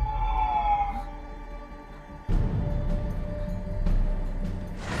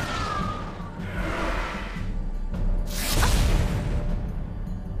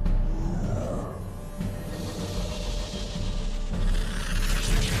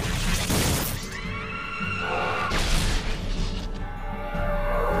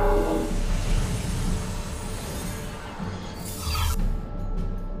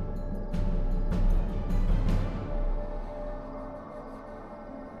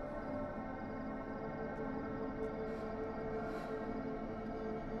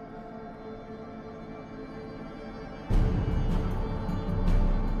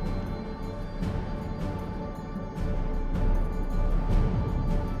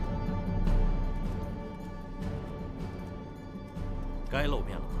该露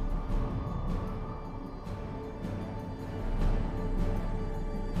面了吧？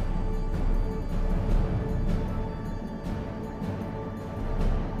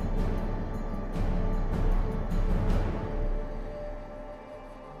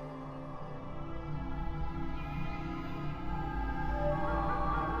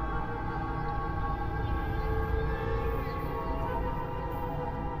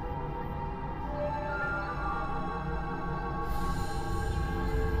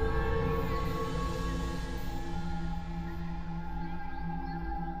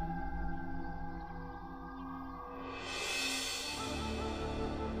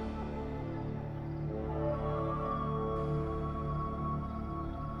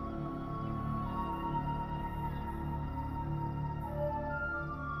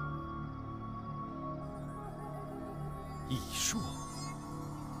艺术，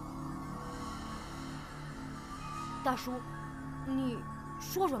大叔，你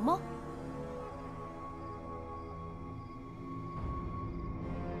说什么？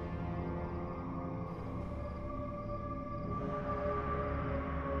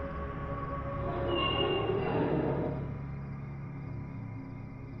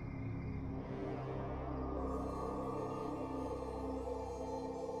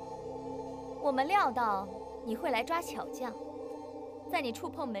我们料到你会来抓巧匠，在你触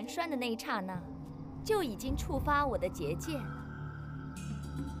碰门栓的那一刹那，就已经触发我的结界了。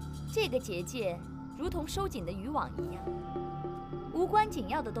这个结界如同收紧的渔网一样，无关紧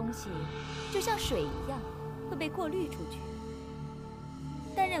要的东西就像水一样会被过滤出去，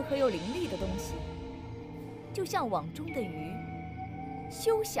但任何有灵力的东西，就像网中的鱼，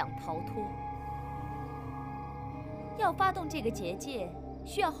休想逃脱。要发动这个结界，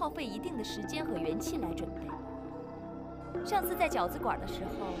需要耗费一定的时间和元气来准备。上次在饺子馆的时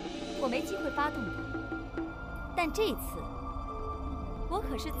候，我没机会发动它，但这次我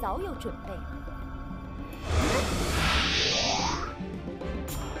可是早有准备。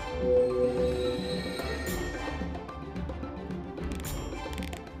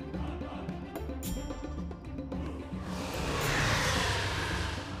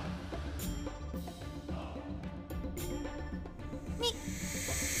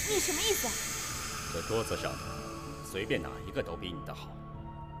你什么意思啊？这桌子上的随便哪一个都比你的好，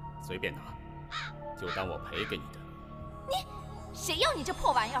随便拿，就当我赔给你的。你，谁要你这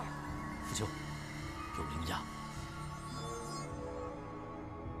破玩意儿？傅舅，有灵压。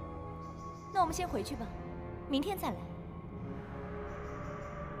那我们先回去吧，明天再来。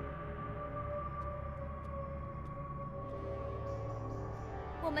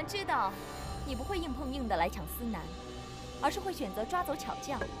我们知道，你不会硬碰硬的来抢司南，而是会选择抓走巧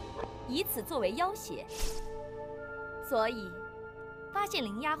匠，以此作为要挟。所以，发现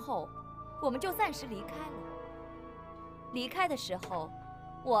灵压后，我们就暂时离开了。离开的时候，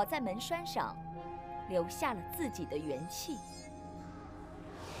我在门栓上留下了自己的元气。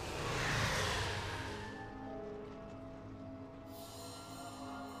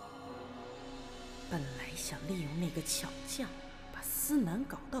本来想利用那个巧匠把司南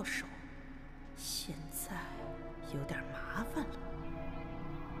搞到手，现在有点麻烦了。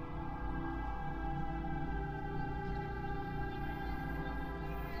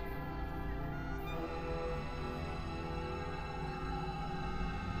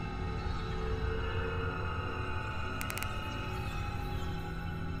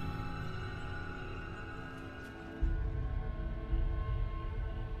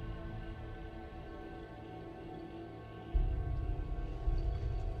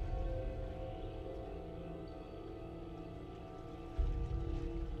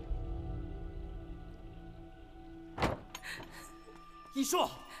艺术，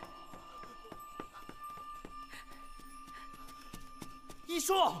艺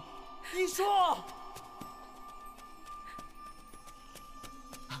术，艺术！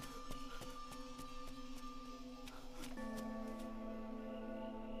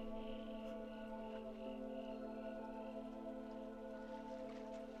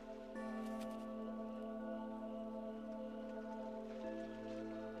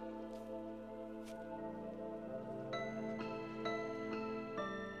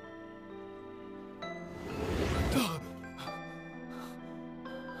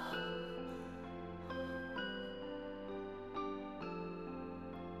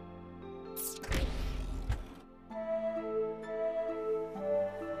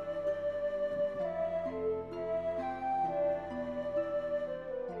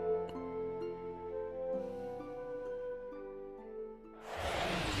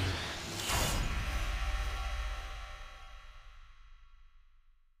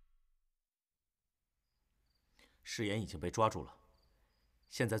誓言已经被抓住了，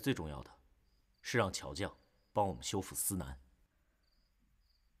现在最重要的是让巧匠帮我们修复司南。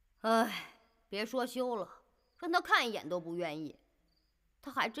哎，别说修了，让他看一眼都不愿意。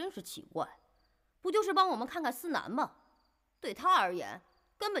他还真是奇怪，不就是帮我们看看司南吗？对他而言，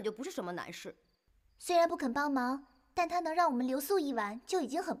根本就不是什么难事。虽然不肯帮忙，但他能让我们留宿一晚就已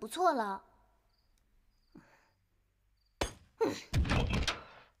经很不错了。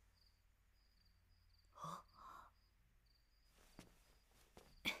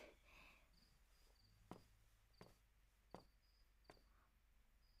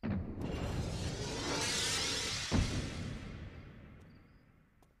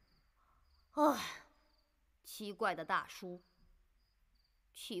唉，奇怪的大叔，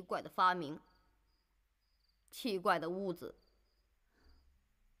奇怪的发明，奇怪的屋子。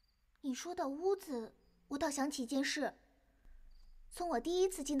你说到屋子，我倒想起一件事。从我第一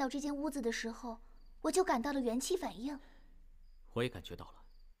次进到这间屋子的时候，我就感到了元气反应。我也感觉到了，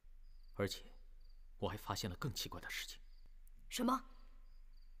而且我还发现了更奇怪的事情。什么？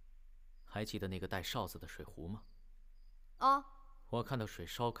还记得那个带哨子的水壶吗？啊！我看到水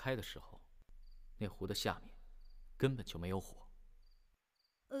烧开的时候，那壶的下面根本就没有火。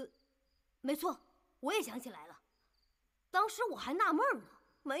没错，我也想起来了。当时我还纳闷呢，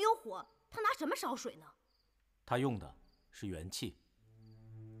没有火，他拿什么烧水呢？他用的是元气。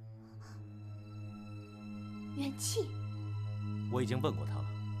元气？我已经问过他了，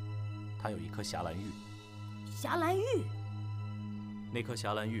他有一颗霞岚玉。霞岚玉？那颗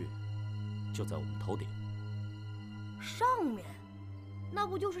霞岚玉就在我们头顶。上面？那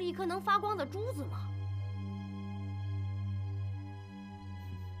不就是一颗能发光的珠子吗？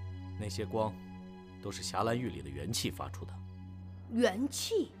那些光都是霞岚玉里的元气发出的。元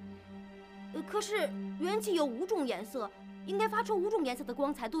气？可是元气有5种颜色，应该发出5种颜色的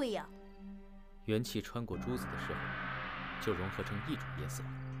光才对呀。元气穿过珠子的时候，就融合成1种颜色了。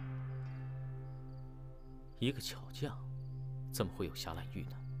一个巧匠，怎么会有霞岚玉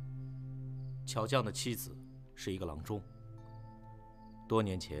呢？巧匠的妻子是一个郎中，多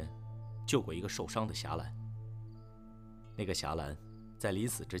年前救过一个受伤的霞岚。那个霞岚在临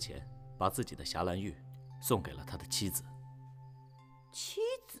死之前，把自己的霞岚玉送给了他的妻子。妻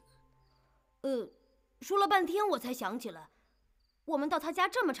子？说了半天我才想起来，我们到他家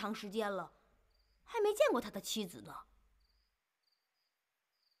这么长时间了，还没见过他的妻子呢。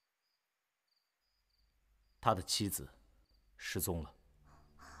他的妻子失踪了。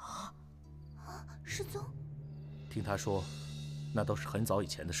失踪？听他说，那都是很早以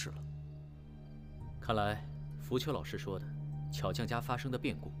前的事了。看来浮丘老师说的巧匠家发生的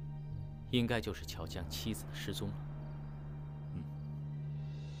变故，应该就是巧匠妻子的失踪了。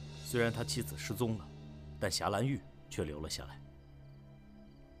虽然他妻子失踪了，但霞岚玉却留了下来。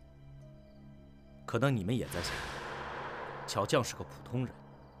可能你们也在想，巧匠是个普通人，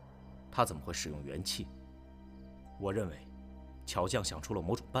他怎么会使用元气？我认为，巧匠想出了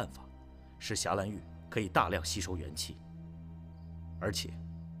某种办法，使霞岚玉可以大量吸收元气，而且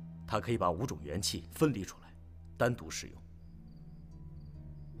他可以把5种元气分离出来，单独使用。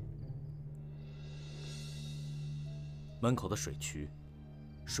门口的水渠，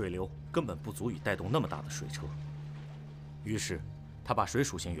水流根本不足以带动那么大的水车，于是他把水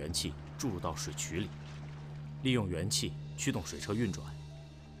属性元气注入到水渠里，利用元气驱动水车运转。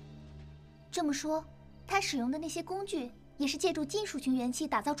这么说，他使用的那些工具也是借助金属型元气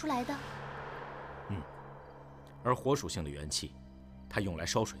打造出来的。而火属性的元气，他用来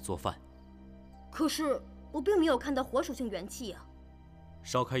烧水做饭。可是我并没有看到火属性元气啊。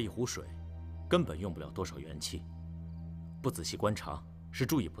烧开一壶水，根本用不了多少元气，不仔细观察是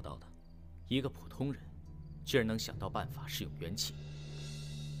注意不到的。一个普通人，居然能想到办法使用元气，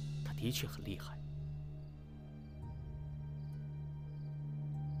他的确很厉害。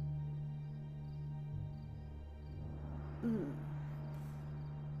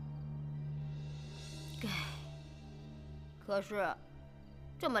可是，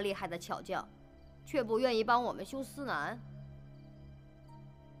这么厉害的巧匠，却不愿意帮我们修司南。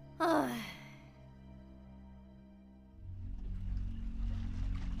唉。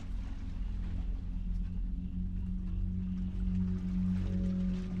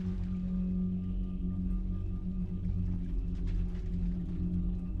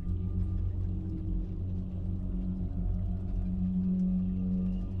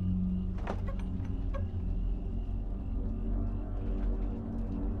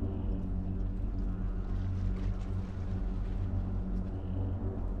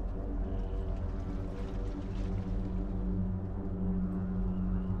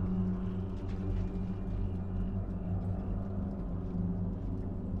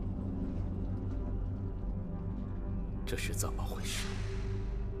这是怎么回事？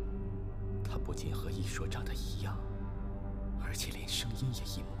他不仅和一说长得一样，而且连声音也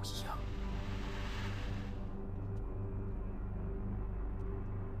一模一样。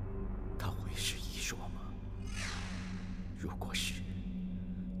他会是一说吗？如果是，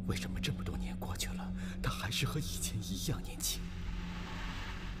为什么这么多年过去了，他还是和以前一样年轻？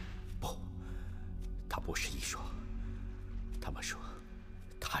不，他不是一说。他们说，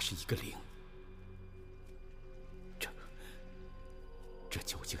他是一个零。这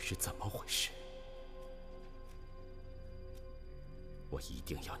究竟是怎么回事？我一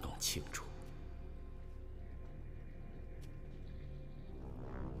定要弄清楚。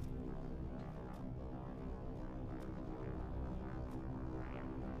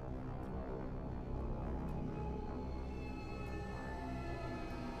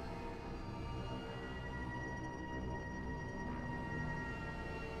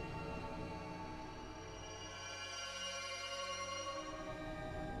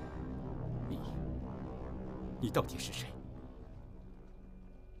你到底是谁？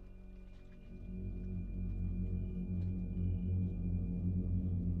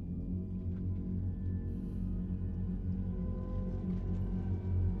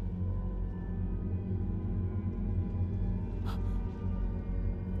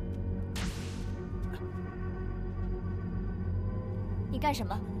你干什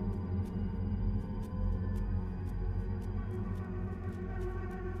么？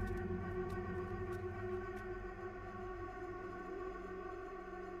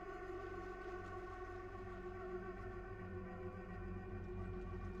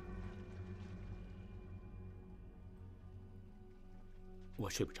我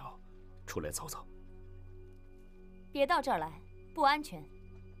睡不着，出来走走。别到这儿来，不安全。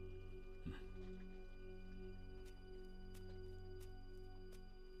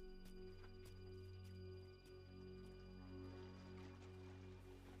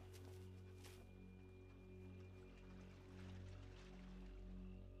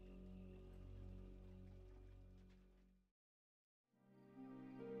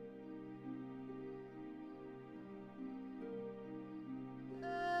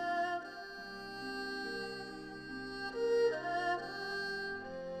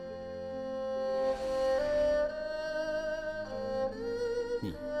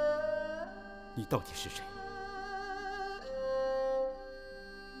你到底是谁？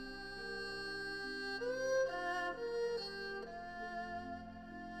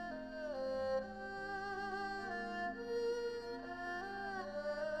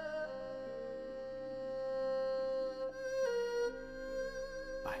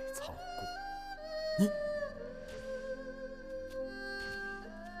百草谷，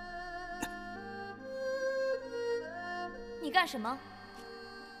你干什么？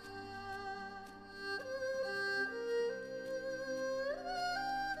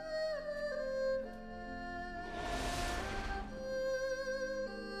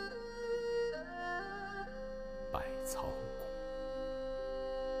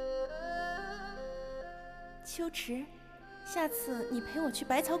秋池，下次你陪我去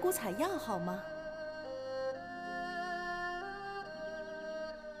百草谷采药好吗？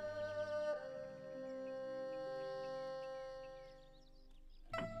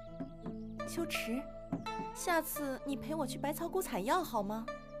秋池，下次你陪我去百草谷采药好吗？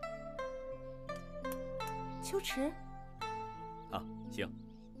秋池，啊，行，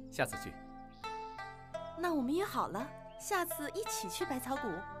下次去。那我们约好了，下次一起去百草谷。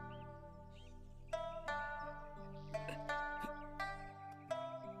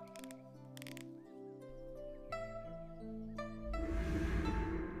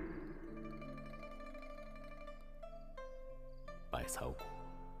百草谷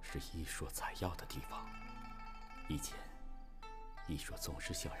是一说采药的地方。以前，一说总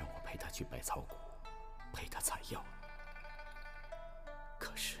是想让我陪他去百草谷，陪他采药。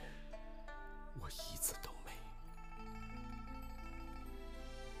可是，我一次都没。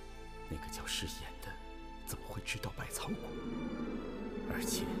那个叫誓言的，怎么会知道百草谷？而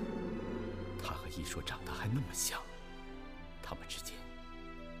且，他和一说长得还那么像，他们之间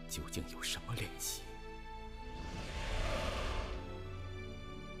究竟有什么联系？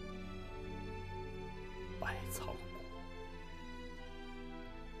百草谷，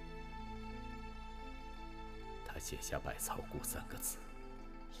他写下“百草谷”3个字，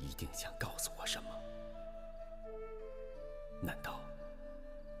一定想告诉我什么？难道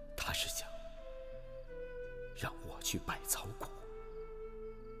他是想让我去百草谷？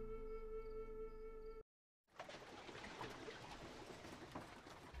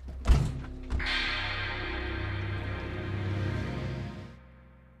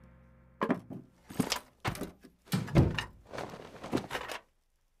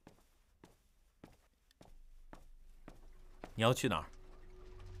你要去哪儿？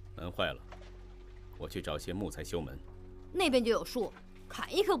门坏了，我去找些木材修门。那边就有树，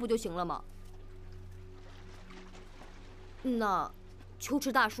砍一棵不就行了吗？那，秋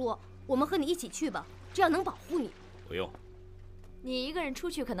池大叔，我们和你一起去吧，这样能保护你。不用。你一个人出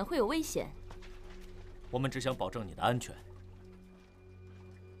去可能会有危险。我们只想保证你的安全。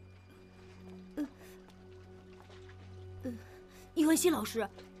伊文熙老师。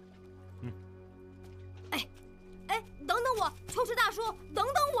等等我，秋池大叔，等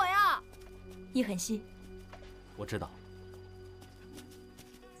等我呀！伊恒熙，我知道。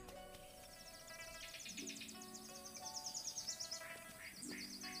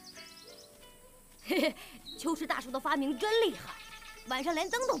嘿嘿，秋池大叔的发明真厉害，晚上连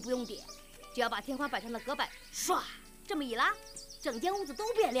灯都不用点，只要把天花板上的隔板唰这么一拉，整间屋子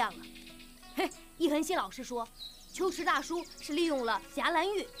都变亮了。嘿，伊恒熙老师说，秋池大叔是利用了侠岚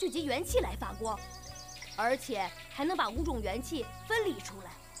玉聚集元气来发光。而且还能把5种元气分离出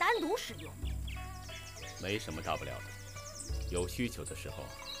来，单独使用。没什么大不了的，有需求的时候，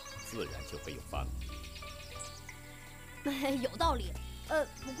自然就会有发明。有道理。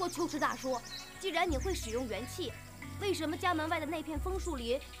不过秋池大叔，既然你会使用元气，为什么家门外的那片枫树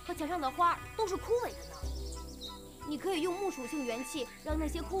林和墙上的花都是枯萎的呢？你可以用木属性元气让那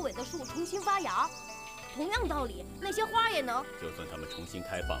些枯萎的树重新发芽。同样道理，那些花也能。就算它们重新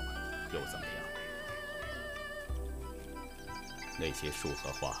开放了，又怎么样？那些树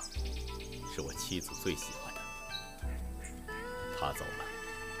和花，是我妻子最喜欢的。她走了，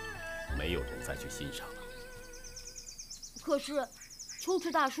没有人再去欣赏了。可是，秋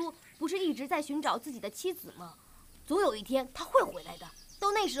池大叔不是一直在寻找自己的妻子吗？总有一天他会回来的。到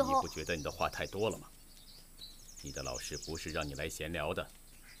那时候，你不觉得你的话太多了吗？你的老师不是让你来闲聊的，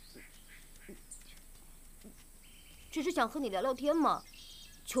只是想和你聊聊天嘛。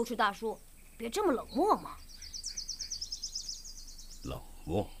秋池大叔，别这么冷漠嘛。冷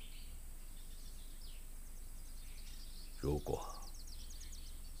漠。如果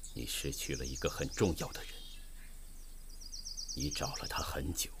你失去了一个很重要的人，你找了他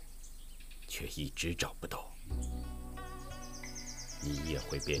很久，却一直找不到，你也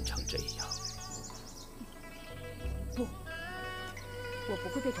会变成这样。不，我不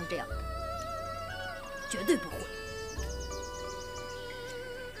会变成这样的，绝对不会。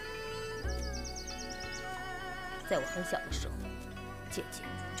在我很小的时候，姐姐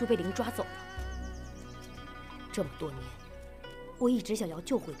就被灵抓走了。这么多年，我一直想要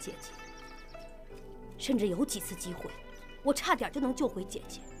救回姐姐，甚至有几次机会，我差点就能救回姐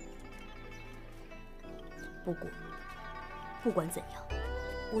姐。不过，不管怎样，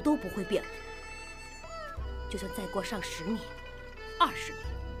我都不会变的。就算再过上10年、20年，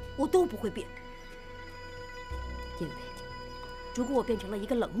我都不会变。因为，如果我变成了一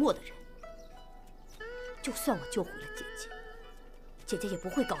个冷漠的人，就算我救回了姐姐，姐姐也不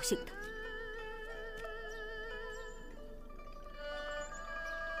会高兴的。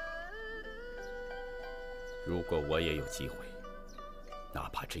如果我也有机会，哪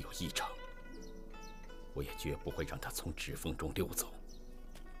怕只有1场，我也绝不会让他从指缝中溜走。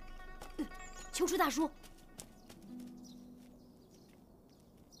秋池大叔，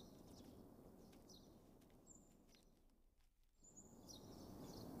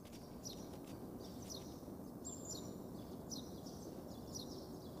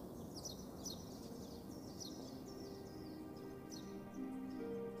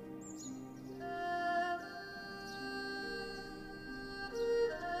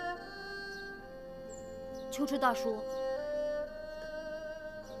秋池大叔，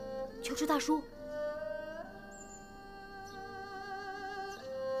秋池大叔，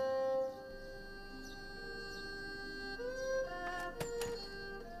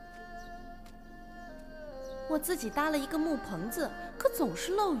我自己搭了一个木棚子，可总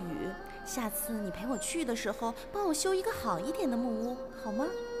是漏雨。下次你陪我去的时候，帮我修一个好一点的木屋，好吗？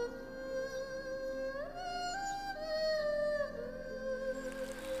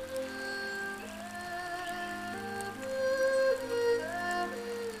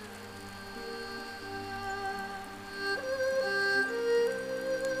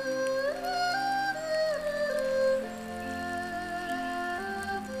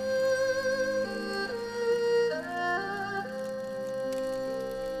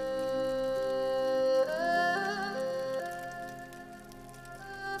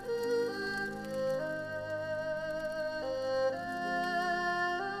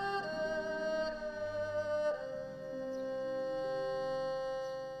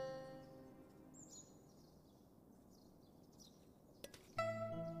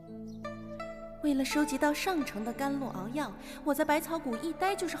为了收集到上乘的甘露熬药，我在百草谷一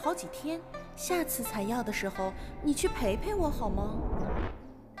待就是好几天。下次采药的时候，你去陪陪我好吗？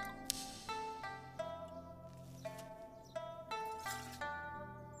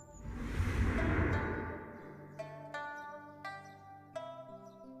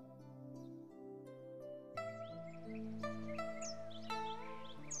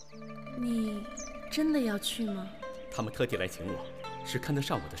你真的要去吗？他们特地来请我，是看得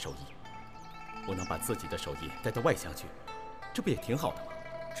上我的手艺。我能把自己的手艺带到外乡去，这不也挺好的吗？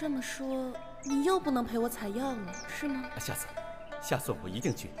这么说，你又不能陪我采药了，是吗？下次我一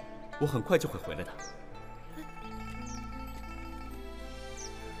定去，我很快就会回来的。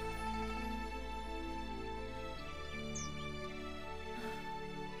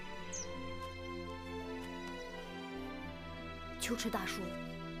秋池大叔，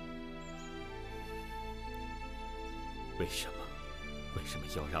为什么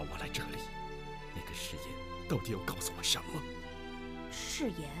要让我来这里？那个誓言到底要告诉我什么？誓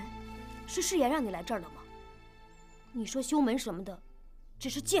言？是誓言让你来这儿的吗？你说修门什么的，只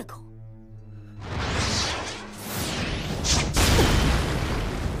是借口。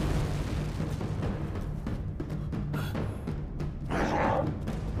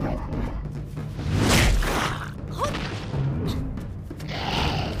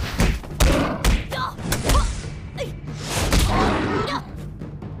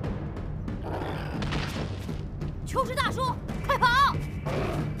秋池大叔，快跑！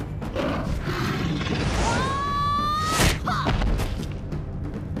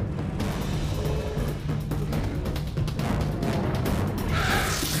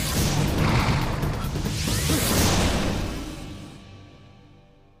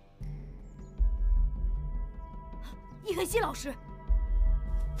易黑西老师，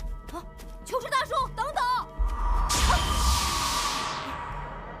啊，秋池大叔，等等！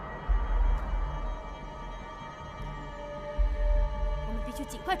我们必须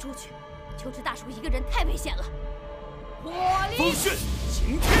尽快出去。秋池大叔一个人太危险了。火力！风旋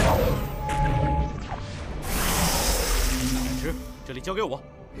晴天！大师，这里交给我，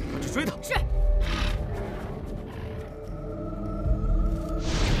快去追他。是。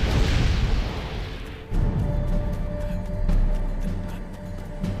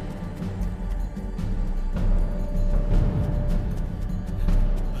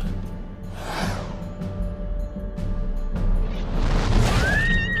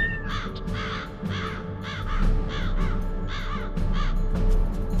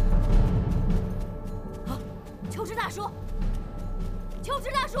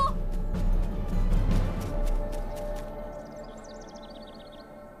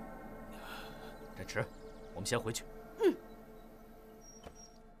我们先回去。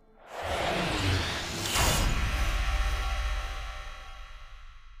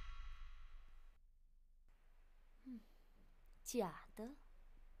假的，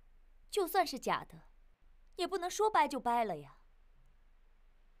就算是假的，也不能说掰就掰了呀。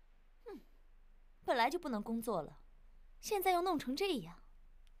本来就不能工作了，现在又弄成这样，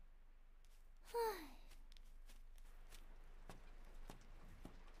唉。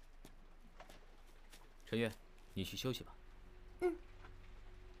陈月，你去休息吧。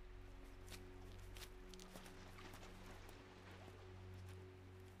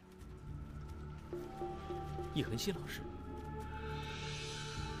易恒熙老师，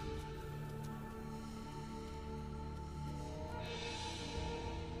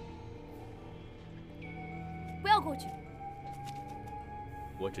不要过去。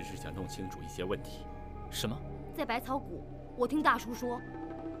我只是想弄清楚一些问题。什么？在百草谷，我听大叔说。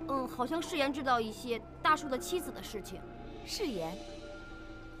好像誓言知道一些大叔的妻子的事情。誓言？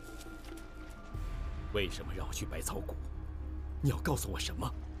为什么让我去百草谷？你要告诉我什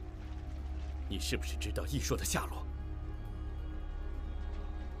么？你是不是知道易硕的下落？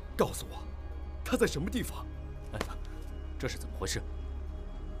告诉我，他在什么地方？哎，这是怎么回事？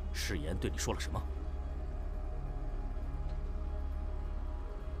誓言对你说了什么？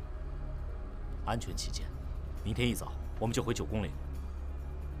安全起见，明天一早我们就回9宫岭。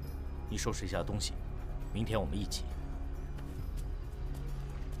你收拾一下东西，明天我们一起。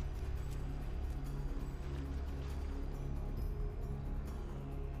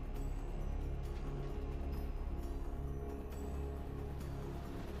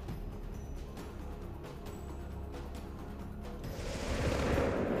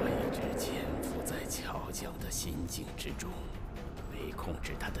我一直潜伏在乔将的心境之中，没控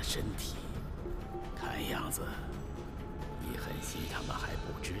制他的身体。看样子。易恒熙他们还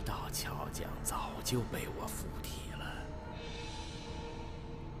不知道，乔将早就被我附体了。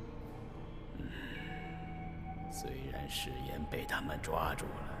虽然誓言被他们抓住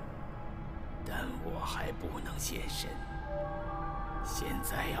了，但我还不能现身。现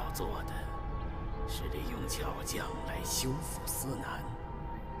在要做的是利用巧匠来修复司南。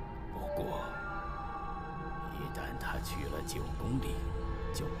不过，一旦他去了9公里，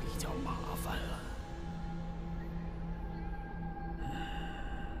就比较麻烦了。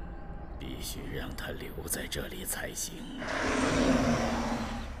必须让他留在这里才行。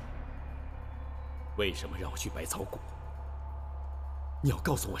为什么让我去百草谷？你要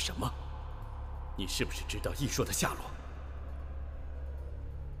告诉我什么？你是不是知道易硕的下落？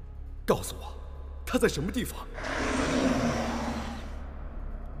告诉我，他在什么地方？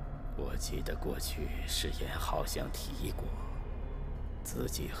我记得过去誓言好像提过，自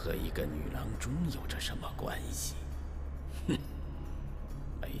己和一个女郎中有着什么关系。哼，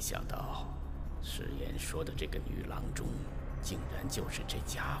没想到誓言说的这个女郎中，竟然就是这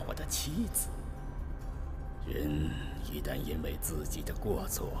家伙的妻子。人一旦因为自己的过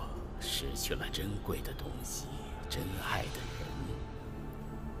错失去了珍贵的东西、真爱的人，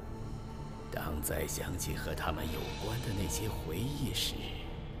当再想起和他们有关的那些回忆时，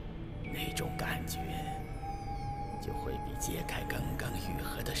那种感觉就会比揭开刚刚愈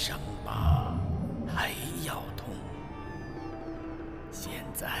合的伤疤还要痛。现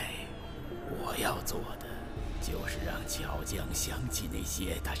在我要做的就是让巧匠想起那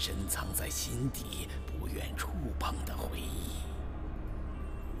些他深藏在心底不愿触碰的回忆。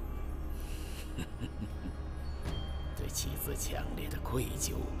对妻子强烈的愧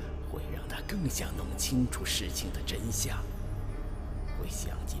疚会让他更想弄清楚事情的真相，会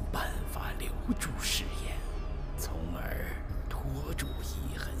想尽办法留住誓言，从而拖住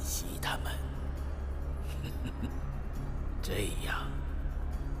易痕熙他们。这样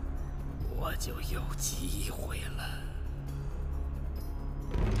我就有机会了。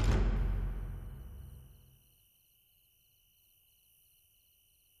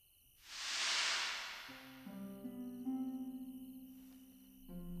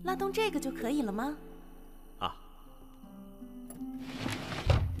拉动这个就可以了吗？啊。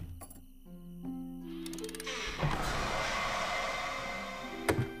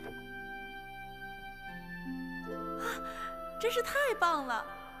真是太棒了！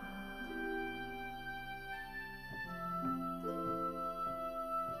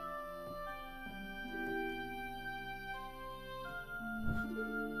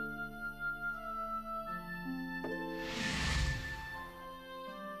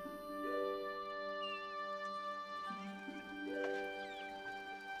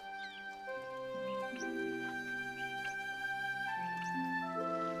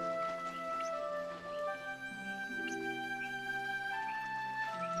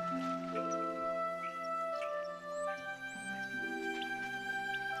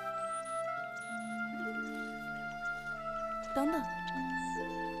等等，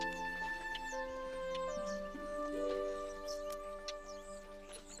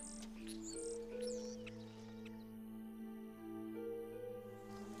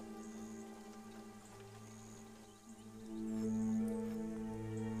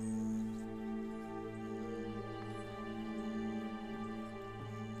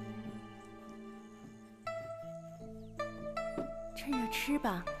趁热吃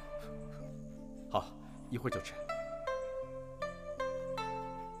吧。好，一会儿就吃。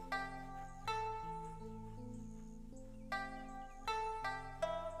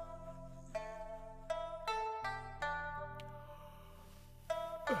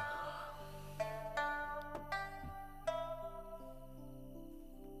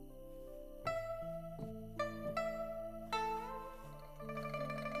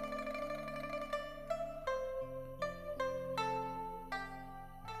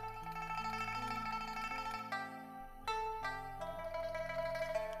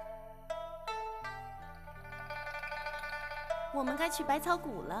我们该去百草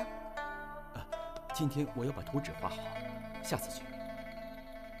谷了。今天我要把图纸画好，下次去。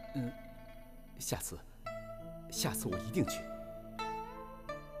下次我一定去。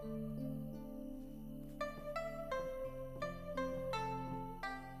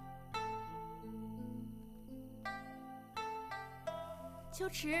秋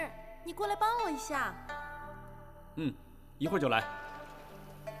池，你过来帮我一下。一会儿就来。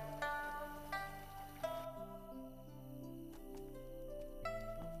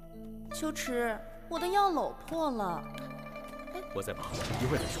秋池，我的药篓破了。我在忙，一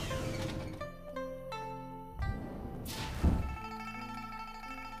会儿再说。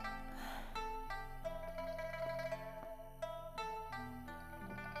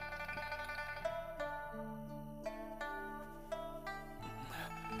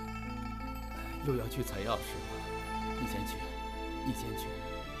又要去采药是吗？你先去，你先去。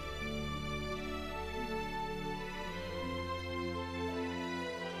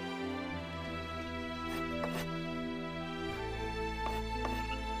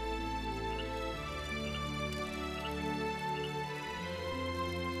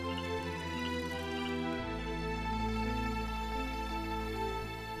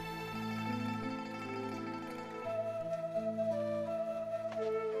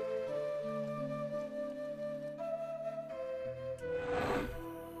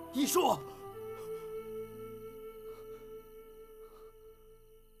你说，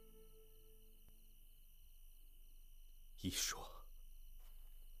一说，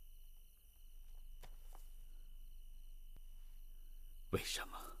为什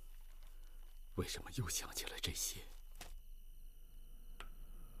么？为什么又想起了这些？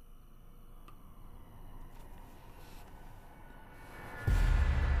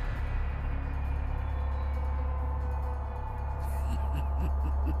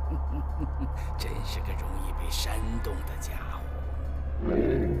真是个容易被煽动的家伙。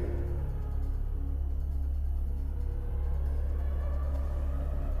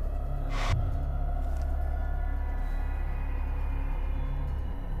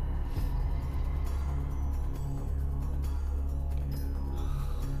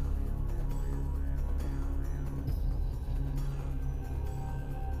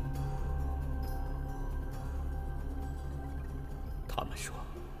他们说，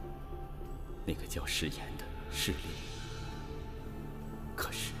那个叫誓言的是灵，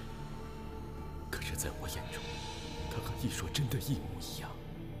可是，在我眼中，他和一说真的一模一样。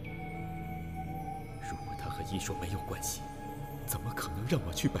如果他和一说没有关系，怎么可能让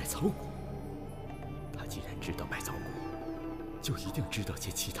我去百草谷？他既然知道百草谷，就一定知道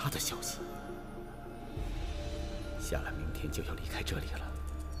些其他的消息。夏兰明天就要离开这里了，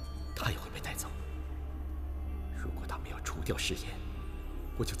他也会被带走。如果他们要除掉誓言，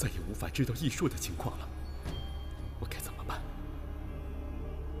我就再也无法知道艺术的情况了。我该怎么办？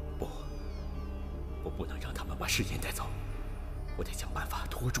不，我不能让他们把誓言带走。我得想办法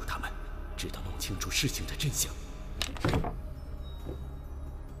拖住他们，直到弄清楚事情的真相。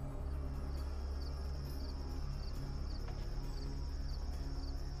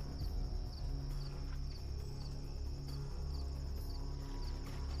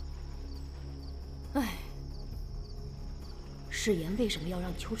唉，誓言为什么要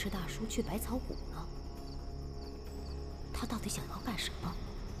让秋池大叔去百草谷呢？他到底想要干什么？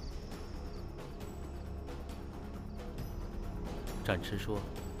展翅说，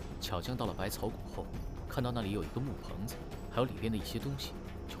巧匠到了百草谷后，看到那里有一个木棚子，还有里边的一些东西，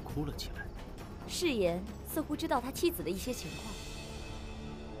就哭了起来。誓言似乎知道他妻子的一些情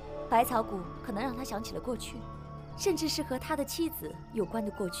况，百草谷可能让他想起了过去，甚至是和他的妻子有关的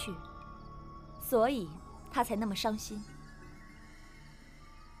过去，所以他才那么伤心。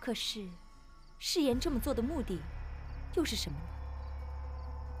可是，誓言这么做的目的又是什么呢？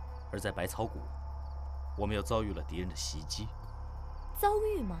而在百草谷，我们又遭遇了敌人的袭击。遭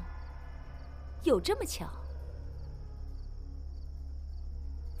遇吗？有这么巧？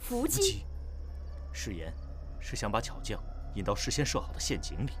伏击？誓言是想把巧匠引到事先设好的陷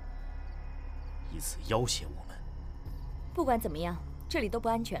阱里，以此要挟我们。不管怎么样，这里都不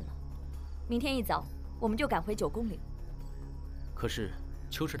安全了。明天一早，我们就赶回9宫岭。可是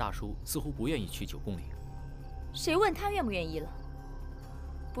秋池大叔似乎不愿意去9宫岭。谁问他愿不愿意了？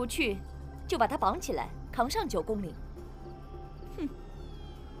不去，就把他绑起来，扛上9宫岭。哼，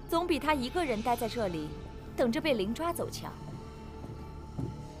总比他一个人待在这里，等着被灵抓走强。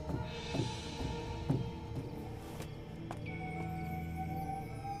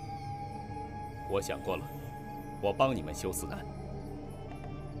我想过了，我帮你们修4难。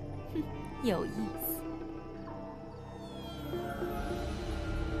哼，有意思。